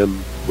my hand,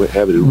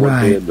 have it in one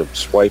hand, I'm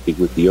swiping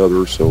with the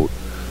other, so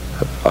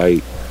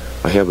I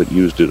haven't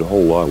used it a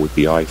whole lot with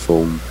the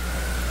iPhone.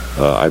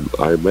 I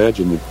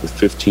imagine with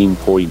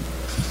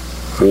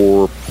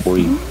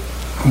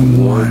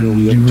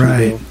 15.4.1,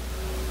 right?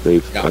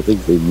 I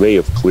think they may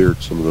have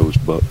cleared some of those,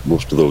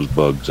 most of those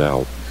bugs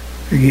out.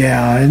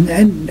 Yeah,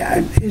 and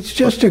it's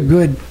just a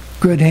good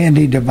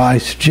handy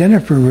device.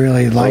 Jennifer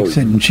really likes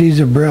it, and she's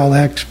a Braille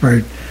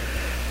expert.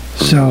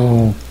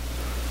 So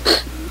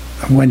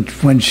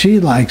when she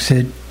likes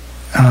it,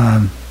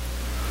 and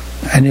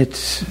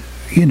it's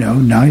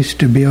nice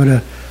to be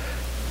able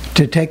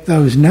to take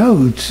those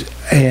notes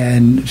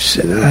and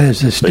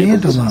as a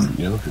standalone.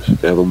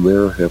 Just have them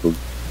there,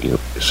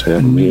 just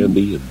have them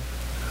handy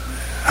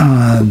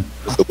and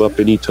look them up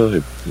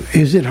anytime.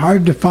 Is it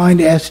hard to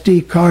find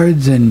SD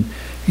cards and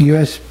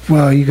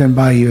well, you can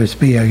buy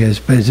USB, I guess,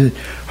 but is it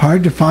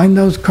hard to find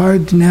those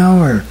cards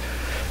now, or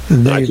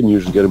I can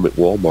usually get them at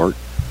Walmart.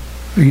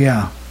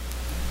 Yeah,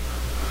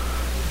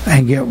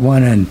 and get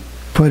one and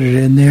put it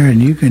in there,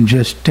 and you can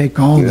just take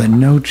all the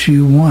notes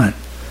you want.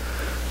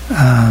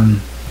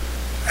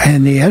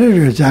 And the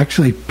editor is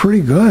actually pretty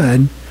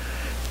good.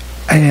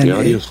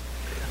 And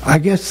I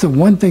guess the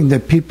one thing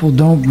that people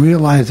don't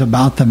realize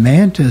about the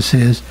Mantis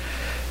is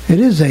it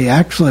is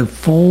actually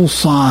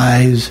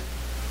full-size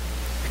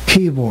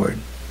keyboard.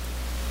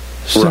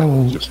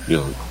 So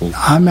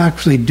I'm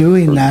actually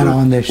doing that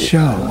on this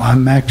show.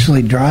 I'm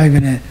actually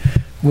driving it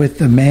with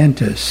the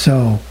Mantis.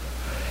 So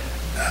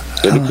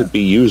and it could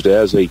be used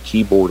as a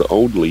keyboard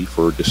only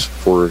for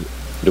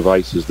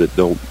devices that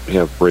don't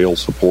have Braille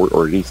support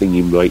or anything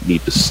you might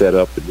need to set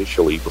up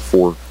initially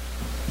before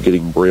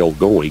getting Braille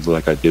going,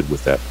 like I did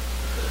with that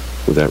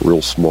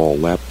real small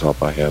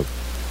laptop I have.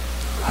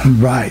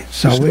 Right.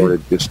 So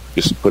just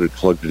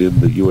plugged it in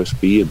the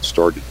USB and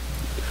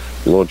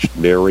launched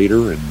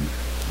Narrator and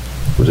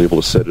was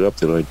able to set it up.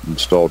 Then I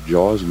installed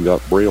JAWS and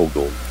got Braille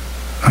going.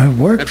 It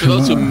worked. And for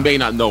those who may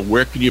not know,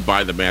 where can you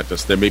buy the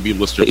Mantis? There may be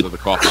listeners of the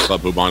Coffee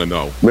Club who want to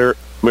know.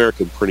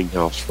 American Printing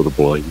House for the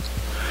Blind.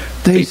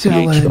 They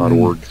sell it.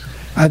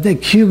 I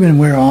think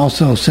Humanware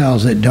also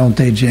sells it, don't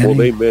they,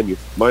 Jenny? Well,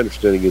 my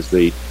understanding is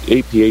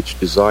APH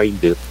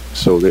designed it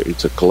so that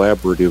it's a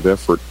collaborative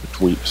effort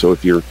between. So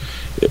if you're,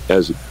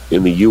 as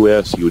in the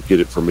U.S., you would get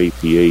it from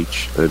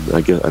APH, and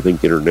I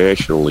think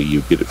internationally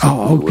you get it from.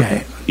 Oh,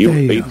 okay.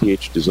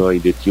 APH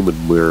designed it.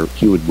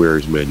 Humanware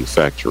is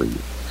manufacturing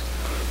it.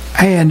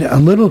 And a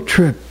little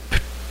tip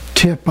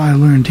I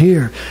learned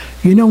here.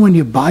 When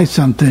you buy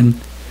something,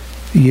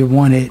 you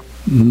want it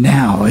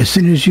now, as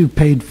soon as you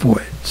paid for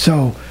it.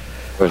 So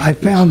I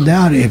found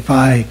out if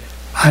I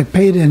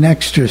paid an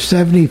extra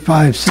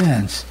 75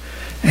 cents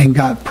and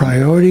got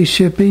priority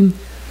shipping,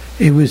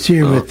 it was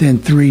here within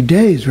 3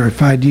 days, or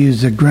if I'd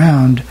use the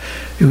ground,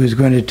 it was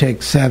going to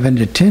take 7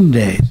 to 10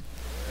 days.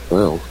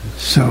 Well,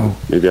 so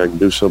maybe I can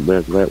do something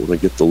after that when I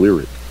get the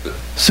lyric.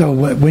 So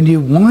when you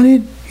want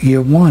it,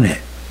 you want it.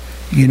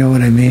 You know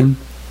what I mean?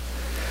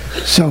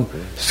 So,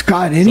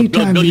 Scott,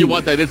 anytime Bill, you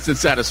want that instant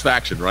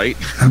satisfaction, right?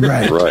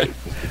 Right.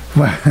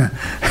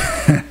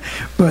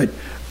 But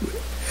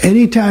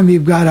anytime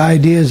you've got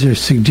ideas or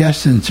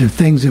suggestions or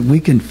things that we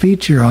can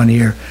feature on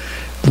here,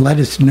 let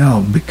us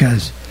know,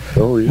 because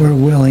we're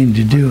willing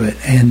to do it.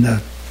 And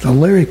the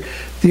lyric,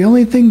 the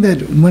only thing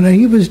that when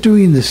he was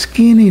doing the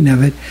scanning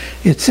of it,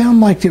 it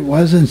sounded like it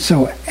wasn't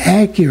so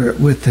accurate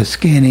with the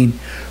scanning,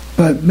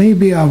 but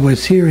maybe I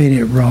was hearing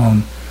it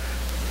wrong.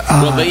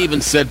 Well, they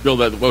even said, Bill,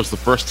 that was the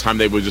first time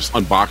they were just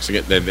unboxing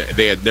it.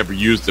 They had never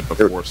used it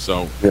before,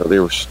 so they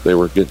were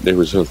getting. It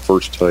was a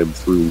first time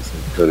through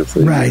kind of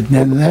thing. Right,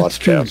 and that's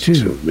true too.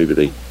 So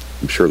maybe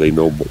I'm sure they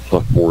know a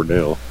lot more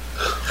now.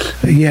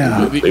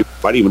 Yeah, they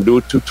might even do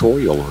a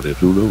tutorial on it.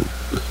 Who knows?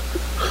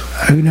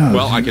 Who knows?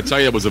 Well, I can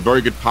tell you it was a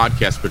very good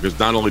podcast, because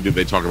not only did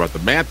they talk about the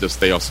Mantis,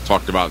 they also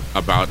talked about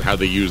how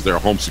they use their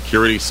home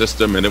security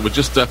system, and it was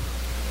just a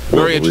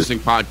very interesting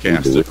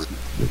podcast.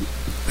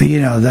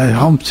 The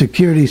home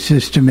security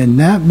system, and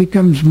that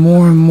becomes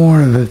more and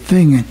more of a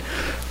thing. And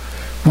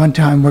one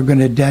time we're going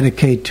to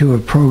dedicate to a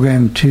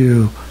program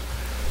to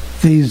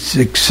these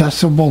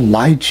accessible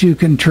lights you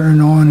can turn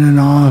on and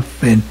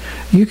off, and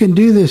you can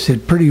do this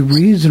at pretty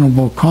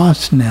reasonable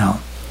cost now.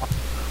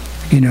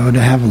 To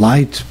have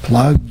lights,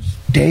 plugs.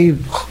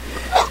 Dave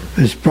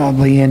is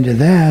probably into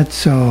that,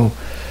 so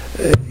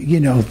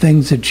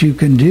things that you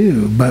can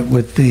do, but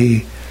with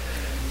the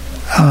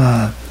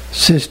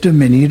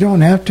system, and you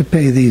don't have to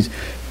pay these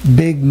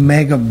big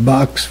mega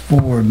bucks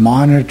for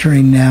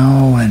monitoring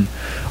now, and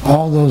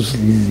all those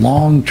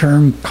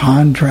long-term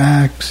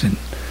contracts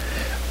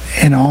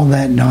and all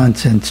that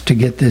nonsense to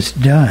get this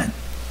done.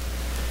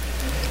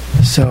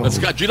 So, but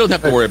Scott, you don't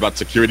have to worry about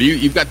security.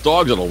 You've got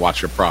dogs that'll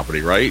watch your property,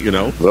 right?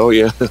 Well,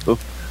 yeah.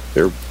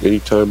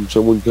 Anytime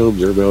someone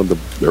comes,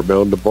 they're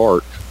bound to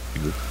bark.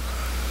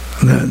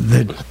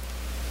 The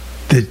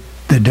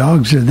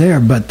dogs are there,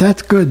 but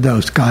that's good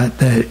though, Scott.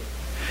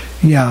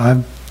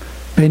 I've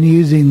been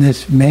using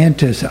this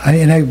Mantis,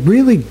 and I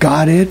really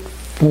got it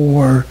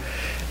for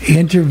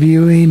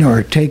interviewing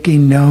or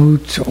taking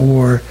notes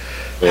or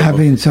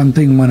having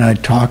something when I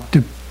talk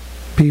to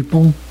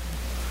people,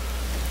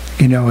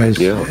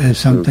 as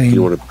something.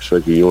 You want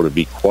to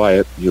be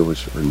quiet. You want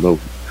to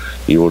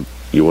you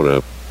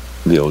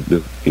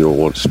don't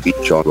want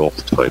speech on all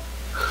the time.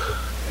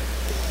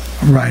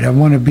 Right. I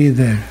want to be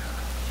there.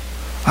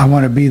 I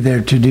want to be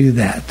there to do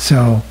that.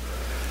 So,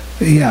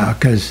 yeah,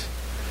 because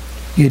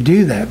you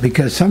do that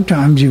because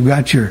sometimes you've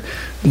got your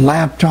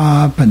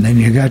laptop and then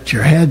you got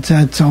your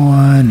headsets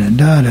on and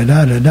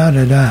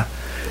da-da-da-da-da-da-da,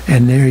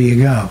 and there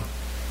you go.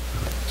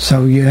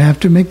 So you have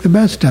to make the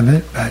best of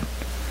it, but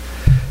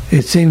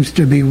it seems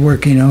to be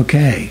working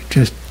okay.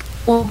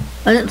 Well,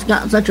 and it's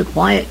got such a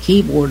quiet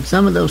keyboard.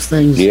 Some of those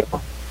things... Yeah.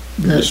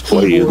 The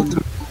display and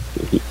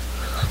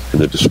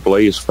the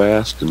display is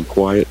fast and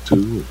quiet,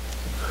 too.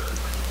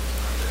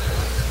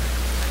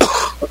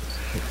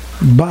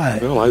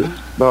 But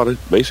about it.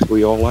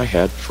 Basically, all I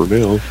had for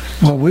now.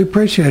 Well, we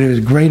appreciate it. It was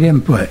great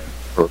input.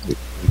 Perfect.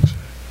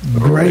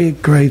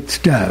 Great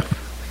stuff.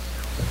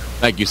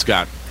 Thank you,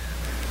 Scott.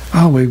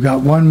 Oh, we've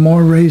got one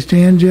more raised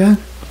hand, Jeff?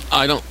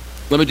 Let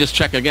me just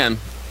check again.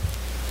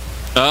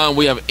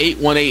 We have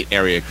 818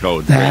 area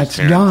code. That's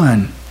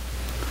Don.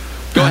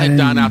 Go ahead,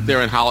 Don, out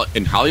there in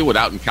Hollywood,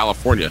 out in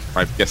California.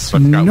 I guess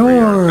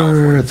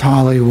North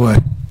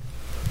Hollywood.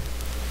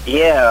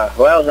 Yeah,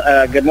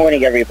 well, good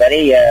morning,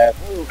 everybody.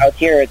 Out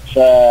here, it's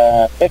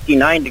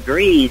 59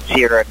 degrees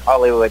here in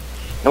Hollywood,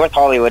 North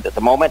Hollywood at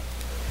the moment.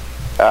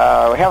 We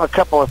have a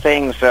couple of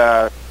things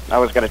I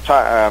was going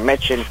to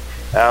mention.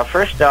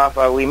 First off,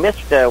 we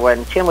missed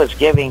when Tim was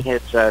giving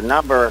his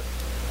number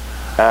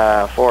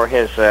for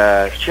his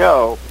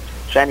show.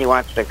 Sandy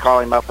wants to call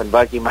him up and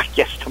bug him, I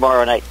guess,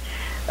 tomorrow night.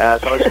 So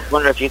I was just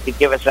wondering if you could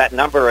give us that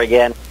number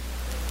again.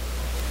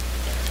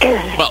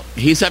 Well,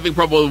 he's having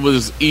trouble with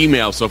his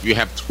email, so if you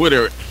have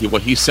Twitter,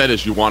 what he said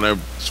is you want to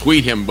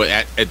tweet him, but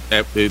at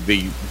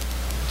the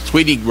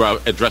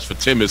tweeting address for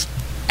Tim is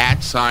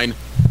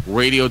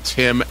 @Radio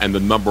Tim and the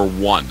number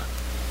 1.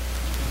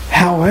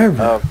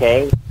 However,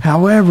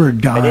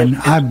 Don,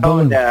 I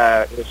believe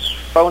his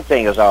phone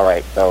thing is all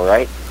right, though,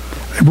 right?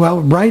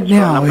 Well, right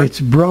now it's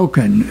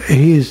broken.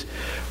 Let's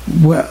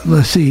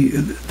see,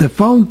 the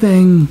phone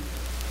thing.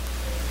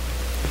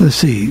 Let's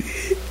see.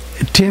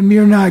 Tim,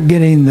 you're not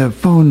getting the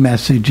phone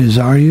messages,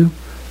 are you?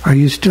 Are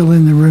you still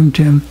in the room,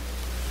 Tim?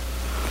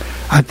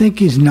 I think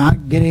he's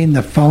not getting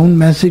the phone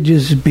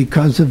messages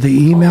because of the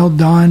email,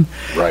 Don.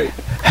 Right.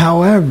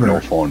 However, no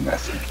phone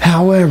message.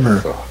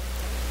 However,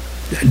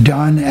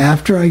 Don,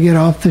 after I get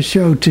off the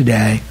show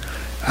today,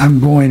 I'm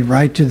going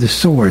right to the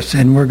source,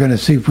 and we're going to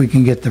see if we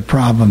can get the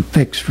problem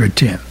fixed for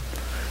Tim.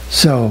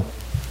 So.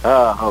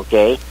 Oh,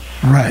 okay.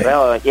 Right.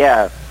 Well,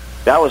 yeah,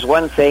 that was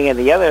one thing, and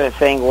the other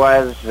thing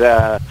was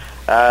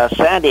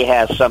Sandy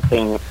has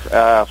something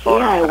for...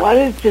 Yeah, I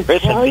wanted to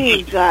tell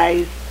you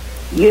guys,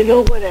 you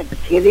know what a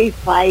kitty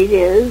fight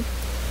is?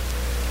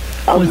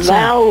 A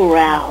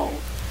Mau-Rau.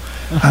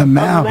 A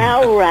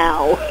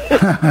Mau-Rau.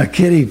 A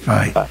kitty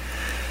fight.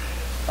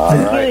 All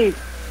right.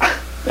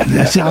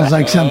 That sounds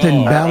like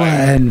something Bella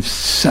and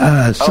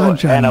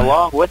Sunshine. And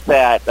along with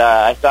that,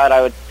 I thought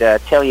I would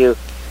tell you,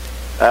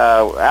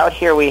 out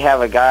here we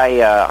have a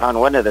guy on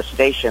one of the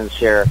stations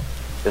here.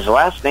 His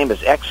last name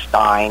is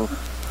Eckstein,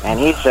 and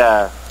he's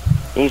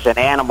an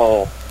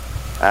animal.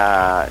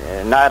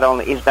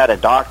 He's not a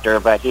doctor,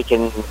 but he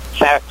can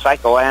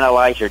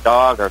psychoanalyze your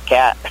dog or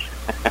cat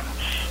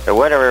or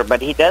whatever.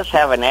 But he does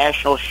have a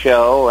national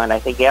show, and I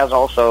think he has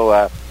also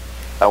a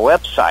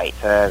website.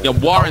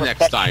 Warren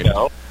Eckstein.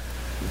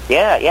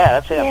 Yeah,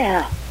 that's him.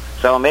 Yeah.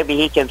 So maybe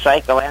he can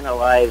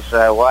psychoanalyze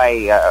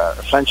why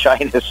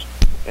Sunshine is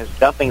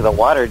dumping the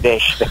water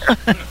dish there.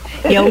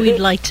 Yeah, we'd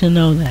like to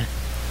know that.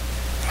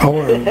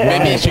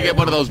 Maybe you should get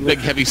one of those big,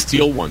 heavy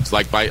steel ones,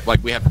 like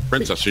we have the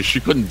Princess. She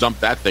couldn't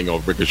dump that thing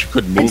over because she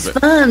couldn't move it. It's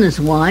fun,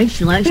 is why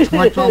she likes to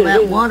watch all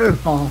that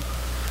waterfall.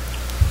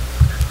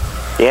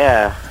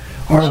 Yeah.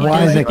 Or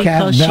why the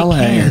cat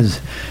Bella is.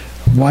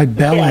 Why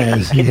Bella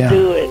is. Yeah.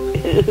 Do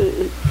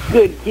it.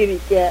 Good kitty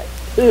cat.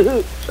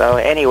 So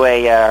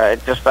anyway, I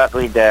just thought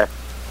we'd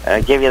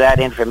give you that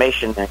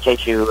information in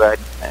case you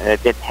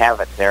didn't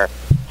have it there.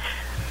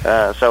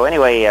 So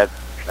anyway,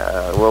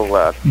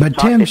 we'll but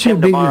talk Tim to should Tim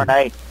be tomorrow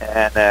night,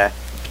 and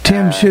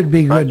Tim should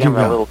be good to him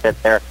go a little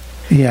bit there.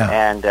 Yeah.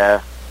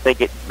 And say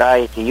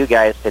goodbye to you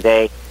guys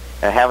today.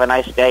 Have a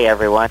nice day,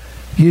 everyone.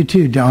 You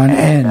too, Don.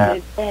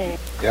 And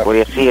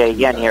we'll see you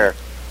again here.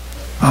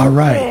 All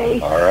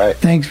right. All right.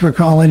 Thanks for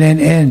calling in.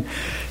 And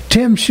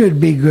Tim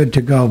should be good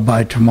to go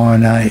by tomorrow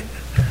night.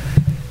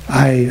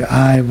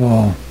 I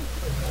will.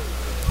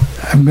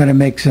 I'm going to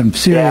make some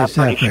serious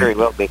I'm effort. pretty sure he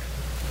will be.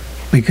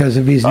 Because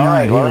if he's All not,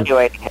 right. Well,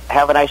 anyway,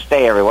 have a nice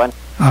day, everyone.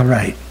 All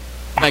right.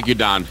 Thank you,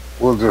 Don.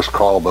 We'll just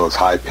call those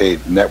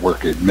high-paid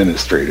network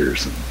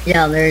administrators, and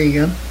Yeah, there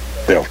you go.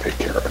 they'll take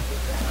care of it.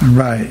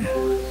 Right.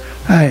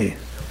 Hey,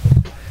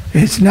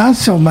 it's not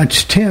so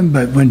much Tim,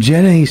 but when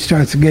Jenny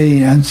starts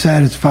getting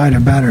unsatisfied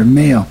about her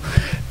meal,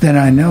 then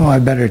I know I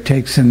better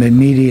take some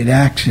immediate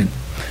action.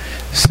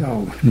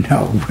 So,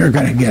 no, we're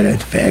going to get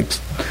it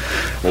fixed.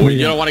 Well, you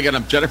don't want to get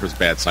on Jennifer's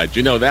bad side.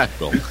 You know that,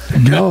 Bill.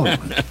 No.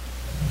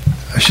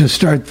 I should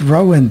start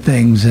throwing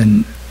things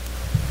and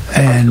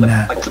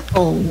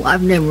oh,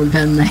 I've never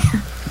done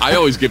that. I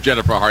always give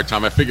Jennifer a hard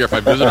time. I figure if I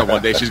visit her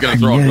one day, she's going to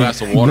throw a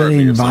glass of water at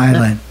me or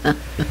violent.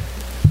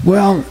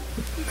 Well,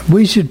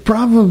 we should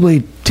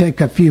probably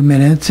take a few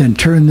minutes and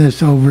turn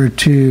this over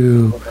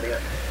to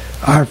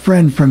our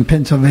friend from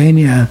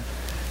Pennsylvania,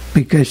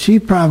 because she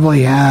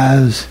probably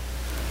has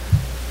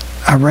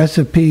a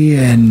recipe,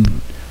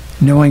 and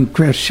knowing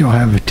Chris, she'll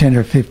have 10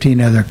 or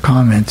 15 other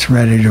comments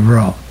ready to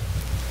roll.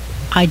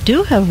 I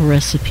do have a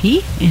recipe.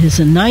 It is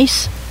a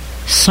nice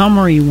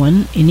summery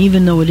one, and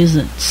even though it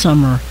isn't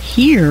summer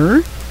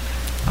here,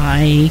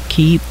 I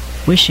keep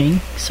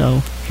wishing,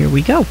 so here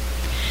we go.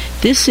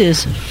 This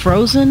is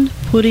frozen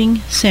pudding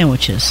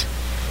sandwiches,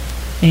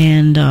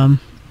 and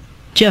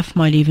Jeff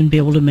might even be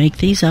able to make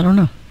these. I don't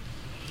know.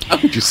 How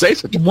could you say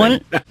such a thing?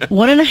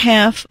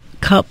 1.5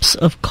 cups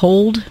of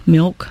cold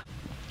milk,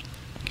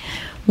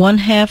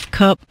 1/2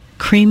 cup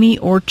creamy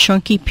or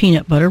chunky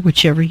peanut butter,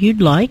 whichever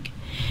you'd like,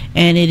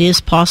 and it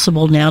is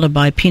possible now to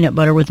buy peanut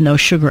butter with no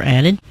sugar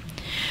added.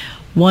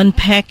 1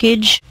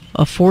 package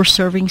of 4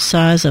 serving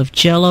size of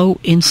Jell-O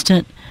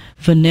instant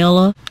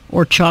vanilla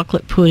or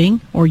chocolate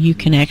pudding, or you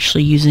can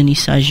actually use any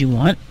size you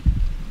want.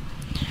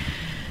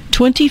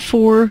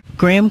 24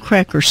 graham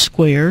cracker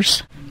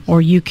squares,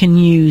 or you can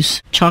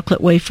use chocolate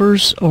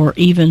wafers, or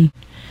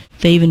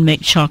they even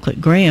make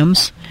chocolate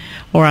grahams.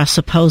 Or I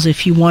suppose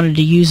if you wanted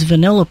to use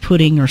vanilla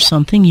pudding or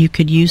something, you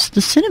could use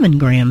the cinnamon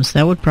grahams.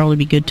 That would probably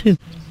be good too.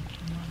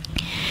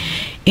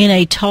 In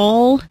a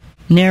tall,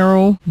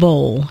 narrow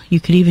bowl, you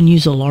could even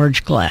use a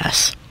large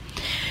glass.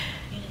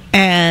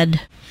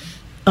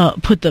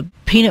 Put the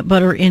peanut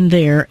butter in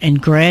there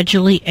and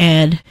gradually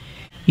add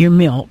your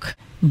milk,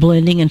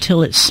 blending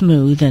until it's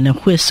smooth, and a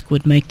whisk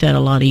would make that a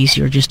lot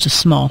easier, just a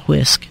small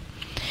whisk.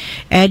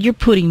 Add your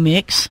pudding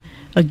mix.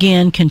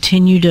 Again,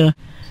 continue to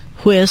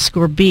whisk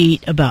or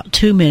beat about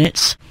 2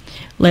 minutes.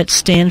 Let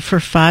stand for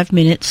 5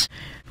 minutes.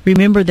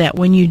 Remember that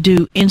when you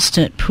do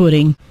instant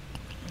pudding,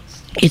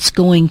 it's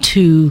going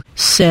to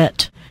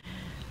set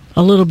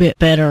a little bit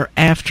better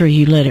after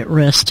you let it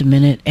rest a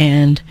minute.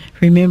 And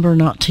remember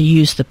not to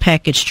use the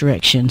package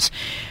directions.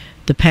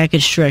 The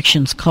package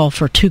directions call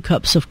for 2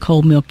 cups of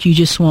cold milk. You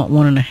just want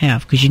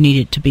 1.5 because you need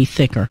it to be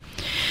thicker.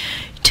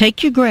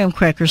 Take your graham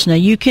crackers. Now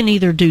you can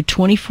either do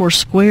 24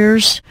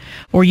 squares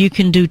or you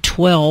can do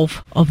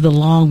 12 of the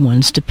long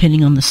ones,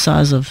 depending on the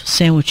size of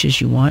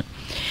sandwiches you want.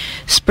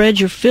 Spread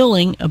your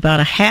filling about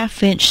a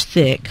 1/2 inch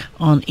thick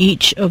on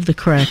each of the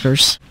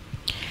crackers.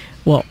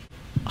 Well,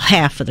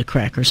 half of the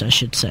crackers, I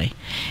should say.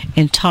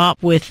 And top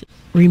with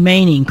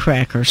remaining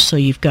crackers. So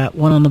you've got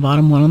one on the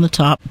bottom, one on the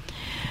top.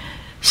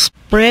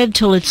 Spread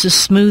till it's as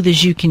smooth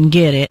as you can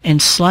get it,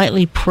 and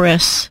slightly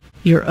press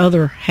your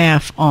other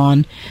half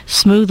on.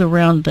 Smooth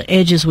around the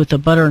edges with a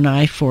butter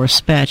knife or a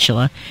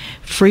spatula.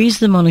 Freeze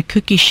them on a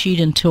cookie sheet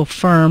until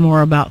firm,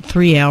 or about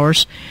 3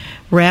 hours.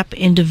 Wrap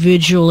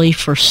individually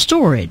for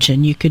storage,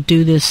 and you could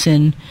do this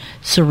in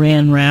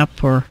saran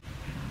wrap or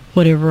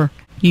whatever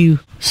you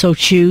so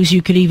choose.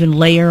 You could even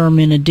layer them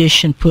in a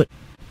dish and put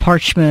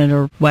parchment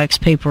or wax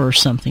paper or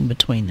something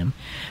between them.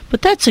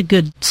 But that's a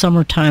good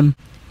summertime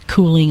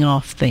cooling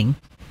off thing.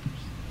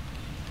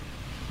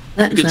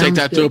 You could take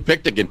that to a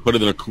picnic and put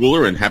it in a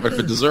cooler and have it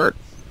for dessert.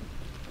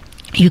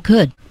 You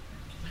could.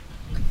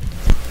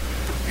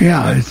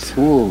 Yeah, it's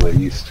cool. They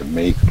used to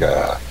make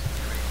a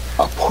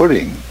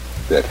pudding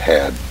that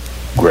had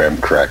graham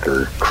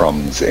cracker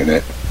crumbs in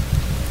it,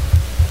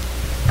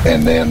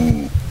 and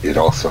then it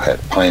also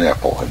had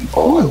pineapple. And I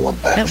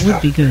love that. That stuff.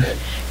 would be good.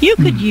 You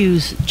could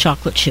use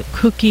chocolate chip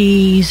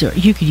cookies, or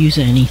you could use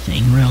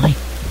anything really.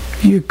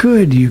 You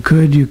could.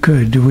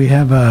 Do we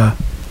have a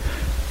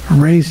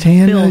raised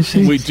hand? Bill. I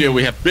see. We do.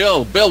 We have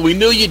Bill. Bill, we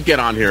knew you'd get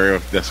on here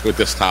with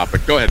this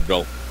topic. Go ahead,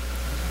 Bill.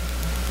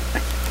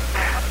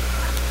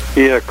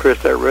 Yeah, Chris,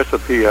 that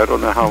recipe, I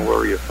don't know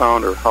where you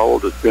found or how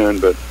old it's been,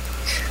 but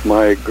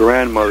my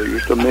grandmother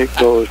used to make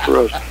those for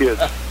us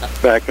kids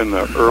back in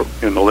the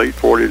late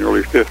 40s and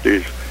early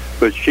 50s.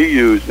 But she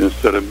used,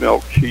 instead of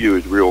milk, she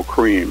used real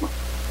cream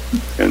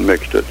and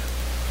mixed it.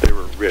 They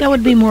were rich. That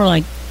would be more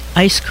like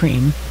ice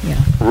cream,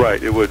 yeah.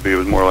 Right, it would be. It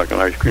was more like an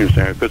ice cream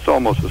sandwich. It's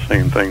almost the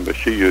same thing, but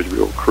she used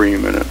real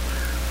cream in it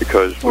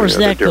because Or we as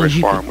had that a dairy goes,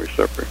 you farm we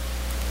separate.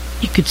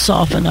 You could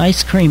soften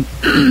ice cream,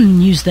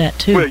 use that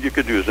too. Well, you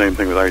could do the same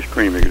thing with ice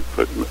cream. You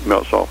could put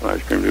melt soften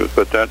ice cream to it.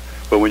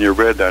 But when you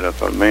read that, I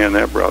thought, man,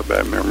 that brought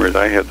back memories.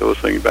 I had those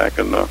things back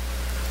in the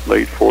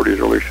late 40s,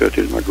 early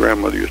 50s. My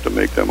grandmother used to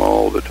make them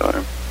all the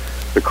time.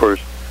 Of course,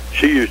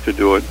 she used to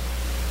do it.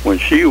 When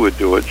she would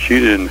do it, she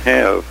didn't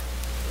have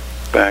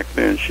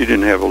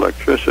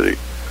electricity.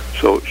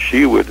 So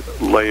she would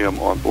lay them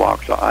on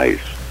blocks of ice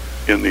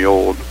in the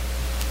old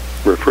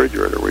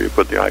refrigerator where you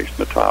put the ice in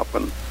the top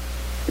and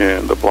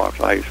the blocks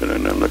of ice in it,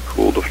 and then to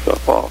cool the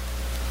stuff off.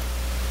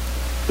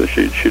 So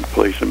she'd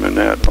place them in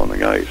that on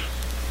the ice.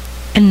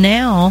 And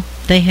now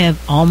they have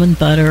almond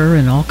butter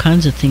and all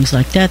kinds of things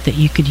like that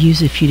you could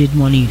use if you didn't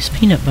want to use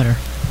peanut butter.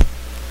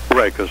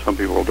 Right, because some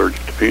people are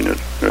allergic to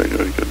peanuts. Right?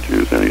 You could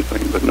use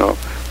anything, but no,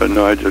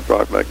 I just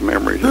brought back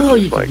memories. Oh,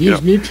 it's you could like,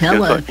 use you know,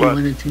 Nutella if you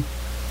wanted to.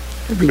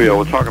 Yeah,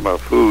 we're talking about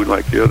food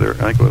like the other.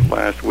 I think it was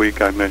last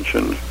week I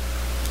mentioned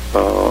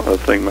a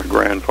thing my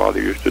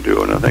grandfather used to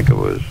do, and I think it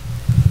was,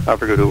 I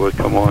forget who was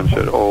come on and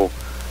said, "Oh,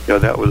 yeah,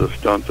 that was a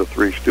stunt the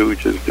Three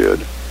Stooges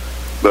did,"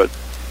 but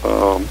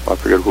I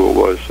forget who it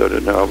was said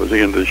it. Now it was the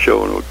end of the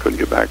show, and I couldn't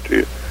get back to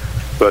you.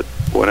 But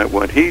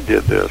when he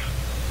did this,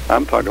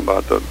 I'm talking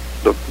about the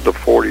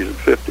 40s and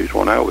 50s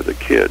when I was a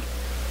kid.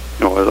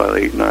 You know, I was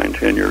like 8, 9,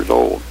 10 years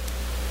old,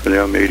 and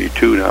I'm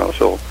 82 now,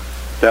 so.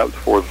 That was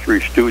before the Three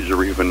Stooges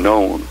were even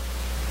known,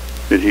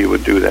 that he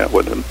would do that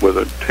with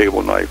a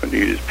table knife and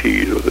eat his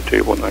peas with a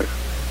table knife,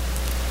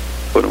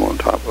 put them on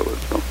top of it.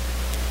 So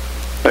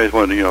I just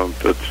wanted to, you know,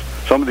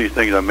 some of these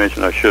things I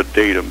mentioned, I should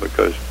date them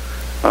because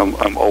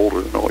I'm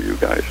older than all you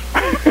guys.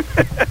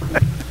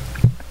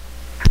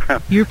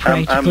 You're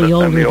practically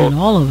older than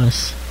all of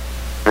us.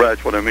 Right,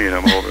 that's what I mean.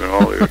 I'm older than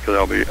all of you because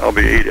I'll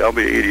be 80. I'll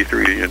be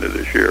 83 at the end of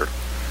this year.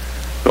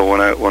 So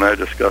when I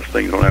discuss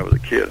things when I was a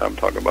kid, I'm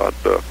talking about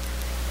the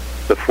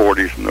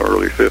 40s and the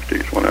early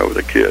 50s when I was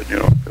a kid, you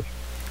know, 'cause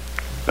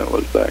that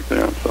was back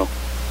then. So,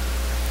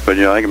 but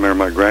yeah, I can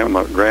remember my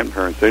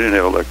grandparents. They didn't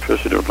have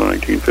electricity until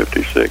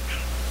 1956,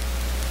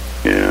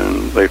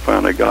 and they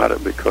finally got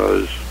it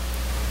because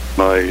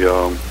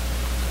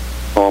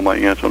all my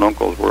aunts and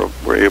uncles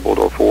were able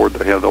to afford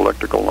to have the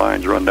electrical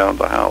lines run down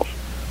to the house.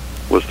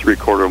 It was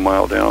 3/4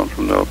 mile down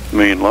from the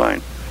main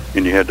line,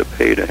 and you had to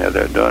pay to have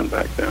that done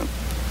back then.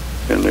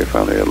 And they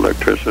finally had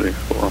electricity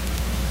for them.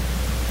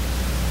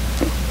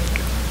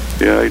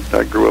 Yeah,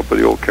 I grew up with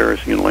the old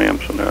kerosene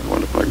lamps and that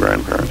one at my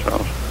grandparents'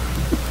 house.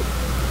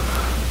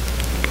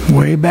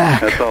 Way back.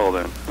 That's all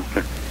then.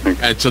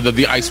 And so did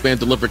the Iceman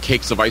deliver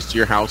cakes of ice to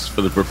your house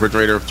for the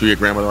refrigerator, to your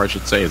grandmother, I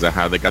should say? Is that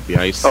how they got the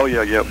ice? Oh,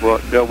 yeah.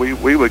 Well, yeah,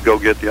 we would go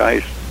get the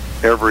ice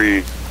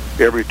every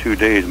 2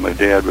 days. My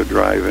dad would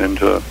drive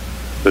into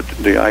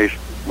the ice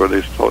where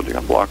they sold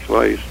the blocks of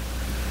ice,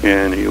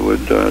 and he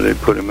would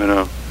they'd put them in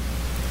a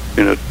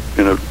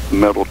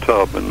metal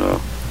tub in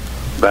the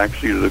back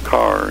seat of the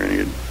car,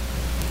 and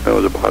that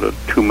was about a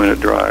 2-minute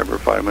drive or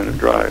 5-minute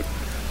drive.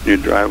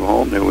 You'd drive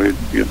home, then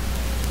you'd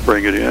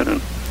bring it in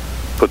and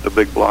put the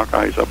big block of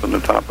ice up in the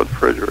top of the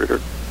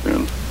refrigerator,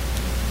 and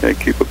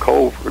keep it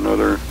cold for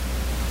another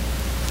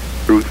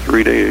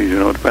 3 days. You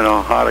know, depending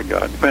on how hot it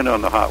got, depending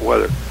on the hot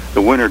weather.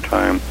 The winter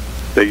time,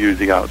 they use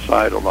the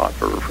outside a lot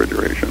for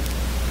refrigeration,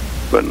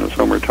 but in the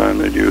summertime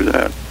they'd use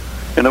that.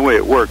 And the way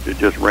it worked, it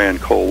just ran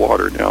cold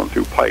water down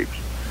through pipes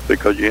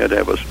because you had to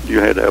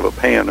have a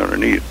pan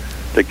underneath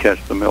to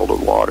catch the melted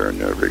water,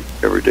 and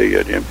every day you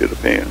had to empty the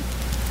pan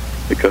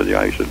because the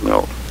ice would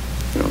melt,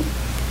 you know,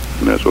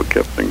 and that's what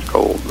kept things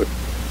cold.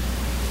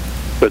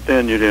 But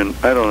then you didn't.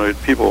 I don't know.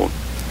 People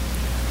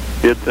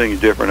did things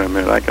different. I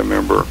mean, I can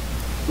remember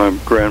my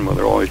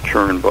grandmother always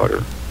churned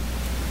butter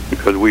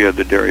because we had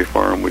the dairy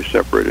farm. We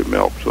separated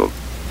milk, so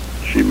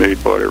she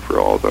made butter for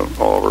all of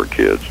her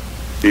kids.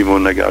 Even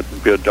when they got to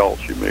be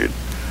adults, she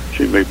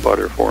made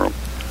butter for them.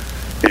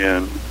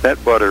 And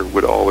that butter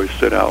would always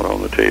sit out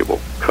on the table,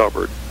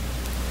 covered.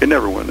 It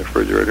never went in the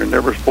refrigerator. It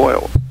never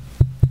spoiled.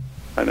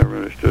 I never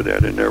understood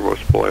that. It never was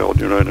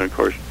spoiled, you know. And of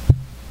course,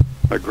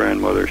 my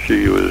grandmother, I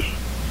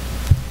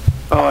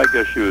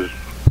guess she was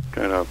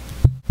kind of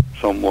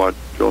somewhat,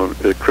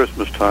 at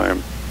Christmas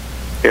time,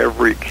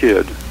 every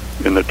kid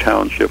in the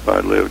township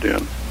I lived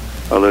in,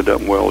 I lived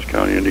up in Wells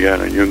County,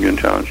 Indiana, Union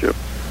Township,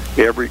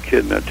 every kid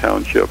in that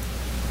township,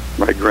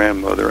 my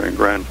grandmother and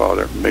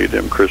grandfather made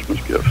them Christmas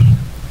gifts.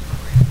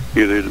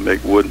 Either to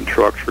make wooden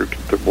trucks for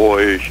the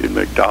boys, she'd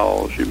make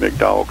dolls, she'd make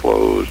doll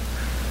clothes.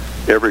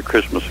 Every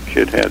Christmas a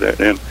kid had that.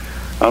 And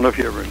I don't know if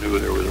you ever knew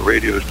there was a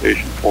radio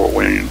station, Fort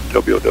Wayne,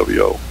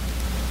 WWO,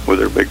 with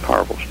their big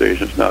powerful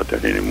stations, not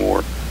that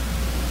anymore.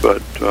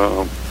 But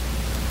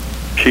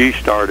she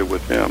started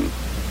with them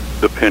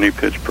the Penny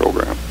Pitch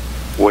program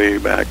way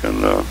back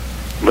in the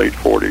late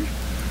 40s,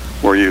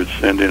 where you'd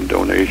send in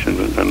donations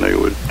and then they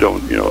would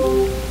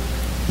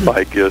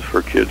buy gifts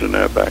for kids and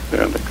that back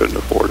then. They couldn't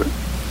afford it.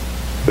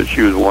 But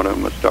she was one of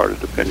them that started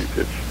the Penny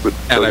Pitch.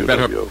 And I bet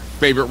her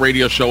favorite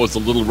radio show was The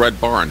Little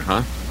Red Barn,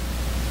 huh?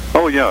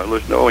 Oh, yeah.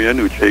 I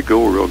knew Jay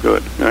Gould real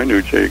good. I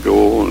knew Jay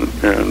Gould,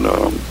 and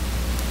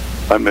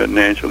I met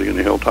Nancy in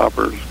the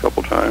Hilltoppers a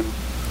couple times.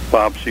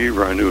 Bob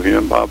Seaver, I knew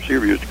him. Bob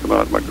Seaver used to come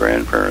out to my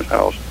grandparents'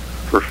 house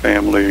for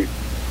family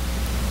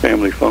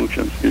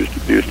functions. He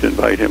used to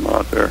invite him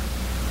out there.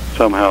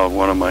 Somehow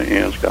one of my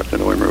aunts got to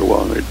know him real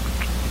well, and they'd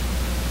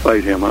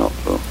invite him out,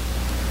 so...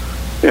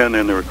 And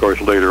then, of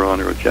course, later on,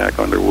 there was Jack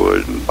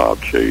Underwood and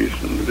Bob Chase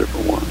and the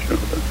different ones. You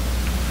know.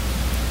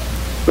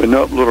 But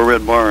no, Little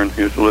Red Barn,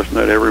 he used to listen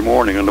to that every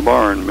morning in the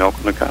barn,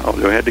 milking the cows.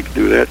 They had to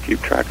do that to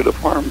keep track of the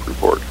farm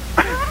report.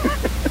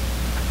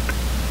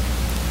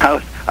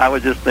 I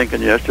was just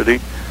thinking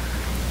yesterday,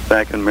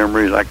 back in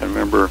memories, I can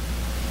remember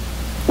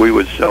we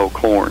would sell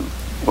corn.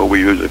 Well, we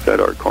usually fed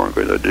our corn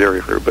because of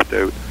dairy fair, but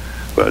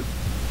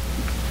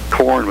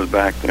corn was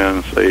back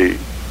then, say,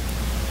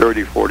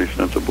 30, 40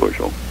 cents a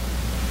bushel.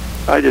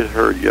 I just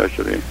heard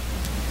yesterday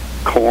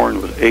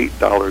corn was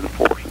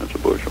 $8.04 a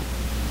bushel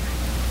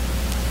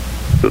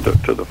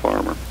to the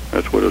farmer.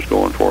 That's what it's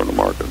going for in the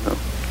market now.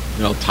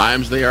 You know,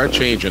 times they are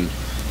changing.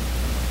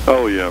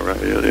 Oh yeah, right.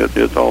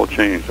 It's all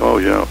changed. Oh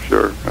yeah,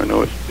 sure. I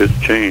know it's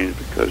changed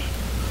because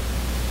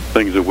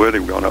things have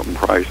really gone up in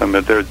price. I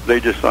mean, they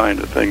just signed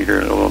a thing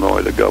here in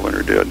Illinois. The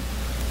governor did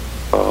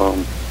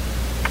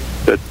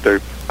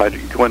that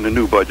when the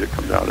new budget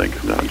comes out, I think it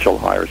comes out in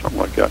July or something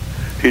like that.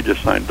 He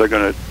just signed. They're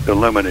going to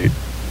eliminate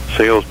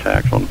sales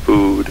tax on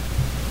food,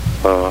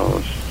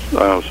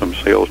 some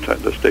sales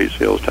tax, the state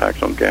sales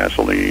tax on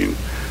gasoline.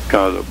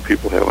 Kind of the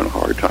people having a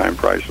hard time,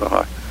 prices are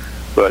high.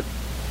 But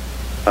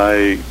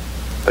I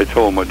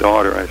told my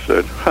daughter, I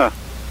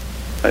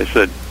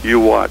said, you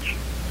watch,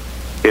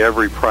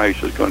 every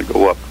price is going to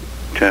go up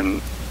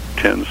 10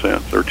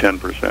 cents or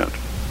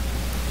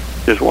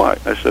 10%. Just why?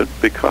 I said,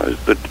 because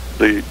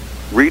the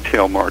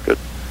retail market,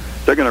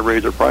 they're going to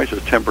raise their prices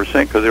 10%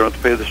 because they don't have to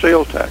pay the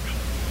sales tax.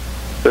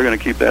 They're going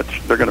to keep that.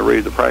 They're going to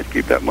raise the price,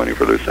 keep that money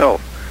for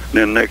themselves. And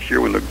then next year,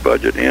 when the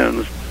budget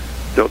ends,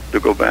 they'll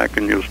go back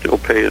and you'll still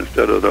pay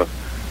instead of the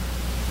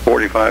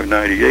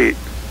 $45.98,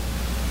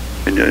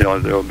 and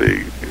it'll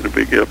be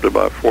up to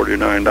about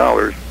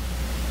 $49.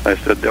 I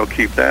said they'll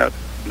keep that,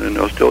 and then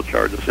they'll still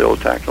charge the sales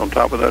tax on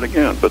top of that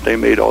again. But they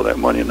made all that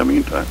money in the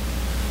meantime.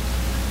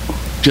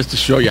 Just to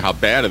show you how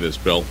bad it is,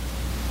 Bill,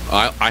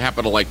 I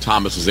happen to like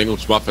Thomas's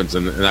English muffins,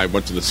 and I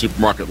went to the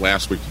supermarket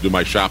last week to do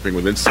my shopping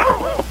with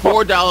Instacart.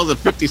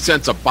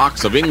 $4.50 a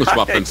box of English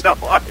muffins.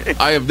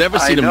 I have never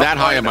seen them that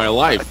high in my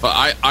life.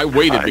 I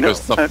waited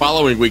because the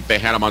following week they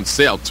had them on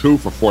sale, 2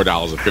 for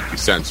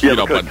 $4.50. Yeah,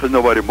 because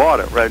nobody bought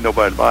it, right?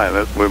 Nobody buy them.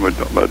 That's when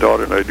my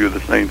daughter and I do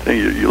the same thing.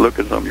 You look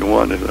at something you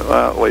want,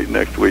 and wait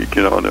next week,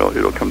 and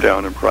it'll come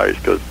down in price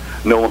because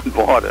no one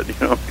bought it,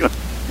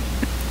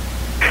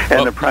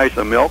 And the price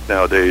of milk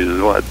nowadays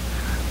is what?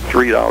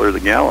 $3 a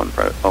gallon,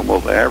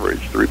 almost average.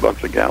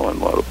 $3 a gallon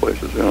in a lot of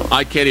places.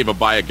 I can't even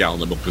buy a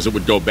gallon of milk because it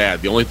would go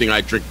bad. The only thing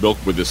I drink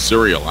milk with is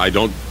cereal. I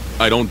don't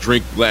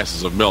drink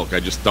glasses of milk. I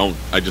just don't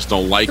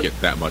like it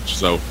that much.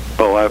 So.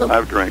 Oh,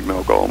 I've drank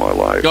milk all my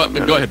life. Go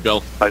ahead,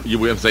 Bill. You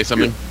were going to say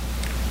something?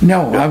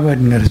 No, I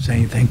wasn't going to say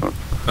anything.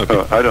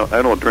 Okay.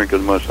 I don't drink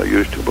as much as I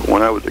used to. But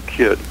when I was a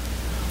kid,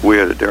 we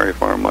had a dairy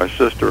farm. My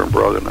sister and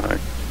brother and I.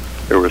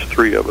 There was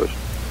 3 of us.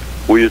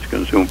 We used to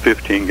consume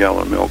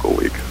 15-gallon milk a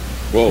week.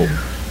 Whoa.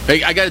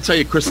 Hey, I got to tell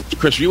you, Chris,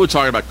 you were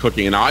talking about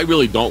cooking, and I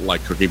really don't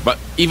like cooking, but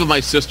even my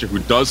sister, who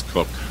does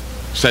cook,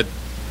 said,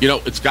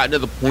 it's gotten to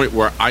the point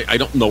where I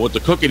don't know what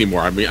to cook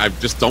anymore. I mean, I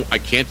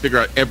can't figure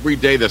out. Every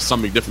day there's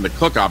something different to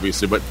cook,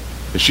 obviously, but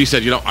she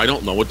said, I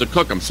don't know what to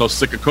cook. I'm so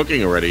sick of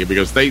cooking already,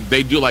 because they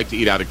do like to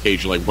eat out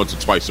occasionally, once or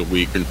twice a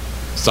week and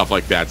stuff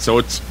like that. So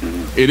it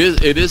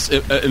is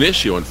an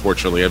issue,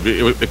 unfortunately. If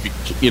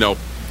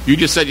you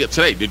just said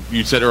today,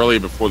 you said earlier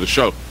before the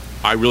show,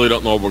 I really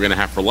don't know what we're going to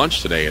have for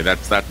lunch today.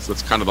 That's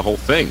kind of the whole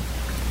thing.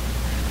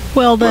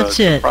 Well, that's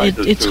it.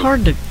 It's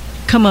hard to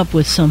come up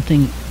with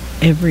something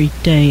every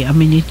day. I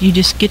mean, you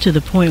just get to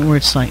the point where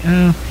it's like,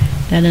 oh,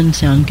 that doesn't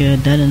sound good.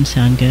 That doesn't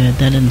sound good.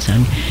 That doesn't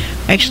sound good.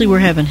 Actually, we're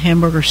having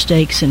hamburger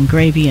steaks and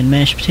gravy and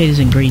mashed potatoes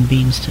and green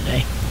beans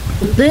today.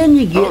 But then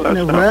you get in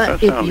a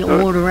rut if you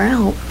order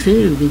out,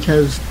 too,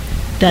 because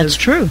that's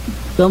true.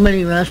 So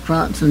many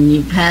restaurants, and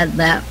you've had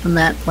that from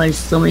that place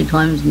so many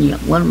times, and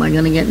what am I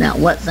going to get now?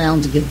 What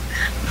sounds good?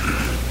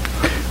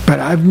 But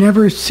I've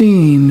never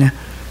seen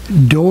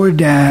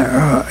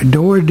DoorDash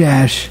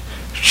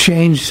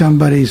change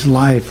somebody's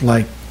life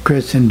like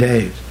Chris and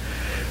Dave.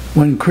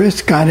 When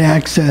Chris got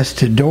access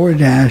to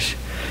DoorDash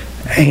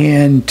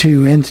and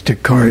to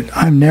Instacart,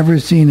 I've never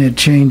seen it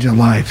change a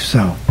life.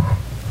 So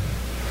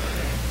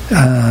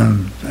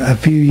a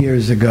few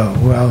years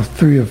ago,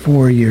 3 or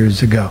 4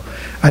 years ago,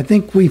 I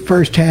think we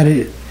first had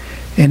it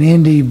in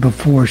Indy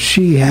before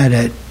she had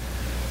it,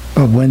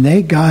 but when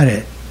they got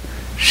it,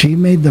 she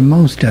made the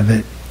most of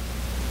it.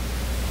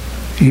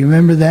 You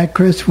remember that,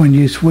 Chris, when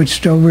you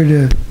switched over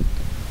to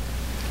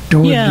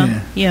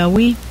DoorDash? Yeah,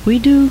 we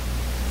do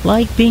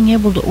like being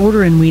able to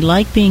order, and we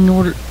like being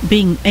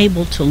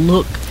able to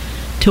look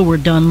till we're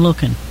done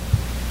looking.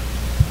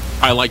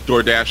 I like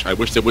DoorDash. I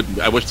wish they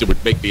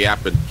would make the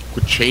app and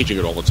quit changing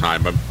it all the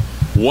time.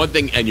 One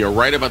thing, and you're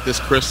right about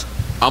this, Chris.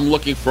 I'm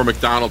looking for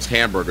McDonald's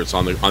hamburgers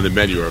on the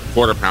menu, or a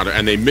quarter pounder,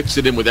 and they mix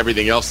it in with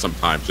everything else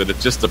sometimes, and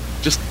it's just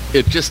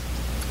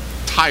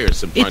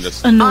tiresome.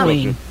 It's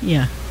annoying.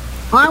 Yeah.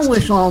 I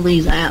wish all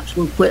these apps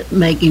would quit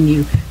making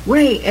you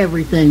rate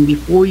everything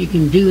before you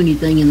can do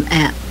anything in the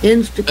app.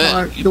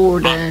 Instacart,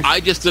 DoorDash. I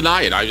just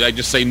deny it. I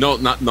just say no,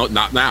 not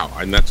now,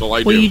 and that's all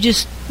I do. Well,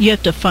 you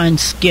have to find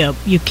skip.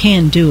 You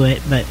can do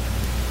it, but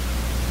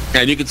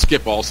and you can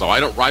skip also. I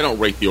don't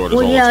rate the orders all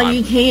the time. Well, yeah,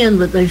 you can,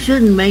 but they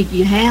shouldn't make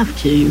you have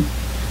to.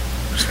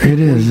 It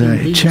is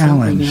a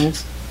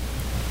challenge.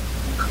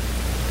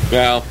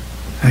 Well,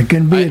 it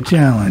can be a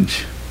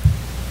challenge.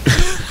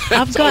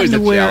 I've gotten to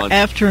where challenge.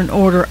 after an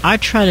order, I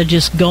try to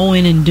just go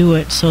in and do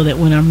it so that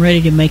when I'm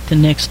ready to make the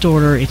next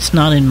order, it's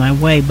not in my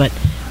way. But,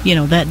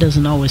 that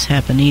doesn't always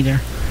happen either.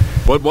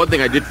 One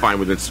thing I did find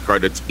with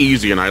Instacart that's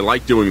easy, and I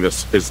like doing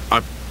this, is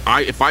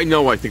if I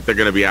know I think they're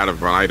going to be out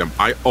of an item,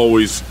 I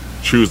always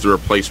choose the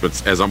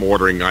replacements as I'm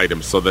ordering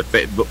items so that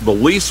the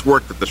least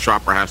work that the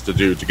shopper has to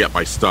do to get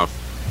my stuff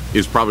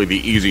is probably the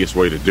easiest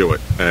way to do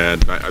it.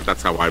 And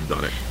that's how I've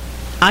done it.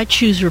 I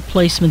choose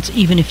replacements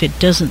even if it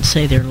doesn't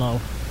say they're low.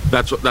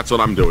 That's what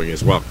I'm doing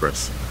as well,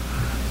 Chris.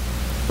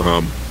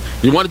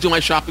 You want to do my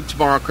shopping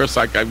tomorrow, Chris?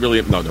 I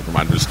really... No, never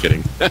mind. I'm just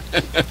kidding.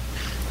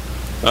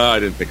 I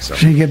didn't think so.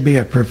 She could be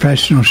a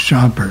professional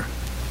shopper.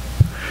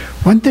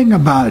 One thing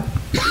about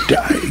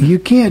you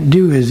can't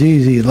do as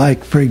easy,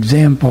 like, for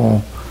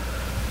example,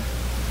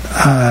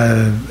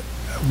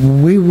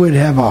 we would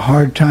have a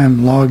hard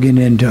time logging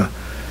into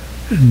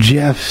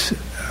Jeff's.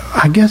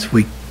 I guess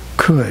we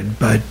could,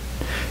 but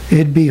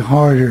it'd be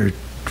harder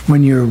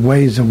when you're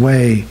ways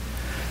away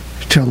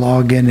to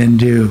log in and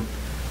do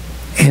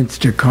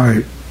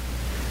Instacart.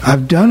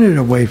 I've done it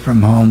away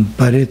from home,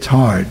 but it's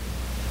hard.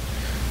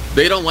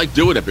 They don't like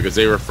doing it because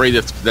they were afraid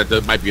that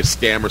there might be a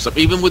scam or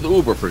something. Even with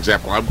Uber, for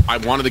example, I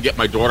wanted to get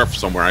my daughter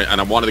somewhere, and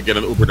I wanted to get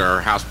an Uber to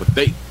her house, but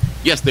they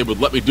would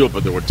let me do it,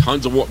 but there were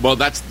tons of... Well,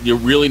 you're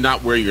really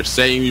not where you're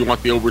saying you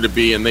want the Uber to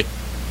be, and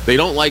they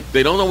don't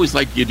always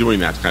like you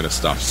doing that kind of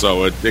stuff.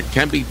 So it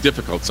can be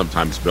difficult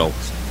sometimes, Bill.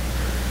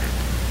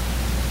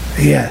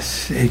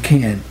 Yes, it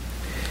can.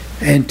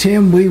 And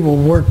Tim, we will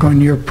work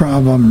on your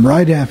problem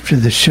right after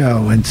the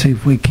show and see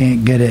if we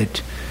can't get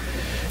it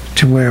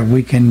to where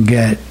we can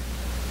get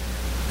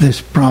this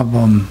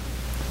problem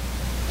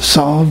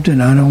solved.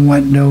 And I don't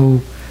want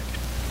no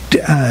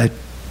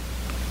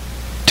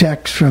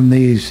text from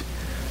these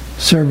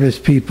service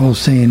people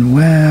saying,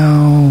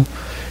 well,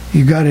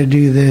 you got to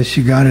do this,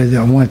 you got to...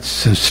 I want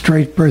a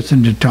straight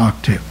person to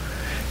talk to.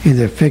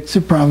 Either fix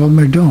the problem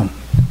or don't.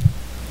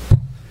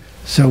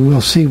 So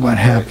we'll see what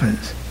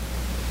happens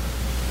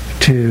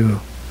to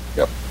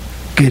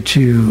get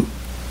you,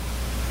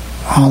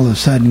 all of a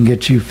sudden,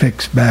 get you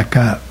fixed back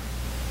up.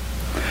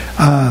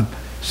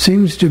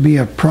 Seems to be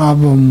a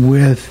problem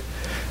with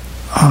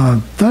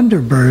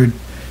Thunderbird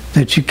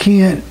that you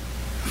can't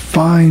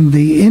find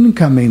the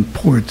incoming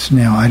ports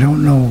now. I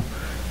don't know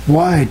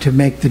why to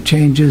make the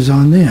changes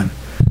on them.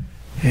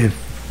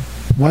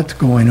 What's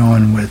going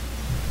on with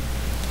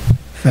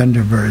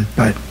Thunderbird,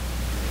 but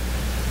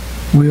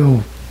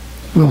we'll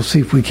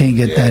see if we can't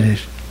get that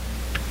issue.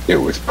 It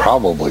was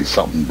probably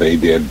something they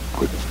did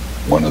with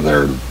one of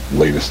their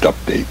latest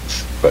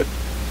updates, but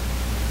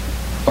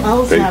I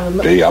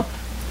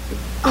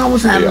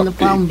was having the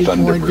problem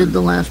before I did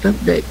the last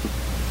update.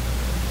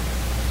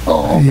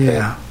 Oh, okay.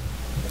 Yeah.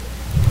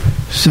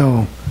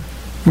 So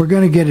we're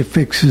going to get it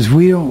fixed.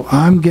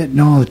 I'm getting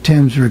all of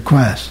Tim's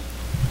requests.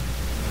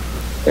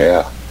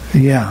 Yeah.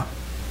 Yeah.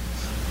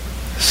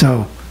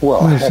 So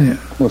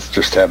let's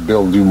just have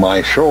Bill do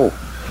my show.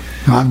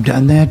 I've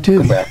done that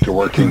too. Go back to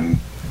working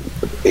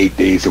 8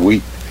 days a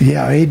week.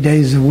 Yeah, 8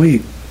 days a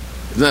week.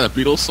 Isn't that a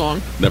Beatles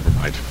song? Never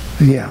mind.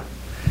 Yeah,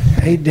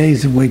 8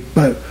 days a week.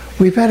 But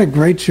we've had a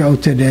great show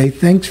today.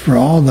 Thanks for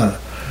all the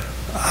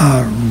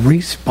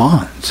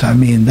response. I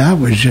mean, that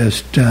was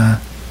just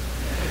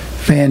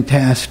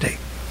fantastic.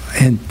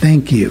 And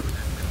thank you.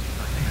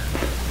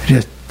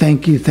 Just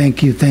thank you.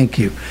 Thank you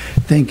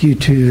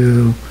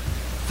to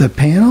the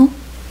panel,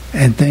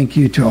 and thank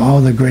you to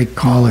all the great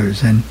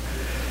callers and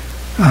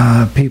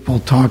people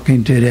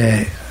talking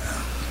today.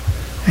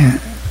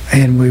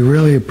 And we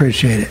really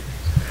appreciate it.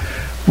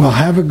 Well,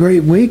 have a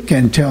great week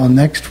until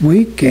next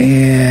week,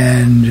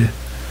 and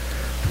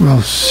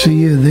we'll see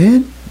you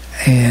then,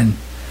 and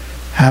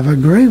have a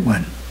great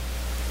one.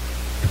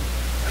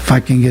 If I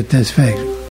can get this fixed.